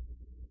Speech,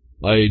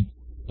 I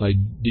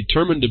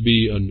determined to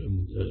be,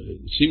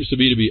 seems to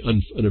be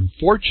an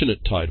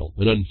unfortunate title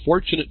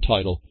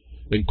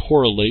and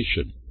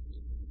correlation.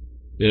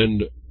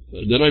 And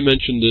then I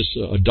mentioned this,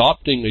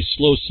 adopting a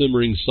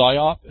slow-simmering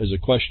psyop as a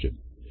question.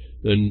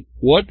 And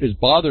what is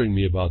bothering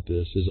me about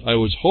this is I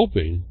was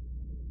hoping,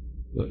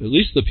 at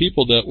least the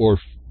people that were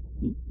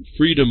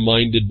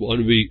freedom-minded, want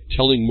to be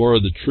telling more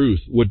of the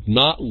truth, would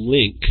not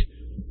link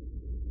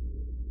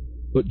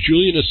but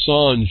Julian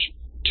Assange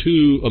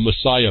to a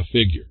Messiah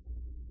figure.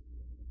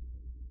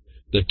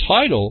 The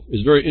title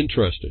is very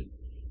interesting.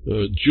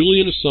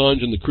 Julian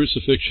Assange and the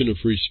Crucifixion of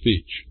Free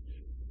Speech.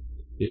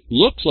 It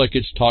looks like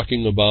it's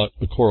talking about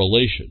a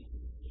correlation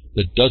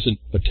that doesn't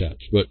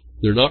attach, but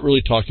they're not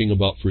really talking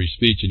about free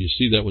speech, and you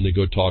see that when they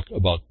go talk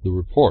about the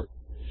report.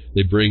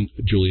 They bring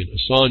Julian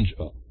Assange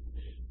up.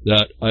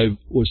 That I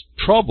was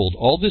troubled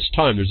all this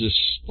time. There's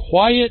this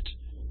quiet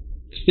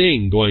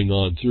thing going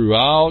on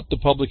throughout the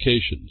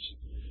publications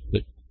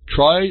that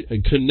try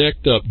and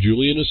connect up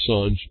Julian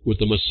Assange with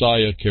the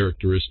Messiah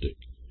characteristic.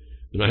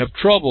 And I have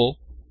trouble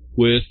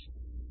with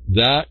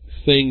that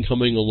thing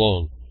coming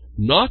along.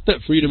 Not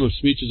that freedom of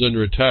speech is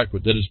under attack,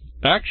 but that it's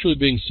actually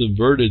being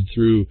subverted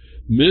through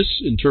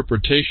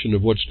misinterpretation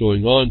of what's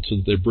going on, so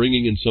that they're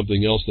bringing in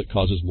something else that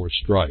causes more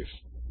strife.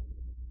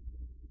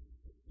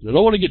 And I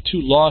don't want to get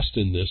too lost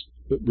in this,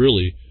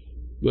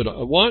 but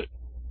I want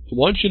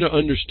you to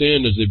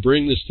understand as they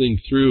bring this thing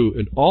through,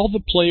 and all the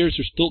players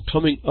are still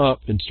coming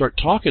up and start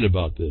talking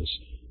about this.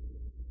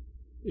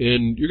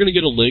 And you're going to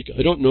get a link.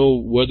 I don't know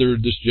whether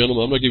this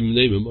gentleman, I'm not going to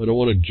name him, I don't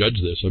want to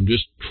judge this. I'm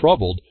just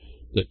troubled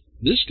that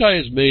this guy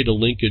has made a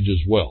linkage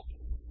as well.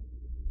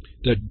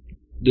 That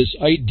this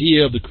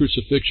idea of the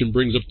crucifixion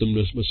brings up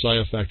the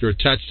Messiah factor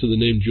attached to the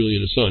name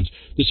Julian Assange.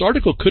 This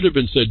article could have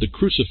been said, the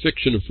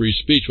crucifixion of free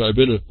speech. I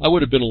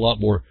would have been a lot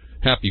more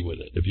happy with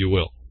it, if you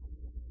will.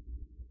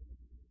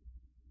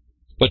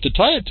 But to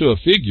tie it to a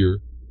figure,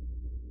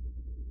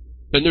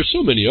 and there's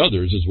so many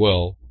others as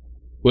well,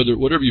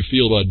 whatever you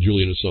feel about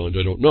Julian Assange,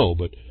 I don't know,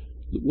 but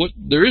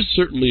there is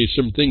certainly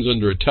some things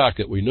under attack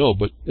that we know.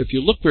 But if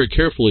you look very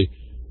carefully,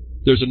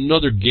 there's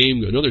another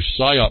game, another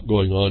psyop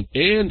going on,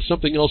 and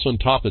something else on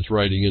top that's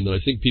riding in that I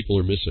think people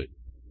are missing.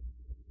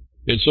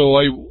 And so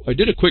I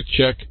did a quick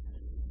check,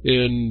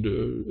 and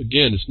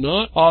again, it's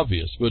not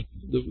obvious, but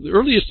the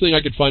earliest thing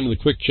I could find in the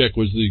quick check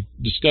was the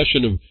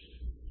discussion of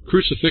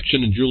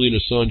crucifixion and Julian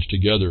Assange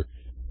together.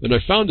 And I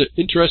found it,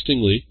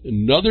 interestingly,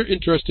 another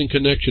interesting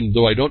connection,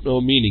 though I don't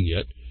know meaning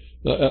yet,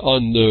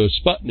 on the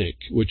Sputnik,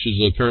 which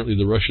is apparently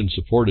the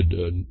Russian-supported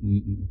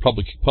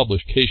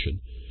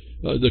publication.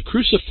 The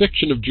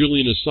crucifixion of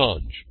Julian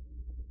Assange,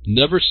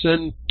 never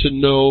send to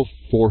know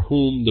for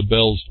whom the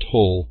bells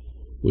toll,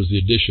 was the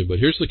addition. But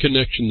here's the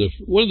connection.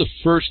 One of the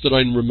first that I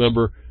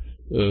remember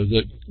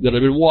that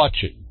I've been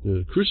watching,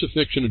 the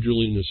crucifixion of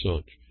Julian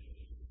Assange.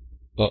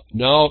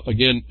 Now,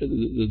 again,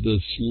 the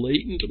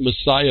latent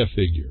Messiah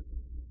figure,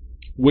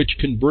 which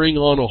can bring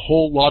on a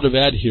whole lot of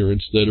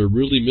adherents that are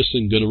really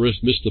going to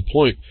miss the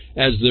point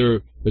as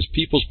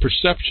people's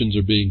perceptions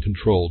are being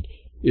controlled,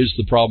 is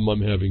the problem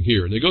I'm having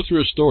here. And they go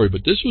through a story,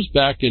 but this was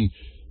back in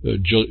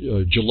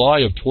July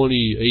of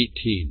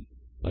 2018.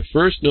 I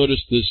first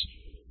noticed this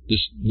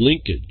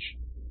linkage.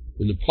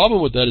 And the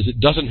problem with that is it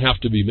doesn't have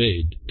to be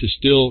made to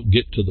still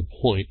get to the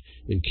point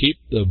and keep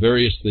the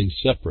various things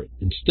separate.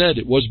 Instead,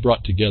 it was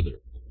brought together.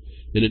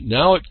 And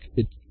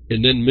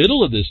and then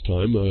middle of this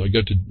time, I'll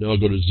go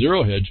to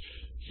Zero Hedge,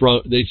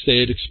 they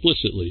say it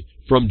explicitly,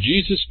 from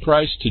Jesus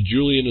Christ to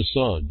Julian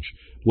Assange,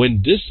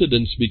 when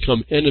dissidents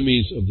become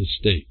enemies of the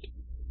state.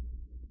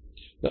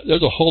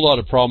 There's a whole lot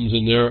of problems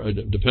in there.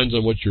 It depends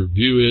on what your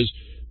view is.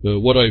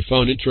 What I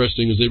found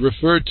interesting is they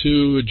referred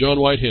to John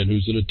Whitehead,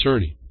 who's an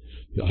attorney.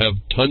 I have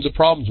tons of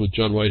problems with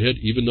John Whitehead,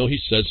 even though he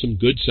says some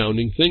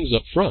good-sounding things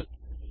up front.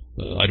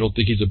 I don't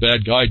think he's a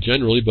bad guy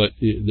generally, but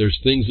there's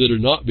things that are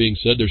not being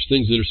said. There's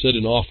things that are said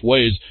in off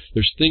ways.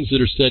 There's things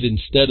that are said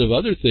instead of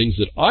other things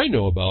that I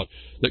know about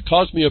that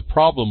cause me a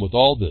problem with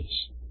all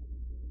this.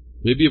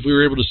 Maybe if we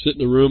were able to sit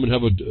in a room and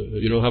have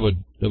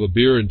a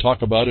beer and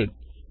talk about it,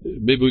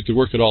 maybe we could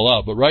work it all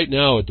out. But right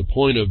now, at the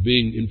point of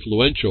being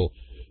influential,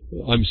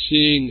 I'm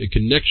seeing a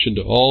connection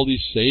to all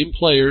these same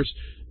players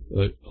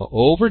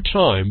over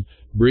time,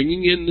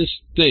 bringing in this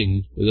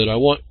thing that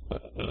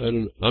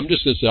I'm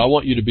just going to say I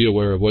want you to be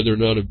aware of. Whether or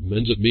not it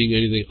ends up being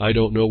anything, I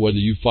don't know. Whether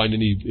you find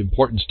any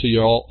importance to you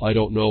all, I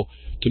don't know.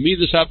 To me,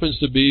 this happens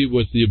to be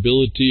with the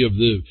ability of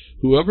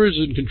whoever is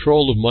in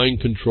control of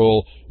mind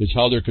control is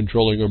how they're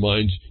controlling our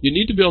minds. You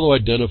need to be able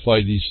to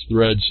identify these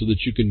threads so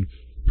that you can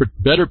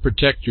better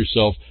protect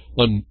yourself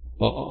on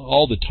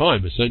all the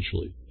time,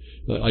 essentially.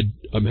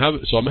 I'm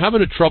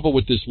having a trouble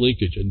with this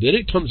linkage, and then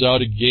it comes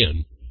out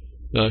again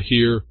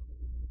here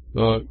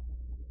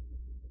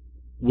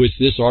with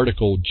this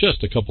article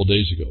just a couple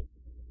days ago.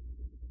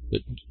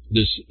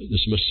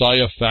 This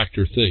Messiah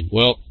factor thing.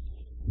 Well,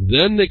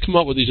 then they come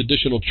up with these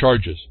additional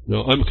charges.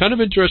 Now, I'm kind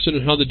of interested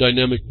in how the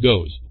dynamic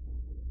goes.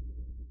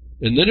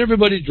 And then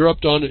everybody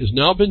dropped on it has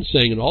now been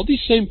saying, and all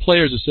these same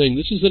players are saying,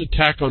 this is an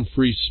attack on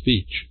free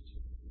speech.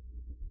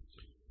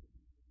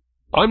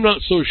 I'm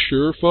not so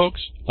sure,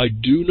 folks. I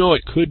do know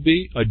it could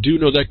be. I do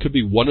know that could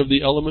be one of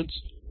the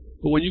elements.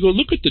 But when you go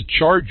look at the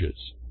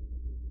charges,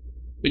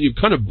 and you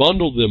kind of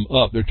bundle them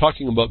up, they're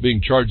talking about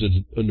being charged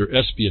under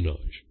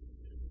espionage.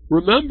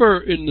 Remember,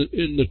 in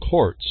the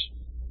courts,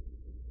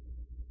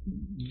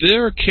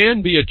 there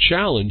can be a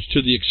challenge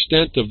to the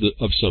extent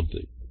of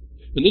something.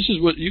 And this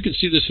is what you can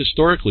see this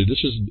historically.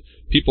 This is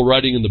people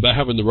riding in the back,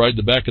 having to ride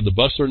the back of the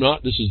bus or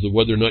not. This is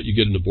whether or not you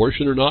get an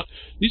abortion or not.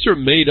 These are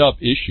made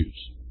up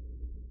issues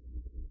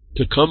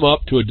to come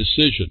up to a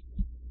decision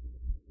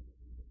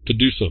to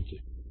do something.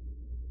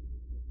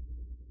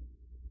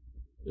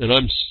 And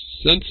I'm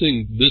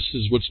sensing this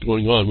is what's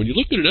going on. When you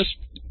look at an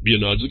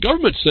espionage, the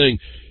government's saying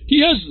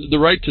he has the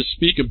right to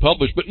speak and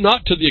publish, but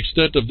not to the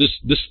extent of this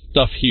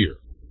stuff here.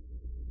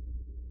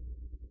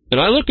 And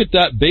I look at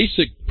that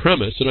basic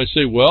premise and I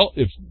say, well,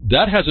 if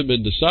that hasn't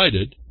been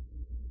decided,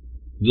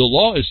 the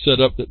law is set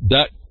up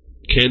that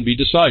can be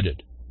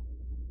decided,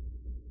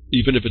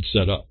 even if it's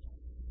set up.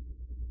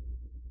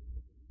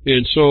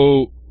 And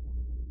so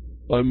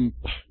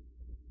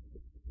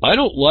I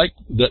don't like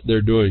that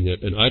they're doing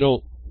it, and I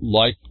don't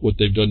like what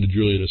they've done to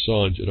Julian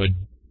Assange, and I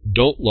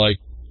don't like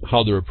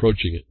how they're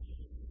approaching it.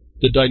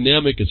 The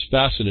dynamic is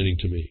fascinating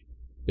to me,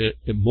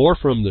 and more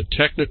from the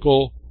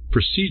technical,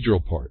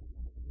 procedural part.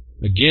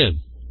 Again,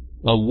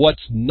 on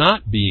what's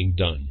not being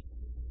done,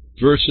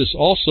 versus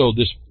also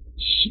this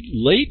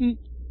latent,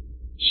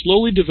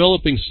 slowly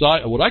developing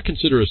what I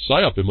consider a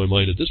psyop in my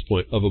mind at this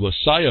point, of a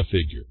Messiah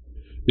figure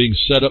being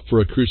set up for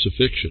a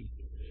crucifixion.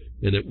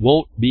 And it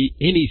won't be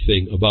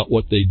anything about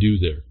what they do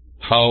there,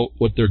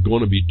 what they're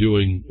going to be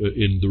doing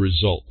in the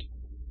result.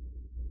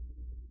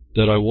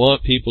 That I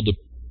want people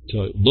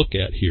to look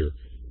at here,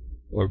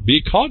 or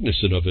be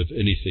cognizant of, if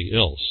anything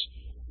else.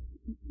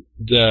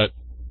 That,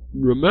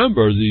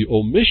 remember, the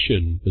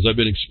omission, as I've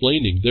been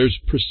explaining, there's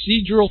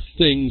procedural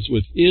things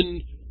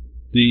within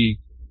the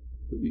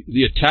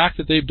attack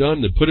that they've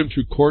done that put him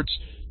through courts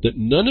that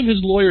none of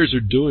his lawyers are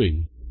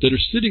doing that are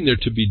sitting there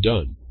to be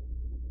done,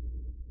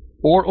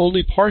 or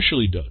only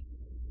partially done,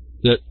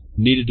 that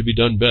needed to be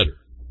done better.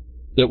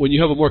 That when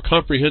you have a more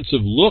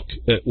comprehensive look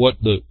at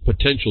what the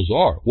potentials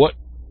are, what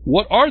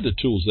are the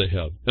tools they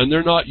have, and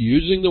they're not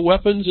using the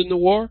weapons in the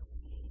war,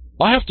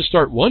 I have to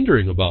start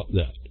wondering about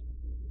that.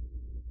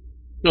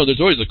 No,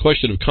 there's always a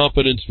question of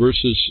competence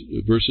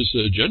versus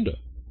agenda.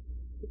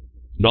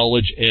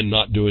 Knowledge and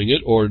not doing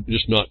it, or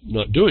just not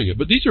doing it.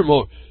 But these are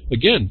more,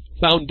 again,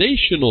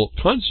 foundational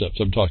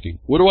concepts I'm talking.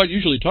 What do I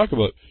usually talk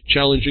about?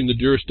 Challenging the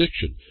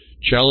jurisdiction,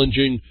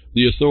 challenging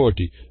the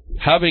authority,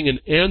 having an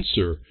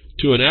answer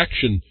to an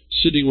action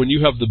sitting when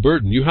you have the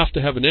burden. You have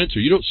to have an answer.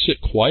 You don't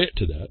sit quiet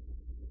to that.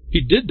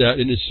 He did that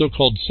in his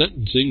so-called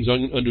sentencings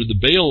under the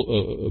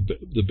bail,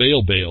 the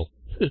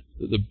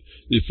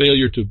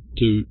failure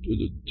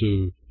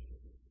to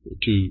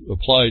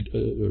apply,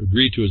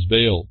 agree to his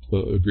bail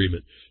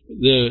agreement.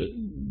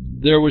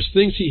 There was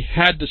things he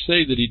had to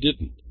say that he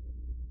didn't.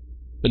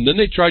 And then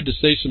they tried to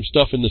say some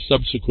stuff in the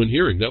subsequent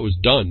hearing. That was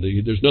done.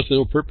 There's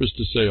no purpose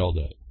to say all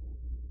that.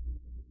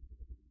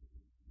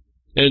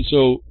 And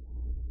so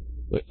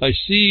I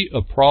see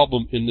a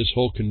problem in this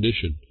whole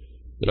condition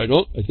that I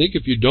think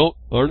if you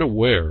aren't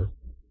aware of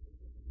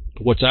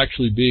what's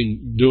actually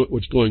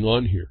what's going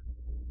on here,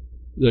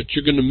 that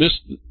you're going to miss.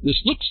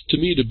 This looks to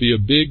me to be a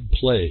big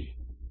play.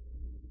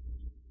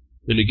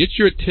 And it gets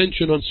your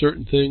attention on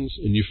certain things,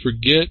 and you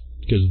forget,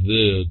 because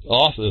the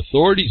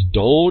authorities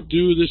don't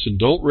do this and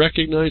don't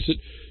recognize it.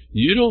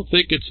 You don't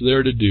think it's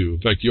there to do.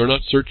 In fact, you're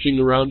not searching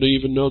around to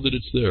even know that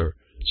it's there.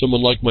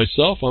 Someone like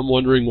myself, I'm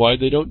wondering why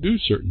they don't do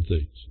certain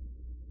things.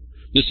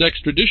 This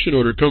extradition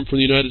order come from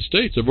the United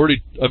States. I've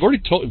already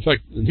told. In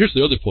fact, and here's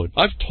the other point.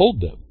 I've told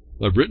them.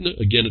 I've written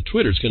it again. At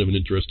Twitter is kind of an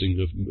interesting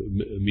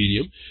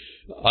medium.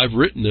 I've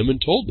written them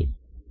and told them.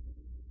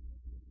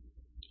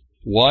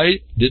 Why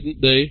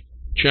didn't they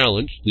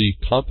challenge the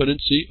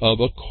competency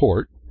of a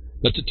court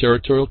that's a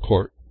territorial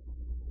court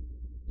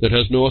that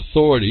has no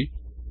authority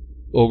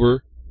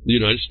over the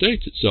United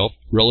States itself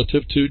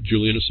relative to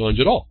Julian Assange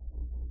at all?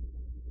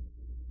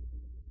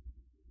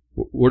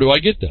 Where do I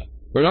get that?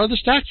 Where are the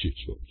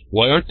statutes, folks?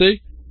 Why aren't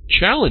they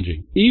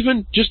challenging,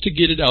 even just to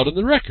get it out on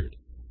the record?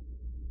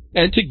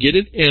 And to get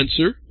an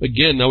answer,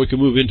 again, now we can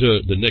move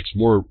into the next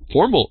more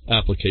formal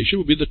application,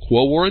 would be the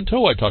quo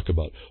warranto I talk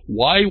about.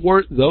 Why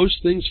weren't those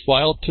things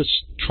filed to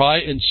try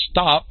and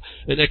stop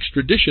an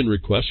extradition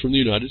request from the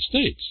United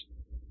States?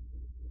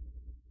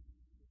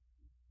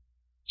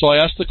 So I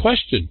ask the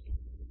question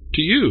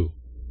to you,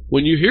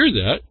 when you hear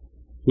that,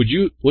 when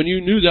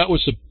you knew that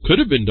could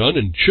have been done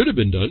and should have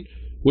been done,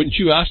 wouldn't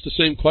you ask the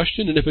same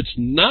question? And if it's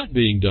not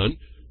being done,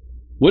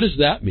 what does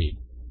that mean?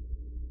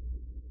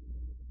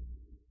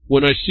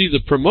 When I see the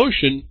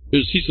promotion,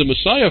 he's the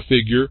Messiah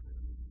figure,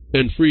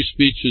 and free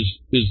speech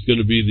is going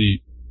to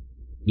be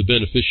the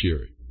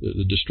beneficiary,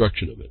 the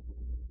destruction of it.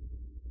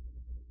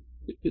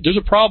 There's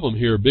a problem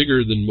here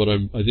bigger than what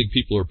I think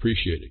people are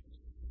appreciating.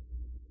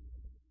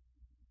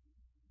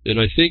 And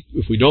I think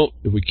if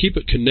we keep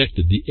it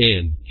connected,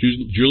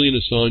 Julian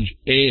Assange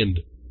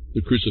and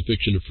the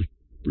crucifixion of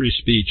free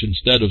speech,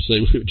 instead of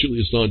saying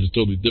Julian Assange is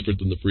totally different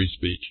than the free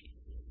speech.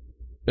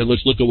 And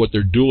let's look at what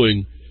they're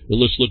doing, and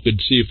let's look and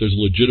see if there's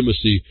a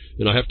legitimacy.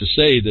 And I have to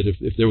say that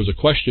if there was a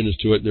question as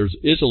to it, there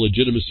is a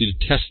legitimacy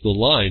to test the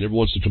line. Everyone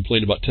wants to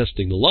complain about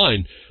testing the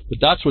line, but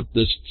that's what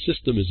this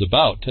system is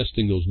about,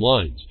 testing those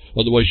lines.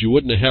 Otherwise, you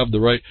wouldn't have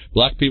the right.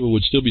 Black people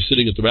would still be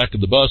sitting at the back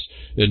of the bus,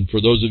 and for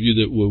those of you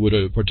that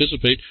would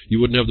participate, you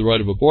wouldn't have the right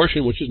of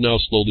abortion, which is now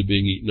slowly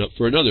being eaten up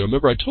for another.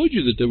 Remember, I told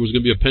you that there was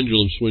going to be a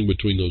pendulum swing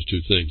between those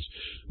two things.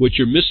 What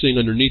you're missing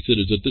underneath it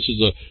is that this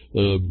is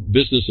a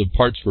business of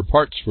parts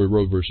for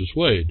Roe versus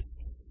Wade.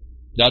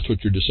 That's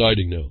what you're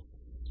deciding now.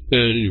 At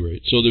any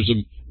rate, so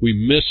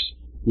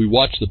we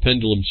watch the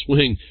pendulum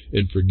swing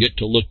and forget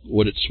to look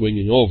what it's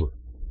swinging over.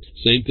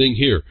 Same thing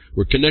here.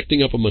 We're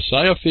connecting up a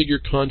Messiah figure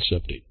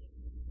concepting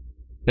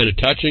and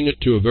attaching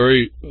it to a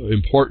very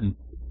important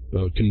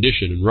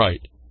condition and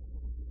right.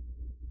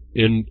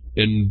 And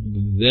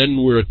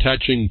then we're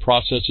attaching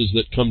processes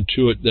that come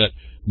to it that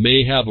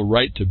may have a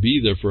right to be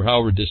there for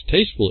however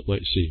distasteful it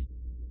might seem.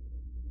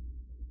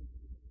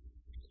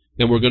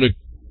 And we're going to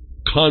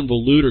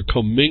convolute or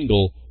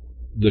commingle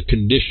the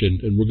condition,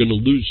 and we're going to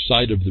lose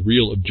sight of the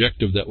real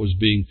objective that was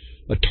being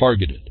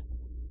targeted.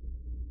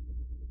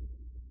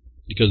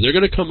 Because they're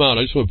going to come out,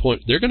 I just want to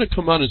point, they're going to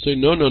come out and say,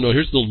 no,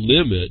 here's the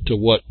limit to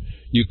what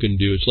you can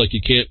do. It's like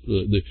you can't,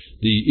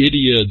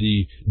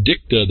 the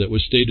dicta that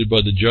was stated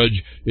by the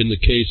judge in the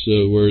case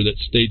where that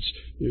states,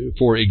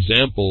 for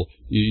example,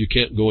 you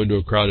can't go into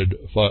a crowded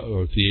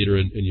theater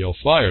and yell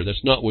fire.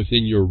 That's not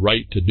within your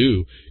right to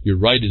do. Your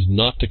right is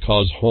not to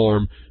cause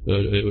harm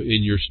in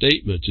your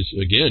statements. It's,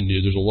 again,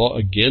 there's a law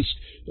against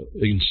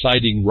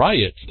inciting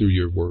riots through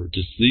your words.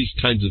 It's these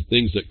kinds of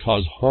things that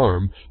cause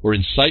harm or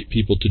incite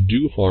people to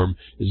do harm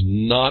is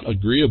not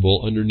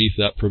agreeable underneath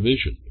that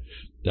provision.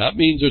 That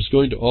means there's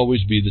going to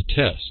always be the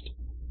test.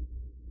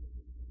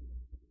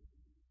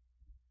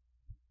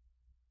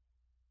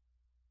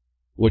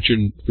 what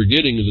you're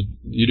forgetting is that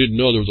you didn't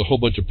know there was a whole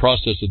bunch of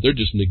process that they're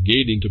just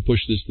negating to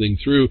push this thing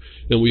through,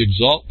 and we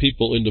exalt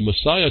people into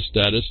Messiah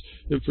status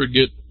and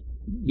forget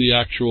the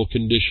actual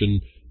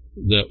condition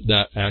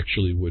that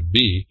actually would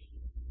be,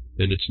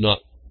 and it's not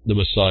the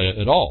Messiah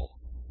at all.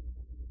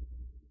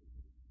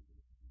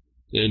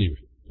 Anyway,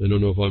 I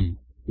don't know if I'm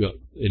got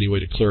any way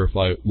to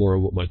clarify more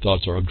of what my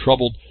thoughts are. I'm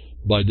troubled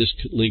by this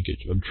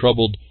linkage. I'm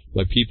troubled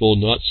by people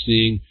not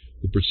seeing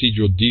the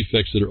procedural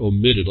defects that are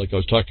omitted, like I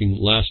was talking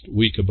last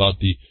week about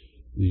the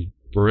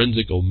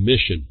forensic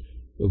omission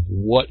of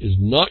what is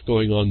not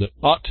going on that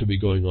ought to be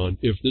going on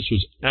if this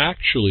was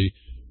actually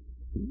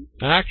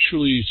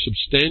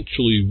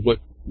substantially what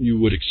you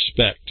would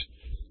expect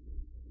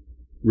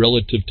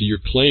relative to your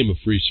claim of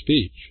free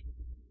speech.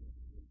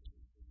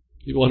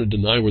 People want to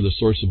deny where the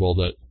source of all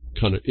that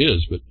kind of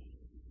is,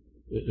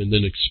 and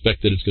then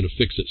expect that it's going to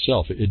fix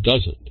itself. It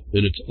doesn't,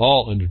 and it's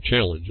all under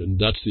challenge, and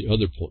that's the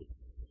other point.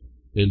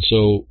 And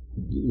so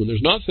when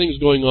there's not things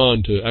going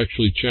on to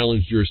actually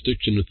challenge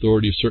jurisdiction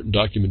authority of certain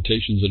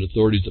documentations and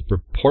authorities that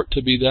purport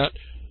to be that,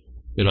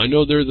 and I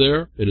know they're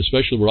there, and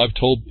especially where I've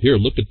told, here,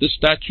 look at this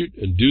statute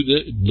and do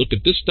this, look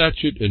at this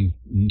statute and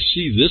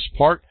see this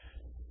part,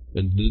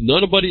 and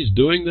nobody's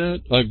doing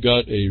that, I've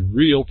got a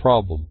real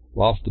problem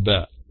off the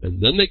bat.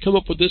 And then they come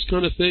up with this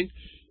kind of thing.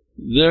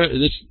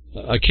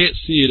 I can't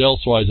see it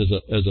elsewise as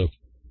a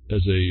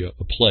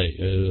play,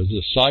 as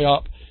a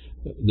psyop.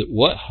 That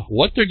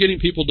what they're getting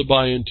people to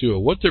buy into, or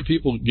what they're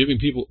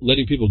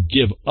letting people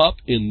give up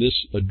in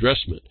this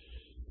addressment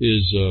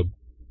is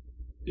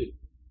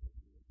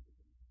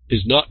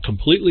not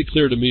completely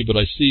clear to me. But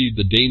I see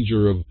the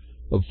danger of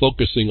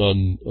focusing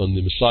on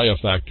the Messiah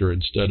factor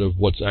instead of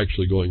what's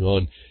actually going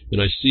on,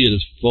 and I see it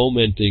as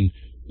fomenting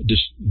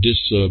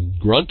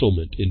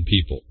disgruntlement in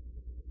people.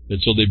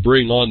 And so they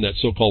bring on that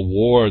so-called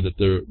war that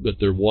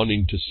they're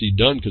wanting to see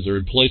done because they're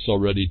in place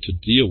already to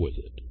deal with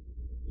it.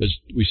 As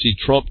we see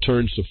Trump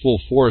turns to full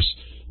force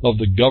of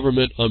the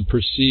government on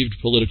perceived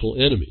political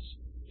enemies.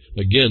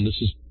 Again, this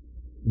is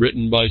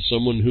written by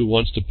someone who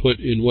wants to put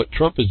in what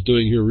Trump is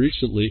doing here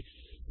recently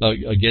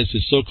against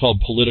his so-called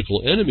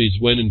political enemies,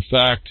 when in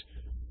fact,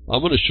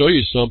 I'm going to show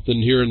you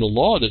something here in the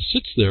law that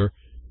sits there,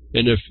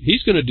 and if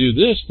he's going to do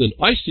this, then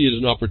I see it as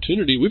an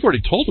opportunity. We've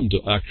already told him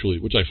to, actually,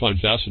 which I find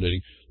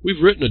fascinating.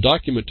 We've written a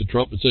document to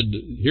Trump and said,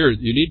 here,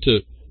 you need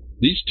to,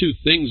 these two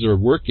things are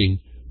working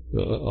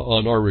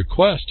on our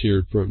request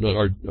here for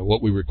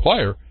what we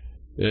require,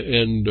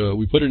 and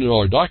we put it in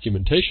our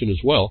documentation as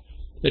well,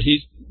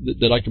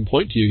 that I can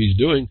point to you he's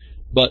doing.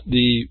 But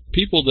the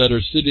people that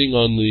are sitting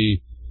on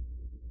the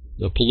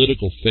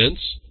political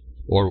fence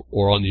or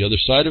on the other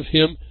side of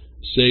him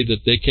say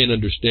that they can't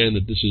understand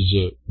that this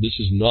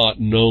is not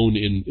known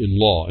in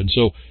law. And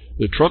so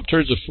Trump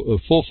turns a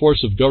full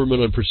force of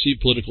government on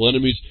perceived political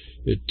enemies.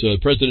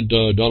 President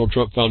Donald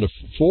Trump found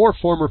 4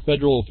 former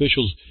federal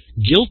officials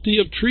guilty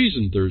of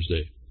treason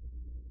Thursday,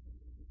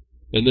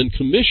 and then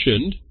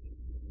commissioned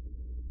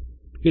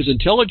his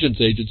intelligence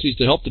agencies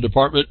to help the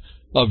Department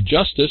of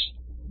Justice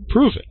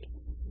prove it.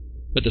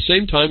 At the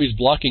same time, he's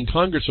blocking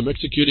Congress from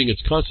executing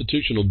its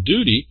constitutional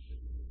duty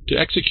to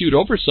execute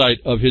oversight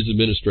of his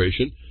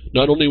administration,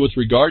 not only with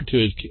regard to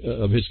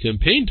his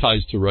campaign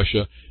ties to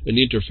Russia and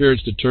the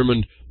interference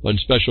determined on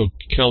Special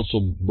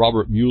Counsel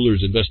Robert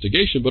Mueller's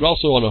investigation, but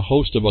also on a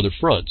host of other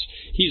fronts.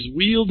 He's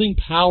wielding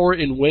power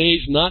in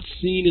ways not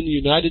seen in the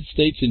United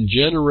States in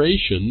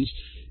generations,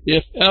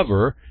 if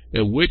ever,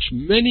 and which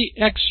many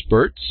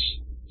experts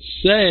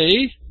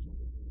say,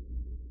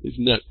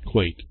 isn't that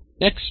quaint,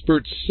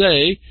 experts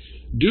say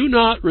do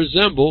not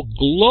resemble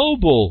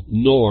global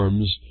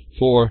norms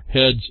for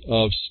heads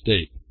of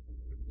state.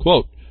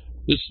 Quote,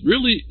 this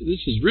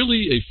is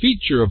really a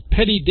feature of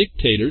petty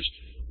dictators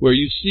where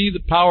you see the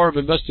power of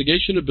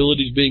investigation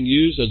abilities being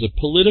used as a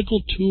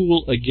political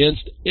tool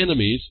against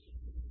enemies,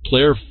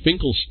 Claire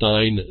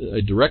Finkelstein,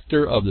 a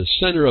director of the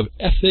Center of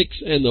Ethics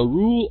and the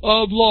Rule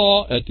of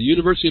Law at the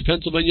University of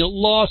Pennsylvania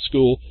Law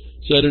School,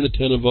 said in a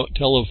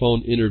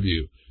telephone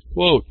interview.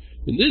 Quote,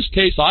 in this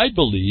case, I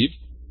believe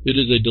it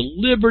is a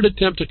deliberate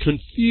attempt to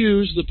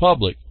confuse the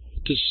public,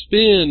 to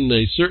spin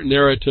a certain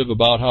narrative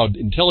about how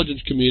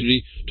intelligence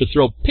community to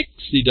throw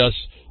pixie dust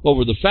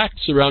over the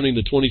facts surrounding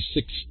the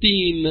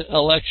 2016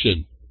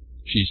 election,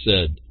 she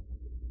said.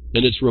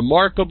 And it's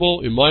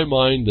remarkable in my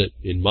mind,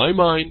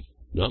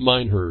 not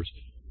mine, hers,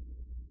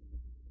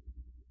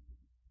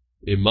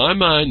 in my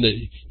mind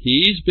that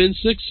he's been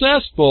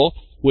successful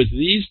with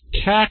these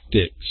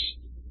tactics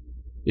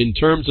in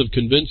terms of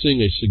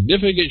convincing a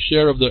significant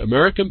share of the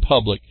American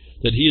public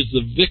that he is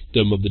the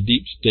victim of the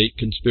deep state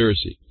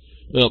conspiracy.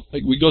 Well,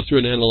 we go through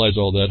and analyze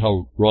all that,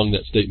 how wrong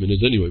that statement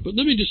is anyway. But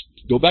let me just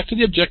go back to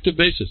the objective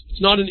basis.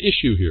 It's not an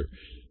issue here.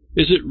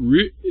 If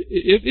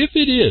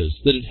it is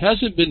that it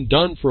hasn't been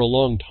done for a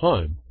long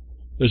time,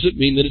 does it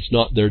mean that it's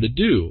not there to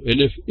do? And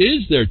if it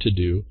is there to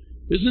do,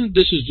 isn't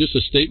this is just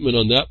a statement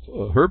on that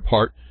her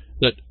part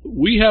that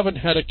we haven't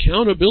had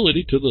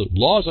accountability to the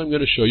laws I'm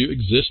going to show you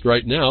exist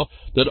right now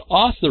that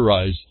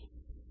authorize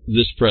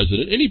this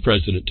president, any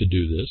president, to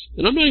do this?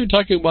 And I'm not even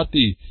talking about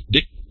the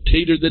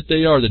dictator that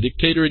they are, the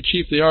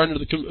dictator-in-chief they are under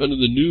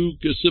the new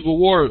Civil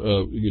War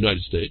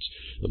United States.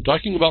 I'm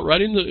talking about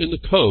writing in the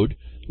code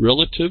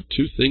relative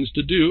to things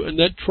to do, and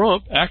that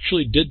Trump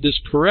actually did this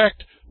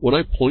correct when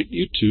I point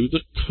you to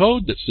the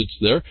code that sits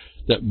there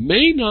that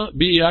may not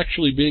be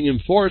actually being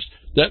enforced,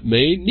 that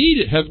may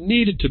have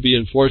needed to be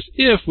enforced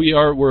if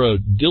we're a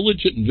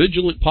diligent and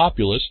vigilant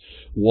populace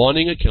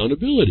wanting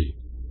accountability.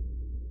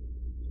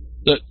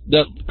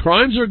 That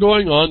crimes are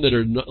going on that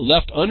are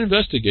left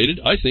uninvestigated,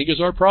 I think,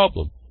 is our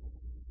problem.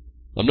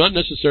 I'm not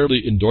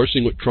necessarily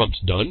endorsing what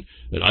Trump's done,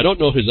 and I don't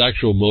know his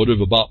actual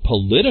motive about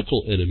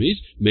political enemies.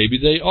 Maybe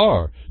they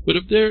are. But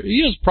if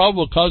he has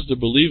probable cause to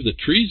believe that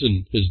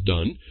treason is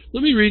done,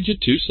 let me read you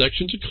 2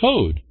 sections of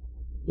code.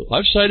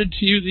 I've cited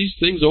to you these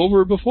things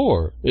over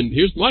before, and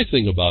here's my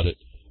thing about it.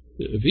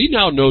 If he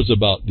now knows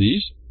about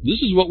these,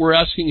 this is what we're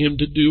asking him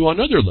to do on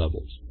other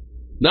levels.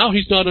 Now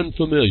he's not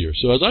unfamiliar.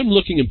 So as I'm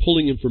looking and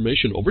pulling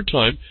information over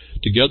time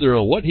together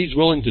on what he's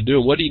willing to do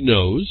and what he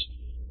knows,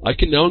 I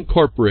can now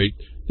incorporate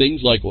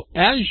things like, well,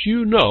 as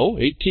you know,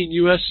 18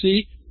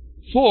 U.S.C.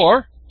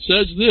 4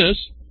 says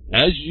this,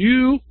 as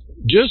you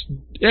just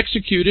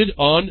executed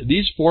on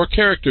these 4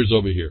 characters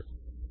over here.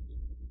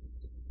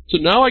 So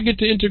now I get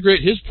to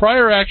integrate his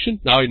prior action.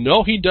 Now I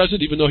know he does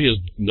it, even though he has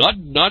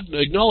not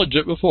acknowledged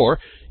it before.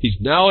 He's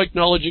now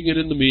acknowledging it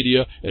in the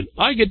media, and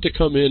I get to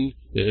come in,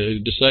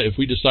 decide if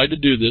we decide to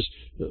do this,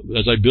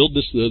 as I build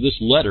this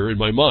letter in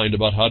my mind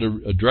about how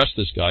to address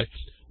this guy,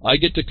 I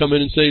get to come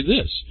in and say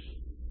this.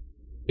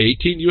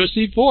 18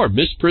 U.S.C. 4,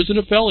 misprison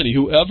of felony.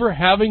 Whoever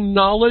having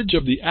knowledge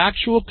of the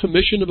actual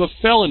commission of a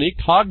felony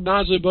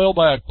cognizable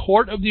by a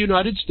court of the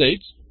United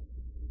States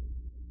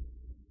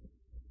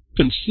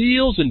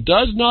conceals and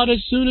does not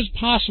as soon as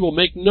possible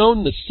make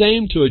known the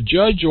same to a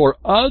judge or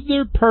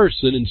other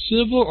person in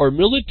civil or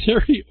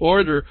military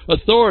order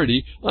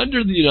authority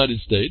under the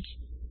United States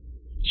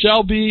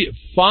shall be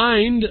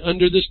fined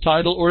under this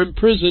title or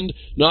imprisoned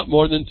not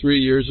more than 3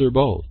 years or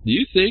both. Do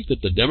you think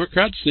that the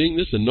Democrats, seeing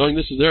this and knowing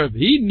this is there, if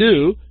he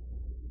knew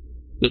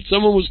that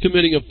someone was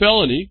committing a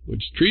felony,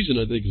 which treason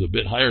I think is a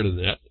bit higher than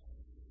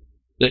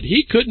that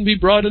he couldn't be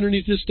brought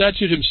underneath this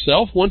statute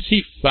himself once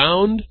he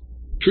found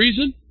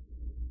treason?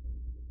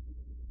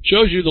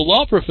 Shows you the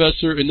law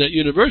professor in that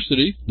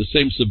university, the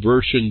same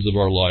subversions of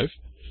our life,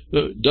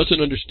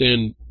 doesn't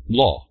understand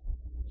law.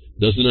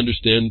 Doesn't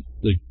understand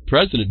the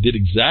president did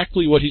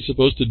exactly what he's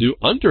supposed to do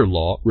under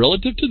law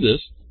relative to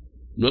this.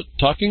 I'm not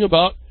talking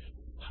about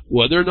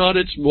whether or not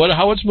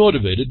how it's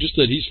motivated, just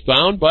that he's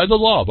found by the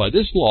law, by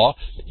this law,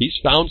 he's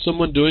found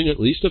someone doing at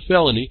least a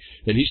felony,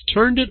 and he's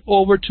turned it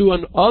over to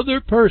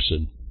another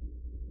person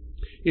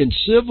in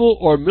civil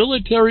or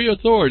military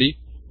authority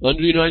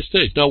under the United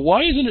States. Now,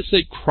 why doesn't it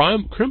say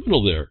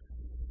criminal there?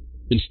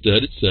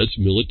 Instead, it says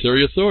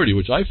military authority,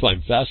 which I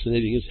find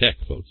fascinating as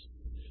heck, folks.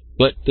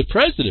 But the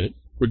president,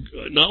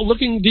 not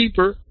looking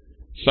deeper,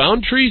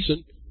 found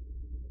treason,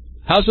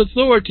 has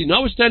authority,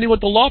 notwithstanding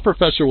what the law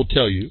professor will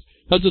tell you,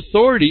 has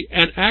authority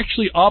and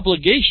actually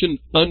obligation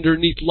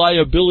underneath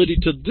liability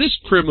to this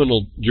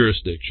criminal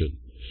jurisdiction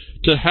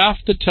to have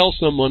to tell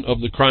someone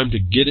of the crime to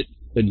get it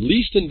at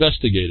least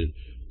investigated.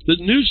 The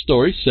news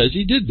story says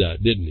he did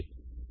that, didn't he?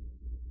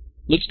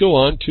 Let's go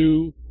on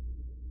to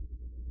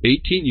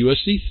 18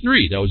 U.S.C.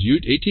 3. That was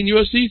 18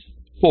 U.S.C.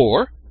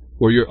 4,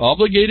 where you're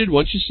obligated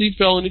once you see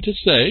felony to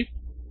say,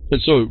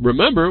 and so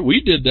remember,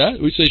 we did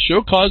that. We say,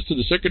 show cause to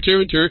the Secretary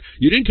of Interior,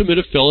 you didn't commit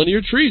a felony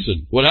or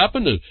treason. What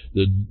happened?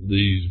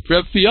 The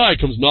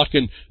FBI comes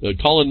knocking,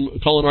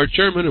 calling our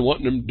chairman and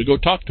wanting him to go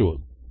talk to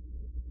him.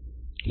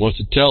 Wants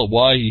to tell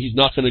why he's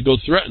not going to go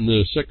threaten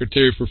the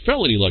Secretary for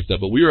felony like that,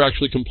 but we were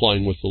actually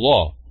complying with the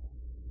law.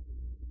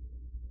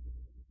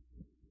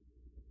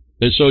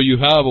 And so you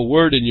have a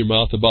word in your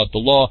mouth about the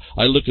law.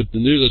 I look at the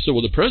news, I said,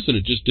 well, the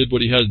president just did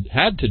what he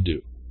had to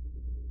do.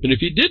 And if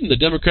he didn't, the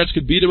Democrats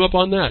could beat him up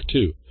on that,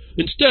 too.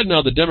 Instead,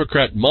 now the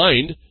Democrat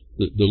mind,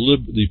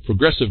 the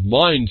progressive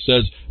mind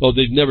says, oh,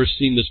 they've never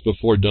seen this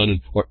before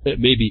done, or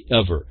maybe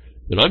ever.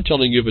 And I'm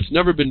telling you, if it's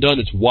never been done,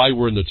 it's why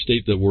we're in the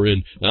state that we're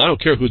in. And I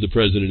don't care who the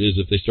president is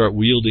if they start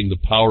wielding the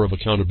power of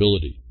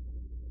accountability.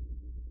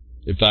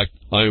 In fact,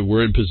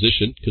 we're in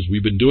position, because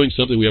we've been doing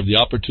something, we have the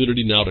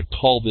opportunity now to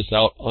call this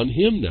out on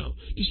him now,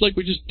 just like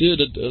we just did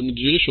on the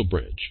judicial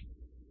branch.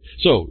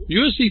 So,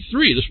 U.S.C.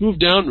 3, let's move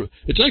down.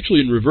 It's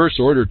actually in reverse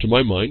order to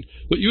my mind,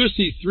 but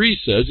U.S.C. 3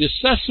 says,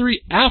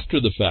 accessory after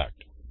the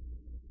fact.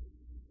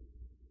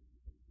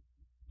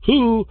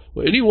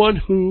 Anyone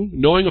who,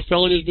 knowing a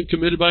felony has been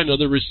committed by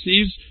another,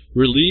 receives,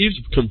 relieves,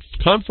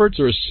 comforts,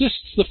 or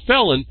assists the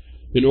felon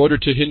in order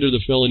to hinder the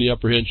felony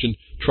apprehension,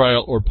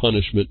 trial, or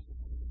punishment,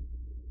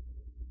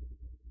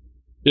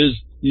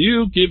 is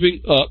you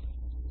giving up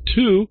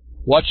to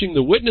watching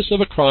the witness of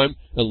a crime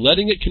and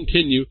letting it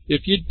continue.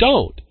 If you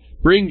don't,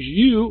 brings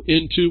you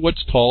into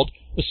what's called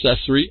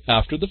accessory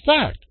after the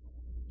fact.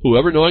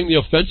 Whoever, knowing the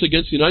offense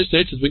against the United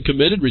States has been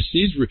committed,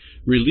 receives,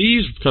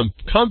 relieves,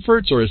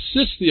 comforts, or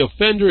assists the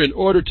offender in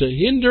order to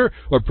hinder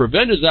or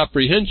prevent his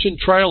apprehension,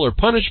 trial, or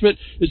punishment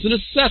is an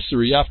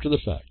accessory after the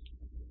fact.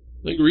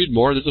 I can read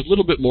more. There's a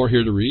little bit more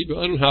here to read, but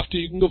I don't have to.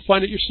 You can go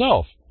find it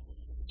yourself.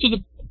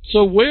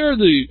 So where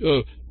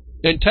the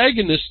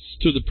antagonists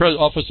to the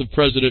office of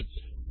president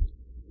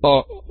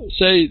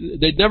say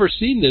they'd never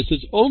seen this,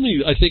 is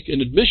only, I think,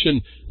 an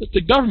admission that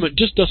the government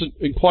just doesn't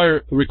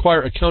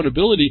require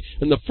accountability,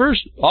 and the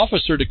first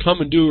officer to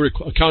come and do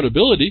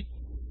accountability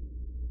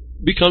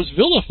becomes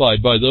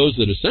vilified by those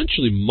that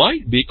essentially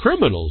might be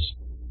criminals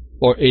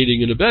or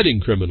aiding and abetting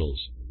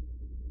criminals.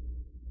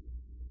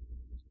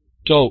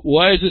 So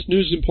why is this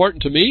news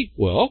important to me?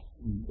 Well,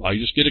 I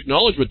just get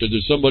acknowledgement that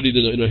there's somebody in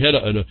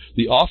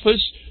the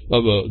office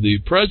of the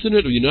President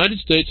of the United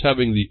States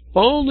having the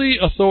only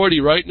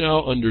authority right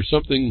now under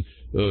something,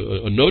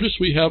 a notice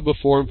we have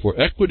before him for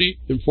equity,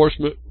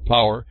 enforcement,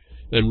 power,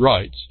 and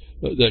rights,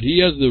 that he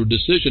has the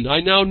decision.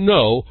 I now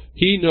know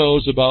he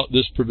knows about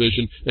this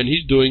provision, and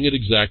he's doing it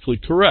exactly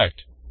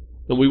correct.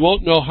 And we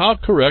won't know how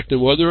correct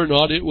and whether or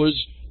not it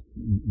was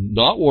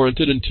not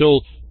warranted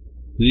until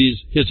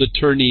his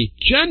Attorney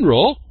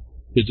General,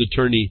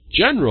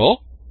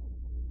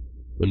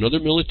 another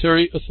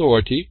military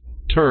authority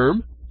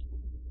term,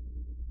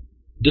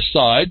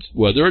 decides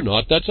whether or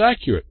not that's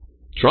accurate.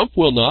 Trump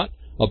will not.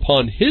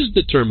 Upon his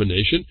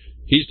determination,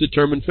 he's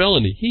determined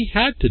felony. He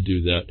had to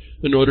do that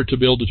in order to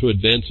be able to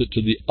advance it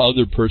to the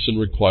other person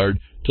required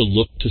to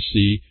look to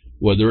see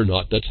whether or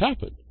not that's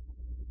happened.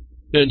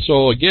 And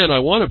so, again, I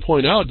want to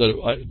point out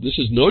that this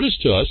is notice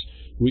to us.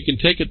 We can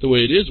take it the way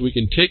it is. We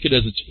can take it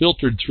as it's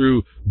filtered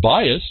through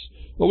bias,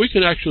 or we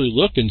can actually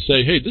look and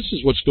say, hey, this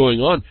is what's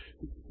going on,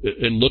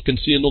 and look and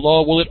see in the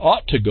law, well, it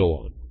ought to go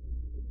on.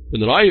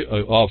 And then I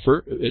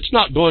offer, it's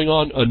not going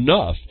on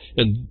enough.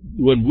 And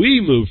when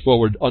we move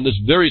forward on this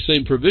very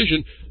same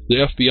provision, the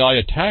FBI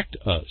attacked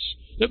us.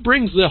 That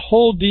brings the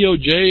whole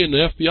DOJ and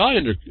the FBI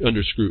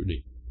under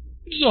scrutiny.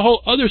 This is a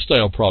whole other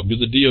style problem,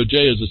 because the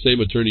DOJ is the same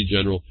Attorney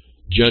General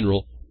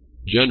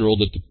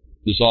that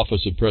this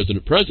office of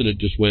President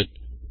just went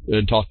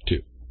and talked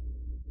to.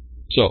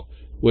 So,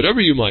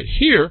 whatever you might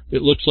hear,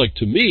 it looks like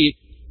to me,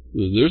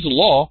 there's a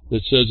law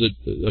that says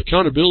that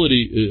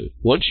accountability,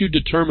 once you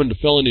determine the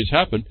felonies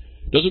happen,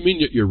 doesn't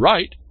mean that you're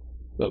right,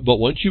 but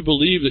once you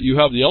believe that you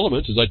have the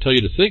elements, as I tell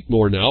you to think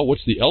more now,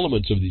 what's the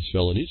elements of these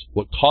felonies?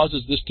 What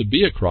causes this to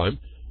be a crime?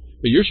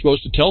 You're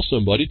supposed to tell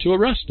somebody to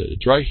arrest it.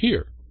 It's right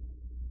here.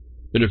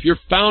 And if you're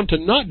found to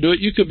not do it,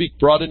 you could be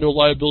brought into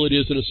liability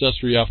as an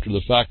accessory after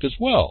the fact as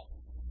well.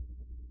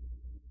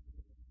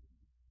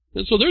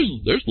 And so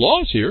there's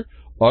laws here.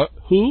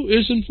 Who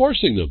is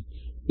enforcing them?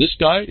 This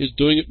guy is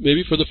doing it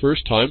maybe for the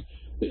first time.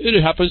 It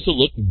happens to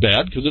look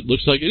bad because it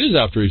looks like it is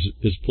after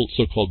his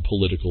so-called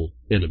political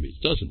enemies,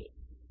 doesn't it?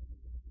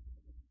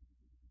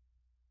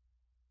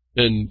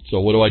 And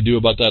so what do I do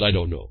about that? I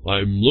don't know.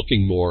 I'm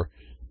looking more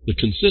the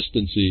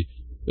consistency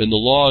in the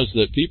laws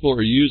that people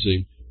are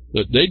using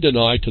that they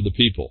deny to the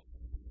people.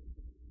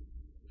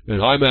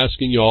 And I'm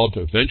asking you all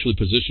to eventually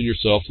position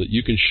yourself that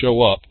you can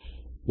show up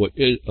what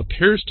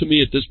appears to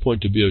me at this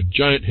point to be a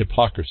giant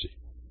hypocrisy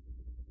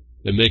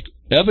and make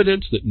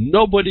evidence that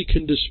nobody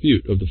can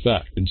dispute of the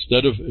fact,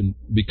 instead of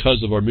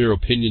because of our mere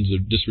opinions are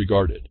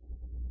disregarded.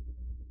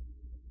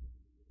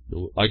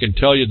 I can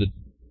tell you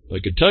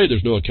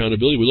there's no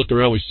accountability. We look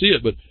around, we see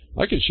it, but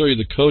I can show you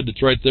the code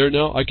that's right there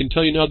now. I can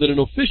tell you now that an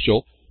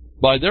official,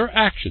 by their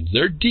actions,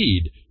 their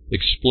deed,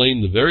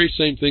 explained the very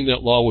same thing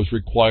that law was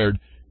required,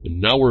 and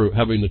now we're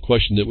having the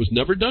question that was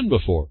never done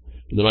before.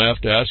 And then I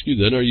have to ask you,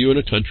 then, are you in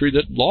a country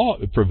that law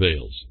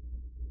prevails?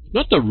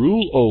 Not the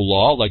rule of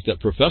law like that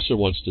professor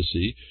wants to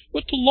see,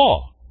 but the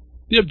law,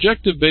 the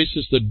objective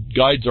basis that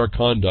guides our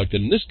conduct,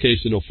 and in this case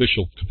in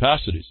official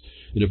capacities.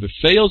 And if it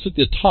fails at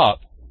the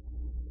top,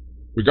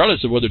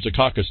 regardless of whether it's a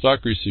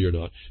caucusocracy or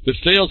not, if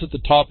it fails at the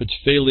top, it's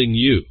failing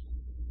you.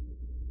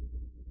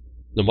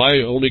 Now, my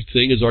only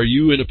thing is, are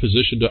you in a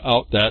position to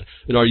out that?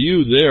 And are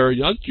you there?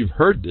 Now that you've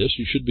heard this,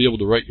 you should be able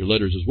to write your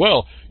letters as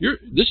well.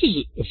 This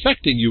is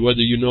affecting you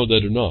whether you know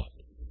that or not.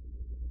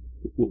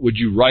 Would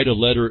you write a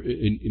letter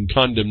in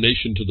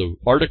condemnation to the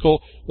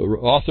article or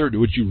author?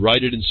 Would you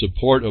write it in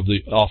support of the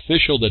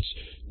official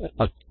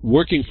that's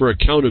working for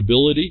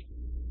accountability?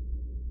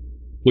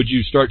 Would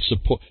you start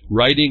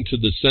writing to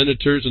the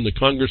senators and the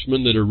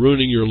congressmen that are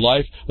ruining your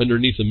life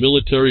underneath a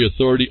military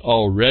authority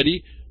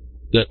already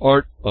that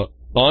aren't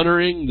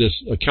honoring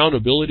this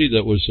accountability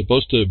that was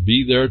supposed to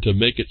be there to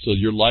make it so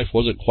your life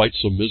wasn't quite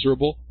so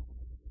miserable?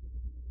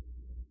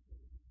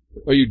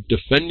 Are you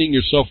defending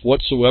yourself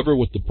whatsoever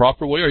with the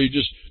proper way? Or are you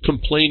just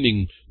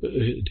complaining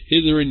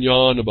hither and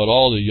yon about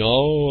all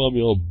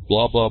the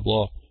blah, blah,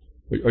 blah?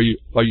 Are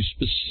you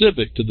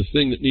specific to the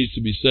thing that needs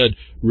to be said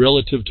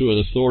relative to an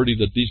authority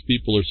that these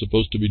people are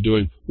supposed to be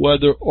doing,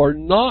 whether or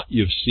not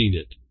you've seen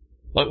it?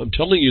 I'm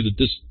telling you that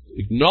this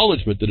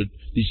acknowledgement that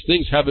these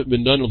things haven't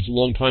been done in a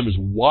long time is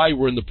why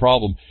we're in the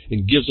problem,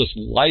 and gives us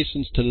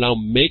license to now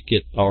make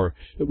it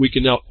we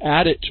can now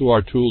add it to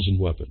our tools and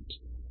weapons.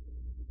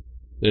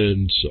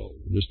 And so,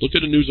 just look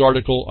at a news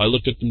article. I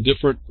look at them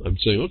different. I'm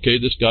saying, okay,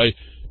 this guy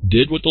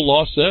did what the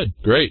law said.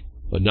 Great.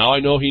 But now I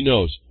know he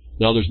knows.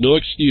 Now there's no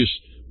excuse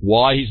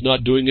why he's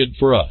not doing it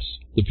for us,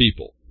 the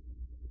people.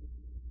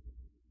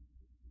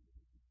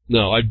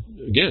 Now,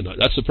 again,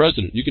 that's the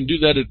president. You can do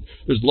that.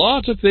 There's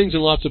lots of things in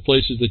lots of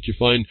places that you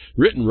find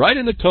written right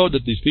in the code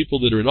that these people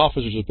that are in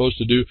office are supposed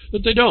to do,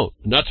 but they don't.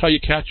 And that's how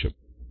you catch them.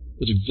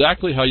 That's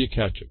exactly how you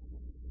catch them.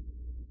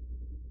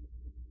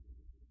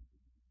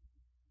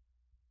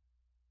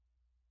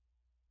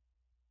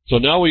 So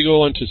now we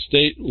go on to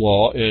state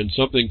law, and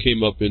something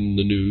came up in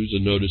the news, a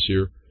notice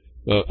here,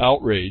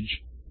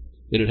 outrage.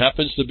 And it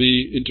happens to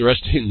be,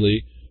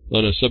 interestingly,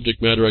 on a subject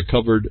matter I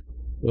covered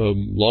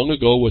long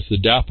ago with the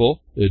DAPL.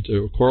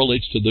 It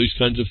correlates to these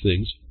kinds of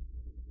things.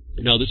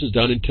 Now, this is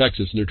down in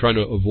Texas, and they're trying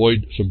to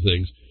avoid some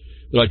things.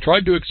 But I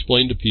tried to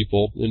explain to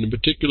people, and in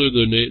particular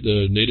the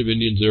Native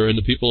Indians there and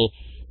the people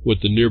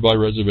with the nearby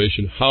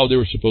reservation, how they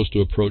were supposed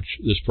to approach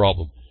this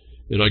problem.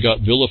 And I got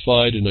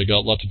vilified, and I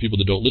got lots of people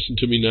that don't listen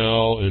to me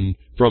now, and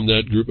from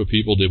that group of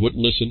people, they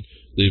wouldn't listen.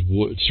 They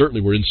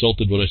certainly were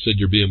insulted when I said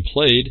you're being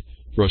played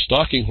for a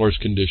stalking horse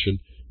condition,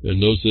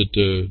 and those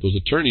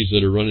attorneys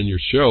that are running your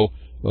show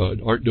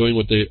aren't doing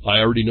what I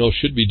already know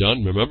should be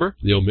done. Remember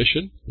the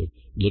omission?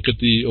 Look at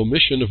the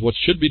omission of what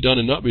should be done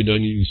and not be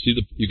done.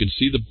 You can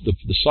see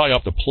the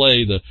psyop, the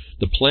play,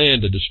 the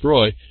plan to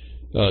destroy.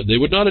 They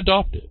would not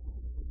adopt it.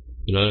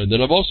 And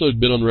then I've also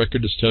been on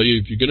record to tell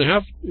you, if you're going to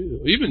have,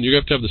 you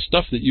have to have the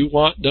stuff that you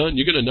want done,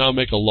 you're going to now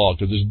make a law,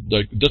 because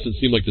it doesn't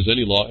seem like there's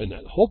any law. And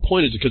the whole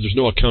point is because there's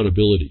no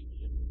accountability.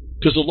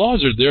 Because the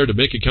laws are there to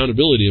make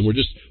accountability, and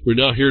we're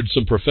now hearing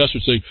some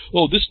professors saying,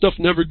 oh, this stuff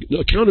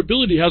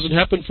accountability hasn't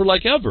happened for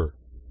like ever.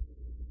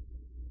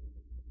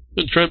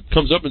 And Trump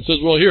comes up and says,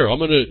 well, here,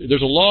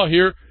 there's a law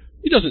here.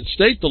 He doesn't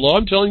state the law.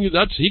 I'm telling you,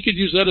 he could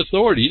use that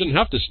authority. He didn't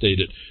have to state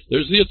it.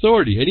 There's the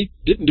authority, and he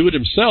didn't do it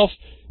himself.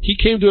 He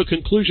came to a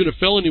conclusion a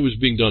felony was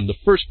being done. The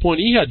first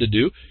point he had to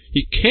do,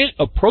 he can't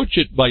approach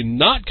it by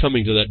not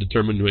coming to that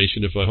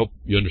determination, I hope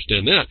you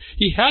understand that.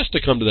 He has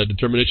to come to that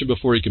determination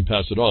before he can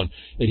pass it on.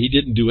 And he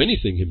didn't do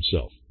anything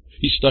himself.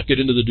 He stuck it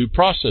into the due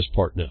process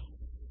part now.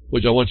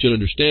 Which I want you to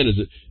understand is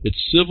that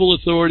it's civil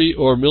authority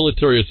or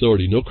military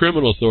authority. No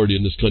criminal authority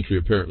in this country,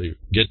 apparently.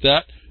 Get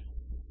that?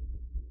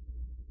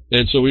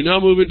 And so we now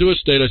move into a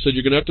state. I said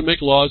you're going to have to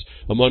make laws.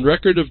 I'm on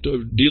record of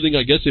dealing,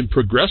 I guess, in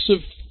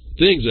progressive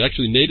things,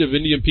 actually Native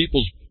Indian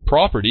people's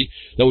property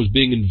that was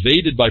being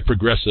invaded by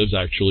progressives,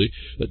 actually,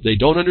 that they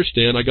don't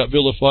understand. I got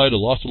vilified. I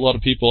lost a lot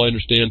of people. I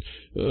understand.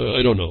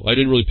 I don't know. I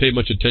didn't really pay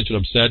much attention.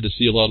 I'm sad to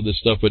see a lot of this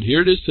stuff. But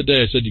here it is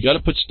today. I said you got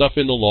to put stuff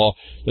in the law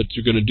that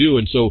you're going to do.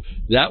 And so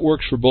that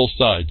works for both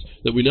sides.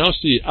 That we now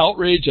see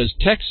outrage as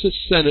Texas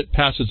Senate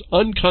passes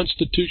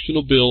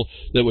unconstitutional bill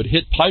that would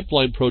hit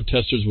pipeline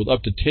protesters with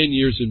up to 10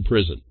 years in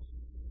prison.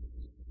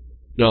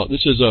 Now,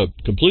 this is a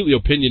completely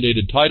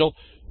opinionated title.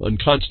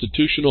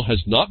 Unconstitutional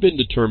has not been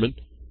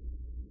determined.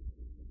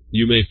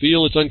 You may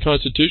feel it's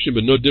unconstitutional,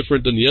 but no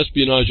different than the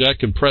Espionage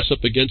Act can press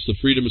up against the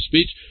freedom of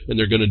speech, and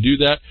they're going to do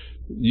that.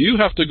 You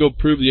have to go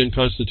prove the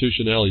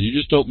unconstitutionality. You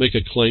just don't make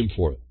a claim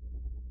for it.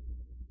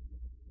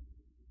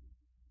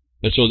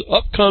 And so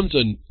up comes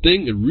a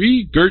thing that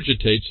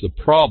regurgitates the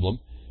problem.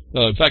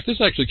 In fact,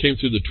 this actually came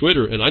through the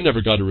Twitter, and I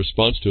never got a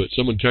response to it.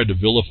 Someone tried to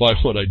vilify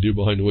what I do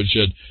behind the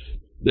woodshed.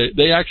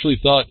 They actually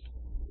thought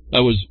I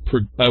was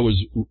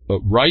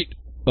right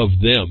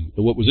of them.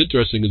 And what was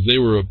interesting is they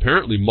were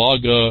apparently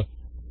MAGA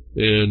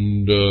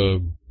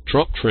and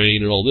Trump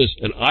train and all this,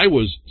 and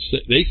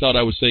they thought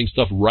I was saying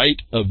stuff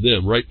right of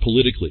them, right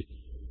politically.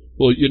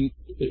 Well,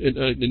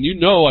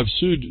 I've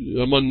sued.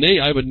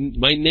 I have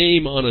my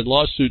name on a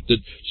lawsuit that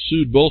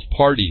sued both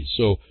parties.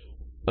 So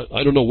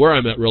I don't know where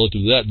I'm at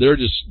relative to that.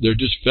 They're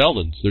just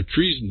felons. They're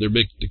treason.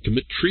 They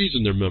commit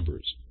treason. They're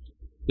members.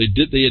 They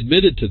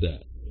admitted to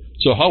that.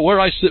 So where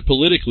I sit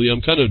politically,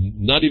 I'm kind of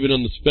not even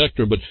on the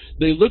spectrum, but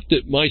they looked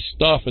at my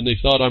stuff and they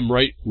thought I'm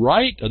right.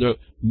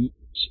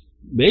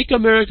 Make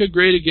America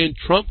Great Again,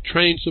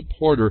 Trump-trained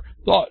supporter,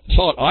 thought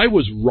I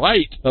was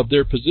right of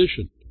their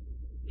position.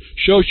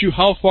 Shows you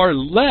how far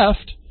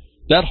left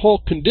that whole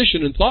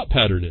condition and thought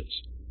pattern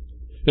is.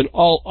 And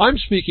all I'm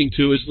speaking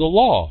to is the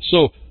law.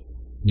 So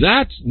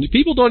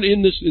people don't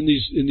in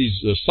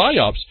these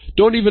psyops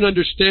don't even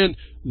understand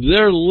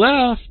they're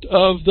left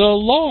of the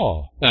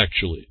law,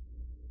 actually.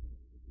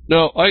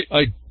 Now,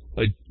 I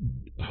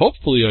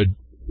hopefully I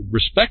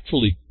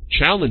respectfully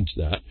challenged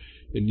that,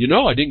 and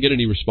I didn't get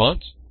any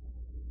response.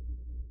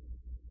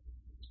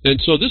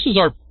 And so this is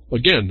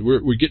again,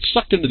 we get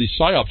sucked into these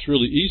psyops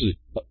really easily.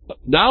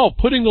 Now,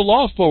 putting the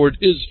law forward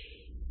is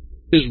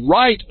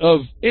right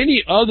of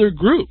any other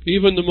group,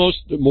 even the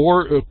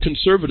more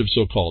conservative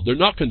so-called. They're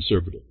not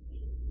conservative.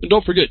 And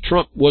don't forget,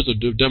 Trump was a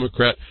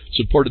Democrat,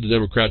 supported the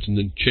Democrats, and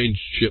then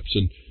changed ships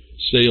and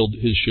sailed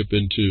his ship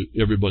into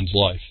everyone's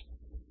life.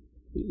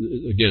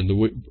 Again,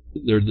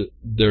 they're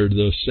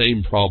the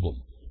same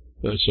problem.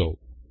 So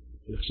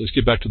let's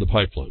get back to the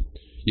pipeline.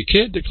 You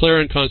can't declare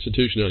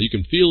unconstitutional. You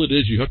can feel it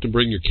is. You have to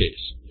bring your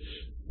case.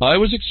 I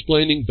was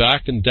explaining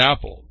back in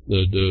DAPL,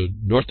 the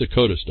North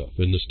Dakota stuff,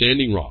 and the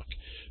Standing Rock,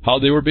 how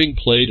they were being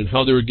played and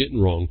how they were getting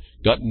wrong.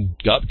 Got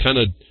kind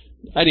of.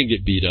 I didn't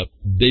get beat up.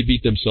 They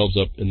beat themselves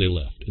up and they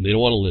left, and they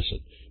don't want to listen.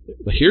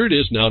 But here it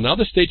is now. Now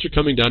the states are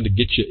coming down to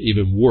get you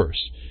even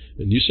worse.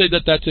 and you say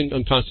that that's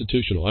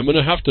unconstitutional, I'm going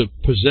to have to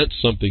present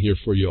something here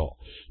for you all.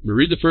 I'm going to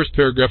read the first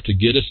paragraph to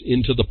get us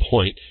into the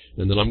point,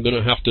 and then I'm going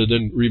to have to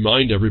then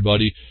remind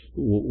everybody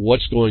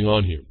what's going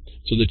on here,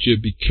 so that you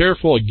be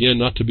careful again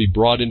not to be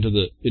brought into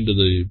the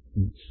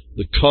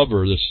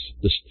cover,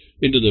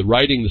 into the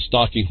riding the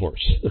stalking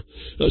horse.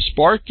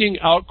 Sparking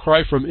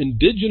outcry from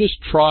indigenous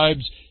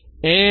tribes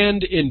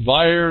and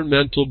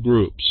environmental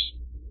groups.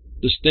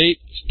 The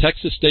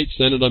Texas State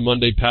Senate on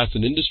Monday passed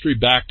an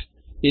industry-backed,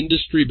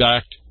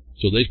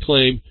 so they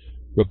claim,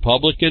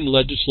 Republican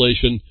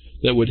legislation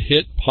that would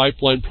hit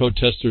pipeline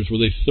protesters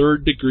with a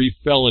third-degree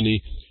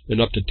felony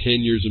and up to 10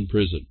 years in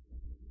prison.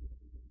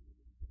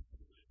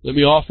 Let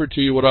me offer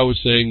to you what I was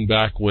saying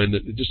back when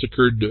it just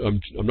occurred.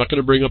 I'm not going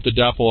to bring up the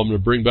DAPL. I'm going to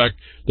bring back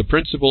the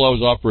principle I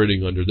was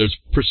operating under. There's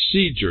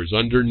procedures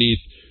underneath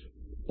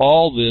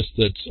all this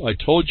that I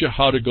told you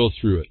how to go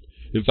through it.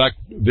 In fact,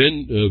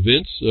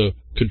 Vince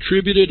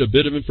contributed a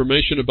bit of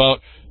information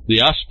about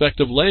the aspect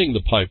of laying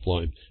the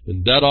pipeline,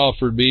 and that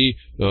offered me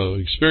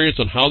experience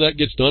on how that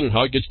gets done and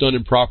how it gets done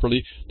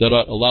improperly. That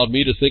allowed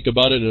me to think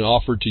about it and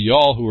offered to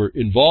y'all who are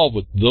involved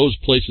with those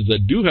places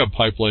that do have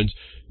pipelines,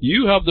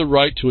 you have the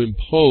right to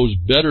impose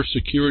better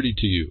security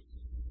to you.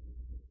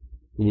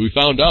 When we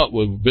found out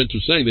what Vince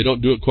was saying, they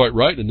don't do it quite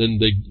right, and then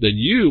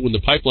you, when the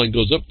pipeline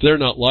goes up, they're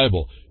not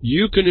liable.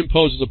 You can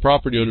impose as a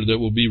property owner that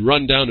will be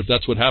run down if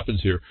that's what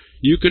happens here.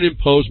 You can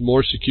impose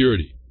more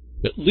security,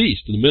 at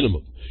least the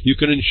minimum. You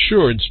can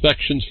ensure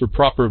inspections for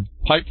proper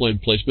pipeline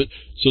placement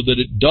so that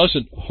it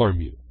doesn't harm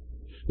you.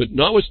 But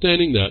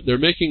notwithstanding that, they're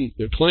making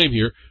a claim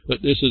here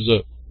that this is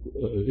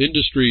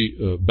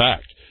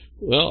industry-backed.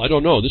 Well, I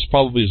don't know. This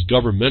probably is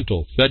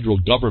governmental, federal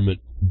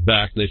government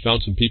backed. They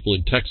found some people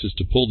in Texas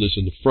to pull this,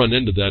 in the front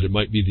end of that, it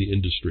might be the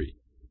industry.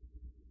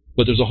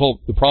 But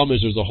the problem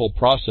is there's a whole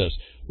process.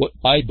 What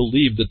I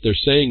believe that they're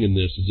saying in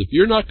this is if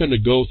you're not going to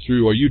go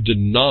through or you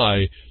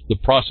deny the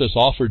process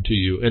offered to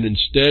you and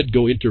instead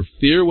go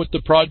interfere with the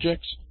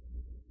projects,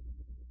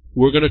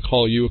 we're going to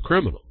call you a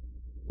criminal.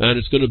 And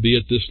it's going to be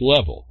at this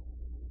level.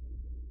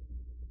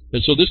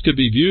 And so this could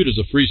be viewed as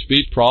a free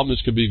speech problem.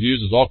 This could be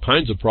viewed as all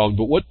kinds of problems.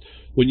 But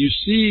when you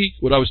see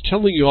what I was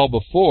telling you all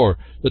before,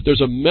 that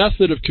there's a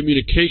method of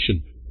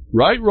communication,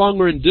 right, wrong,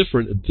 or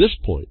indifferent at this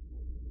point,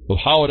 of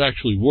how it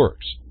actually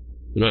works.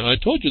 And I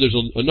told you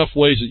there's enough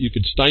ways that you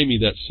could stymie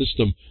that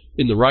system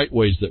in the right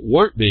ways that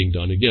weren't being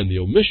done. Again, the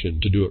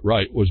omission to do it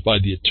right was by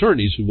the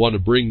attorneys who want to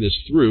bring this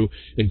through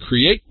and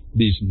create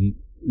these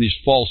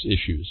false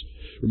issues.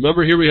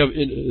 Remember, here we have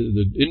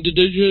the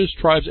indigenous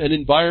tribes and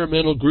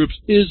environmental groups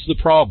is the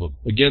problem.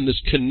 Again,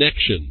 this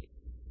connection.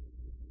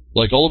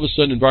 Like all of a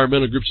sudden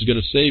environmental groups is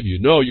going to save you.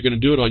 No, you're going to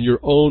do it on your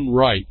own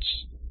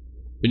rights.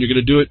 And you're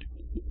going to do it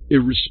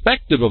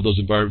irrespective of those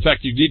environments. In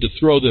fact, you need to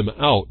throw them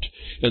out.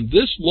 And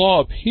this law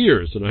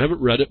appears, and I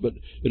haven't read it, but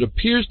it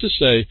appears to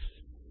say,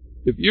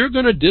 if you're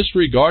going to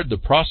disregard the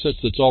process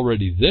that's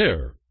already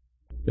there,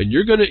 and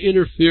you're going to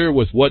interfere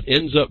with what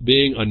ends up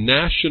being a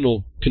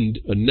national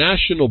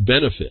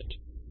benefit,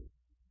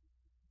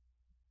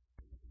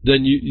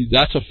 then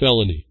that's a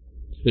felony.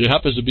 And it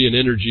happens to be an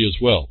energy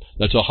as well.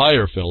 That's a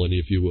higher felony,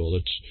 if you will.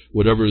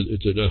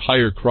 It's a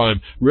higher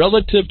crime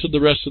relative to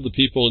the rest of the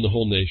people in the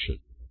whole nation.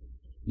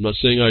 I'm not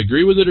saying I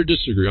agree with it or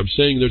disagree. I'm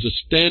saying there's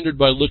a standard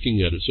by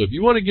looking at it. So if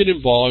you want to get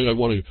involved, I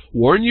want to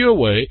warn you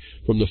away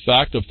from the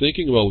fact of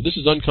thinking, well, this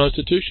is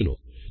unconstitutional.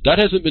 That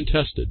hasn't been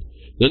tested.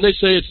 Then they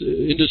say it's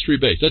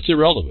industry-based. That's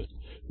irrelevant.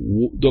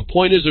 The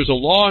point is there's a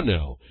law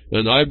now,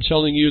 and I'm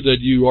telling you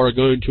that you are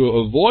going to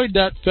avoid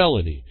that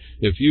felony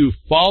if you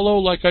follow,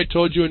 like I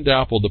told you in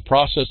DAPL, the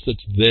process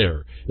that's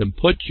there and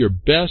put your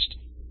best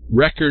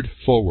record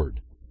forward.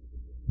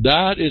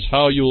 That is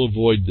how you'll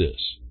avoid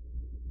this.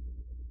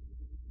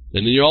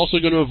 And then you're also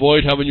going to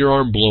avoid having your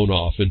arm blown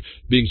off and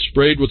being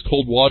sprayed with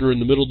cold water in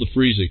the middle of the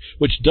freezing,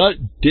 which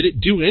did it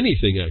do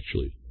anything,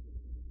 actually?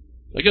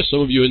 I guess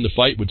some of you in the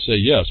fight would say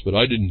yes, but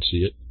I didn't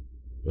see it.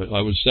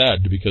 I was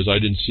sad because I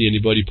didn't see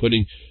anybody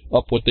putting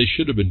up what they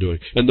should have been doing.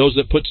 And those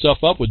that put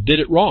stuff up did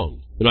it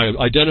wrong. And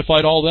I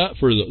identified all that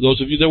for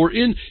those of you that were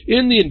in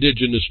the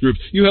indigenous groups.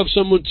 You have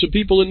some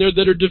people in there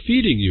that are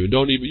defeating you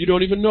and you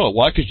don't even know it.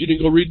 Why? Because you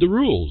didn't go read the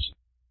rules.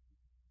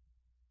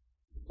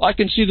 I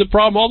can see the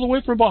problem all the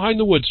way from behind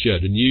the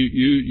woodshed, and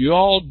you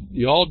all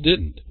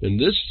didn't. And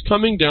this is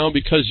coming down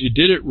because you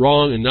did it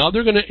wrong, and now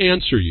they're going to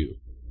answer you.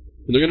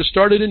 And they're going to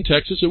start it in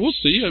Texas, and we'll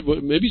see.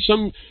 Maybe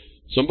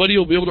somebody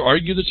will be able to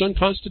argue that's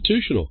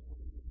unconstitutional.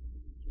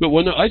 But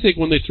I think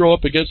when they throw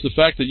up against the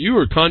fact that you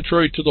are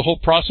contrary to the whole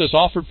process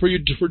offered for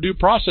you for due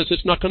process,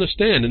 it's not going to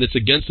stand, and it's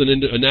against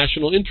a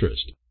national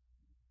interest.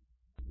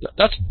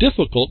 That's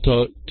difficult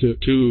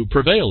to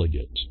prevail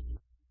against.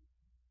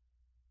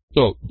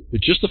 So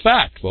it's just a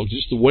fact, folks.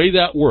 Just the way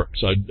that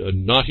works.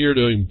 I'm not here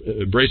to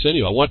embrace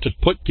any. I want to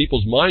put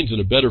people's minds in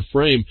a better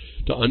frame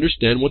to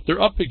understand what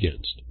they're up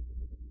against.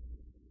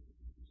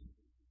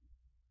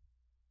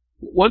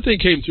 One thing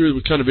came through that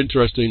was kind of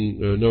interesting.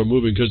 Now we're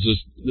moving because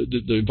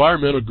the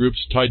environmental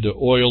groups tied to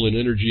oil and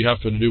energy have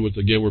to do with,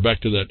 again, we're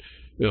back to that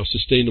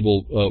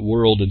sustainable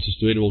world and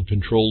sustainable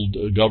controlled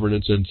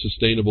governance and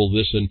sustainable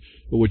this, and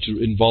which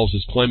involves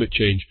this climate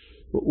change,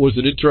 was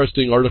an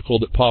interesting article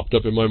that popped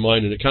up in my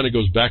mind, and it kind of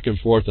goes back and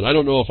forth, and I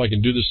don't know if I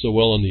can do this so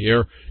well on the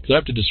air because I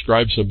have to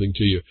describe something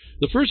to you.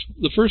 The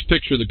first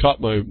picture that caught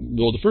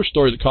the first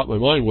story that caught my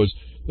mind was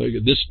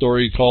this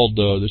story called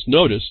this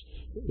notice.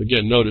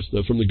 Again, notice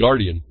from The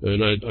Guardian,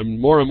 and I'm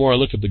more and more I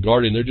look at The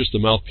Guardian, they're just a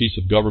mouthpiece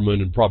of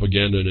government and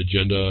propaganda and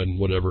agenda and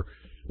whatever.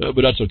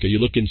 But that's okay. You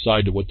look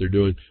inside to what they're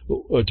doing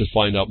to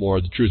find out more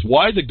of the truth.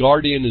 Why The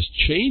Guardian is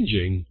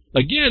changing.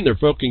 Again, they're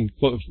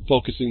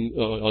focusing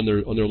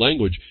on their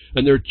language,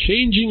 and they're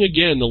changing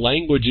again the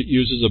language it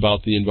uses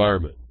about the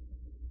environment.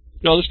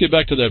 Now, let's get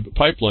back to that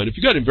pipeline. If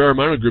you've got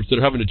environmental groups that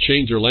are having to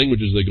change their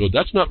language as they go,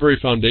 that's not very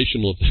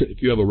foundational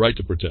if you have a right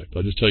to protect.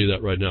 I'll just tell you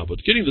that right now.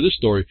 But getting to this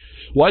story,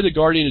 why The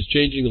Guardian is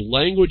changing the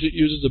language it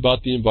uses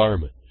about the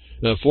environment.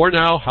 For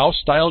now, house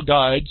style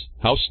guides,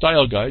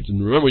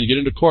 and remember when you get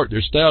into court,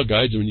 there's style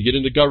guides, and when you get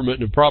into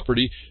government and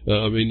property,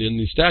 in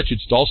the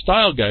statutes, it's all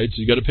style guides,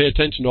 so you got to pay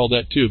attention to all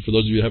that too, for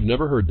those of you who have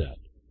never heard that.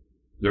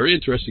 Very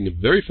interesting and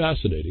very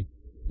fascinating.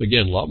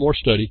 Again, a lot more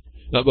study.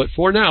 But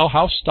for now,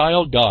 house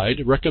style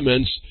guide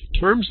recommends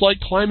terms like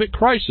climate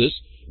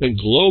crisis and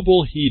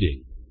global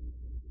heating.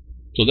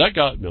 So that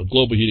got,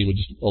 global heating was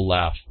just a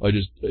laugh. So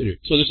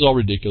this is all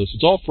ridiculous.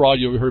 It's all fraud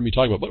you ever heard me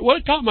talk about. But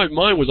what got my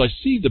mind was I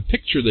see the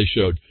picture they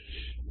showed.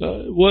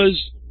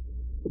 Was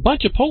a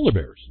bunch of polar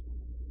bears,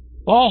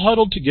 all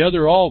huddled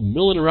together, all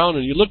milling around,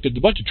 and you look at a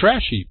bunch of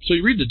trash heaps. So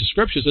you read the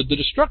description. It said, the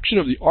destruction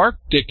of the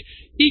Arctic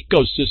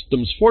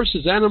ecosystems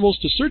forces animals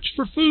to search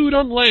for food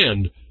on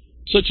land,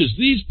 such as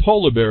these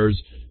polar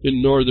bears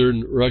in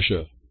northern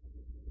Russia.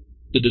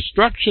 The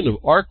destruction of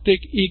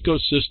Arctic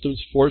ecosystems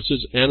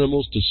forces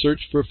animals to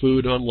search for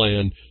food on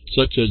land,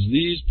 such as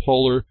these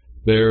polar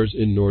bears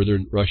in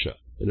northern Russia.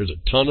 And there's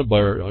a ton of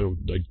bears,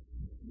 like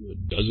a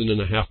dozen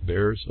and a half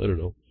bears, I don't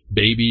know,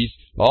 babies,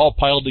 all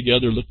piled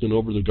together looking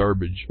over the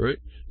garbage, right?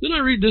 Then I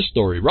read this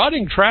story.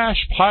 Rotting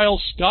trash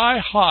piles sky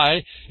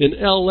high in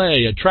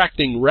L.A.,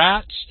 attracting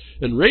rats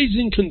and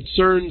raising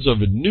concerns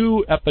of a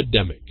new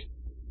epidemic.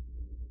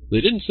 They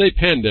didn't say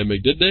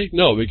pandemic, did they?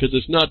 No, because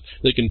it's not,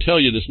 they can tell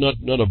you it's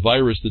not a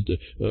virus that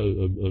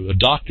a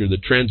doctor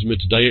that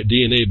transmits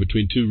DNA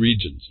between two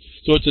regions.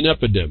 So it's an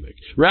epidemic.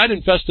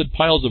 Rat-infested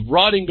piles of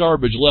rotting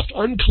garbage left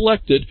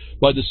uncollected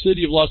by the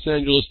city of Los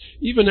Angeles,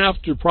 even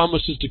after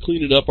promises to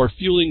clean it up, are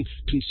fueling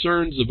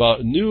concerns about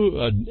a new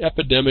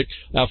epidemic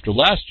after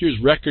last year's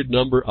record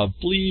number of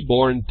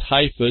flea-borne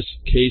typhus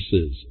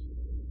cases.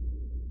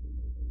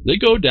 They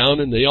go down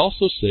and they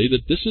also say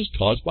that this is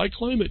caused by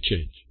climate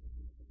change.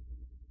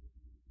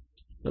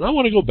 And I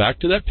want to go back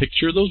to that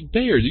picture of those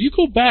bears. You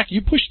go back,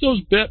 you push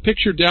those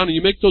picture down, and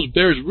you make those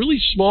bears really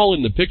small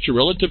in the picture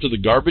relative to the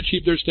garbage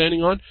heap they're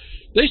standing on.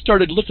 They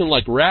started looking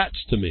like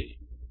rats to me.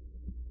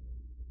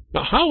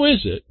 Now, how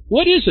is it?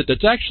 What is it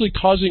that's actually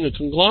causing a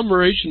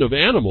conglomeration of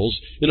animals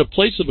in a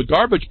place of a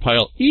garbage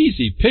pile?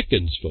 Easy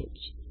pickings,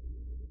 folks.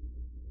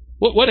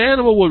 What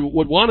animal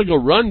would want to go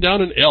run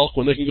down an elk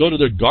when they can go to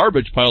their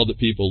garbage pile that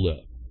people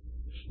live?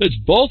 It's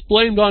both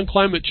blamed on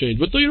climate change,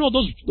 but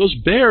those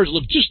bears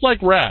look just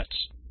like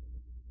rats.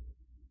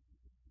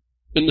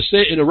 In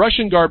a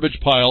Russian garbage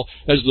pile,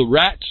 as the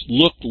rats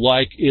looked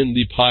like in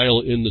the pile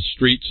in the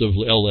streets of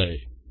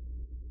L.A.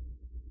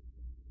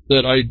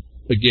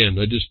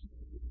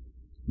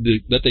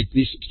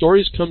 These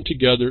stories come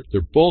together.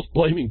 They're both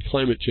blaming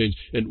climate change,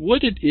 and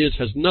what it is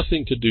has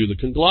nothing to do. The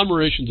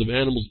conglomerations of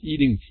animals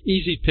eating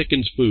easy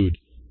pickings food.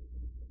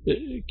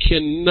 It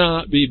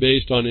cannot be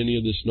based on any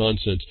of this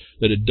nonsense.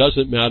 That it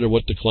doesn't matter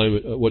what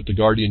the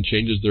Guardian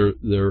changes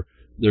their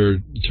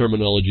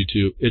terminology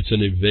to. It's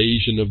an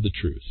evasion of the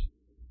truth.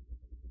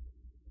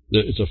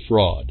 It's a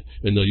fraud,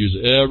 and they'll use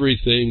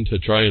everything to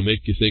try and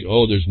make you think,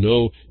 oh, there's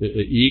no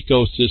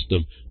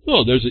ecosystem.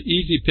 No, there's an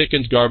easy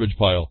pickings garbage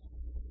pile.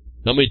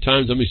 How many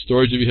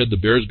stories have you had the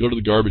bears go to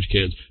the garbage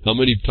cans? How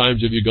many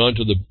times have you gone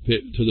to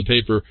the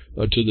paper,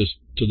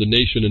 to the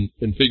Nation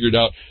and figured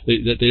out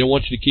that they don't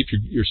want you to keep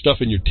your stuff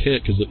in your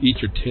tent because they'll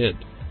eat your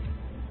tent?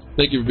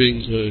 Thank you for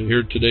being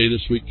here today,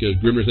 this week.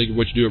 Grimmer, thank you for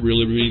what you do at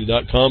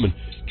reallibertymedia.com, and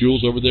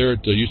Jules over there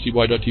at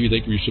UCY.tv,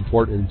 thank you for your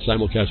support and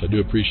simulcast. I do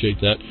appreciate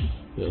that.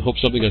 I hope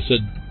something I said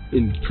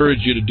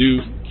encouraged you to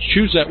do.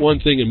 Choose that one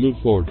thing and move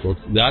forward,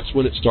 folks. That's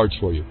when it starts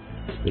for you.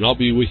 And I'll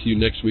be with you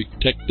next week,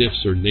 tech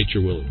diffs or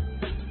nature willing.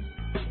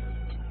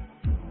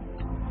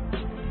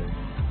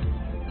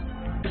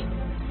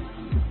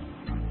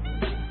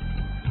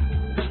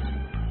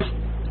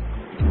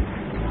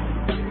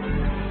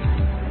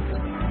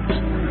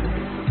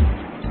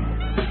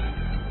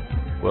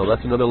 Well,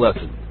 that's another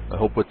lesson. I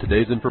hope with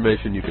today's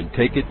information you can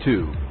take it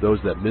to those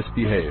that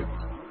misbehave.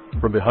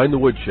 From behind the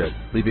woodshed,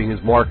 leaving his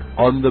mark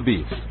on the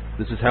beast,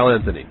 this is Hal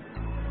Anthony.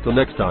 Till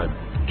next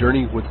time,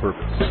 journey with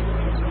purpose.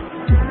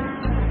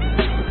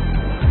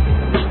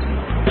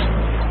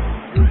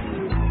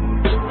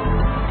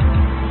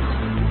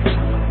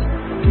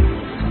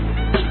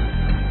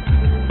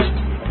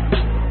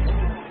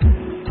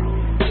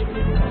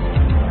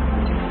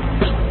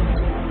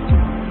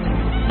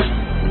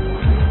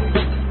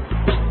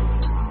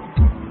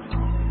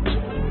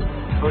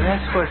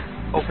 That's what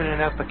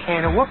opening up a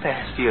can of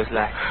whoop-ass feels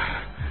like.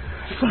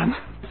 Son,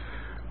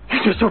 you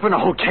just opened a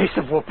whole case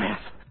of whoop-ass.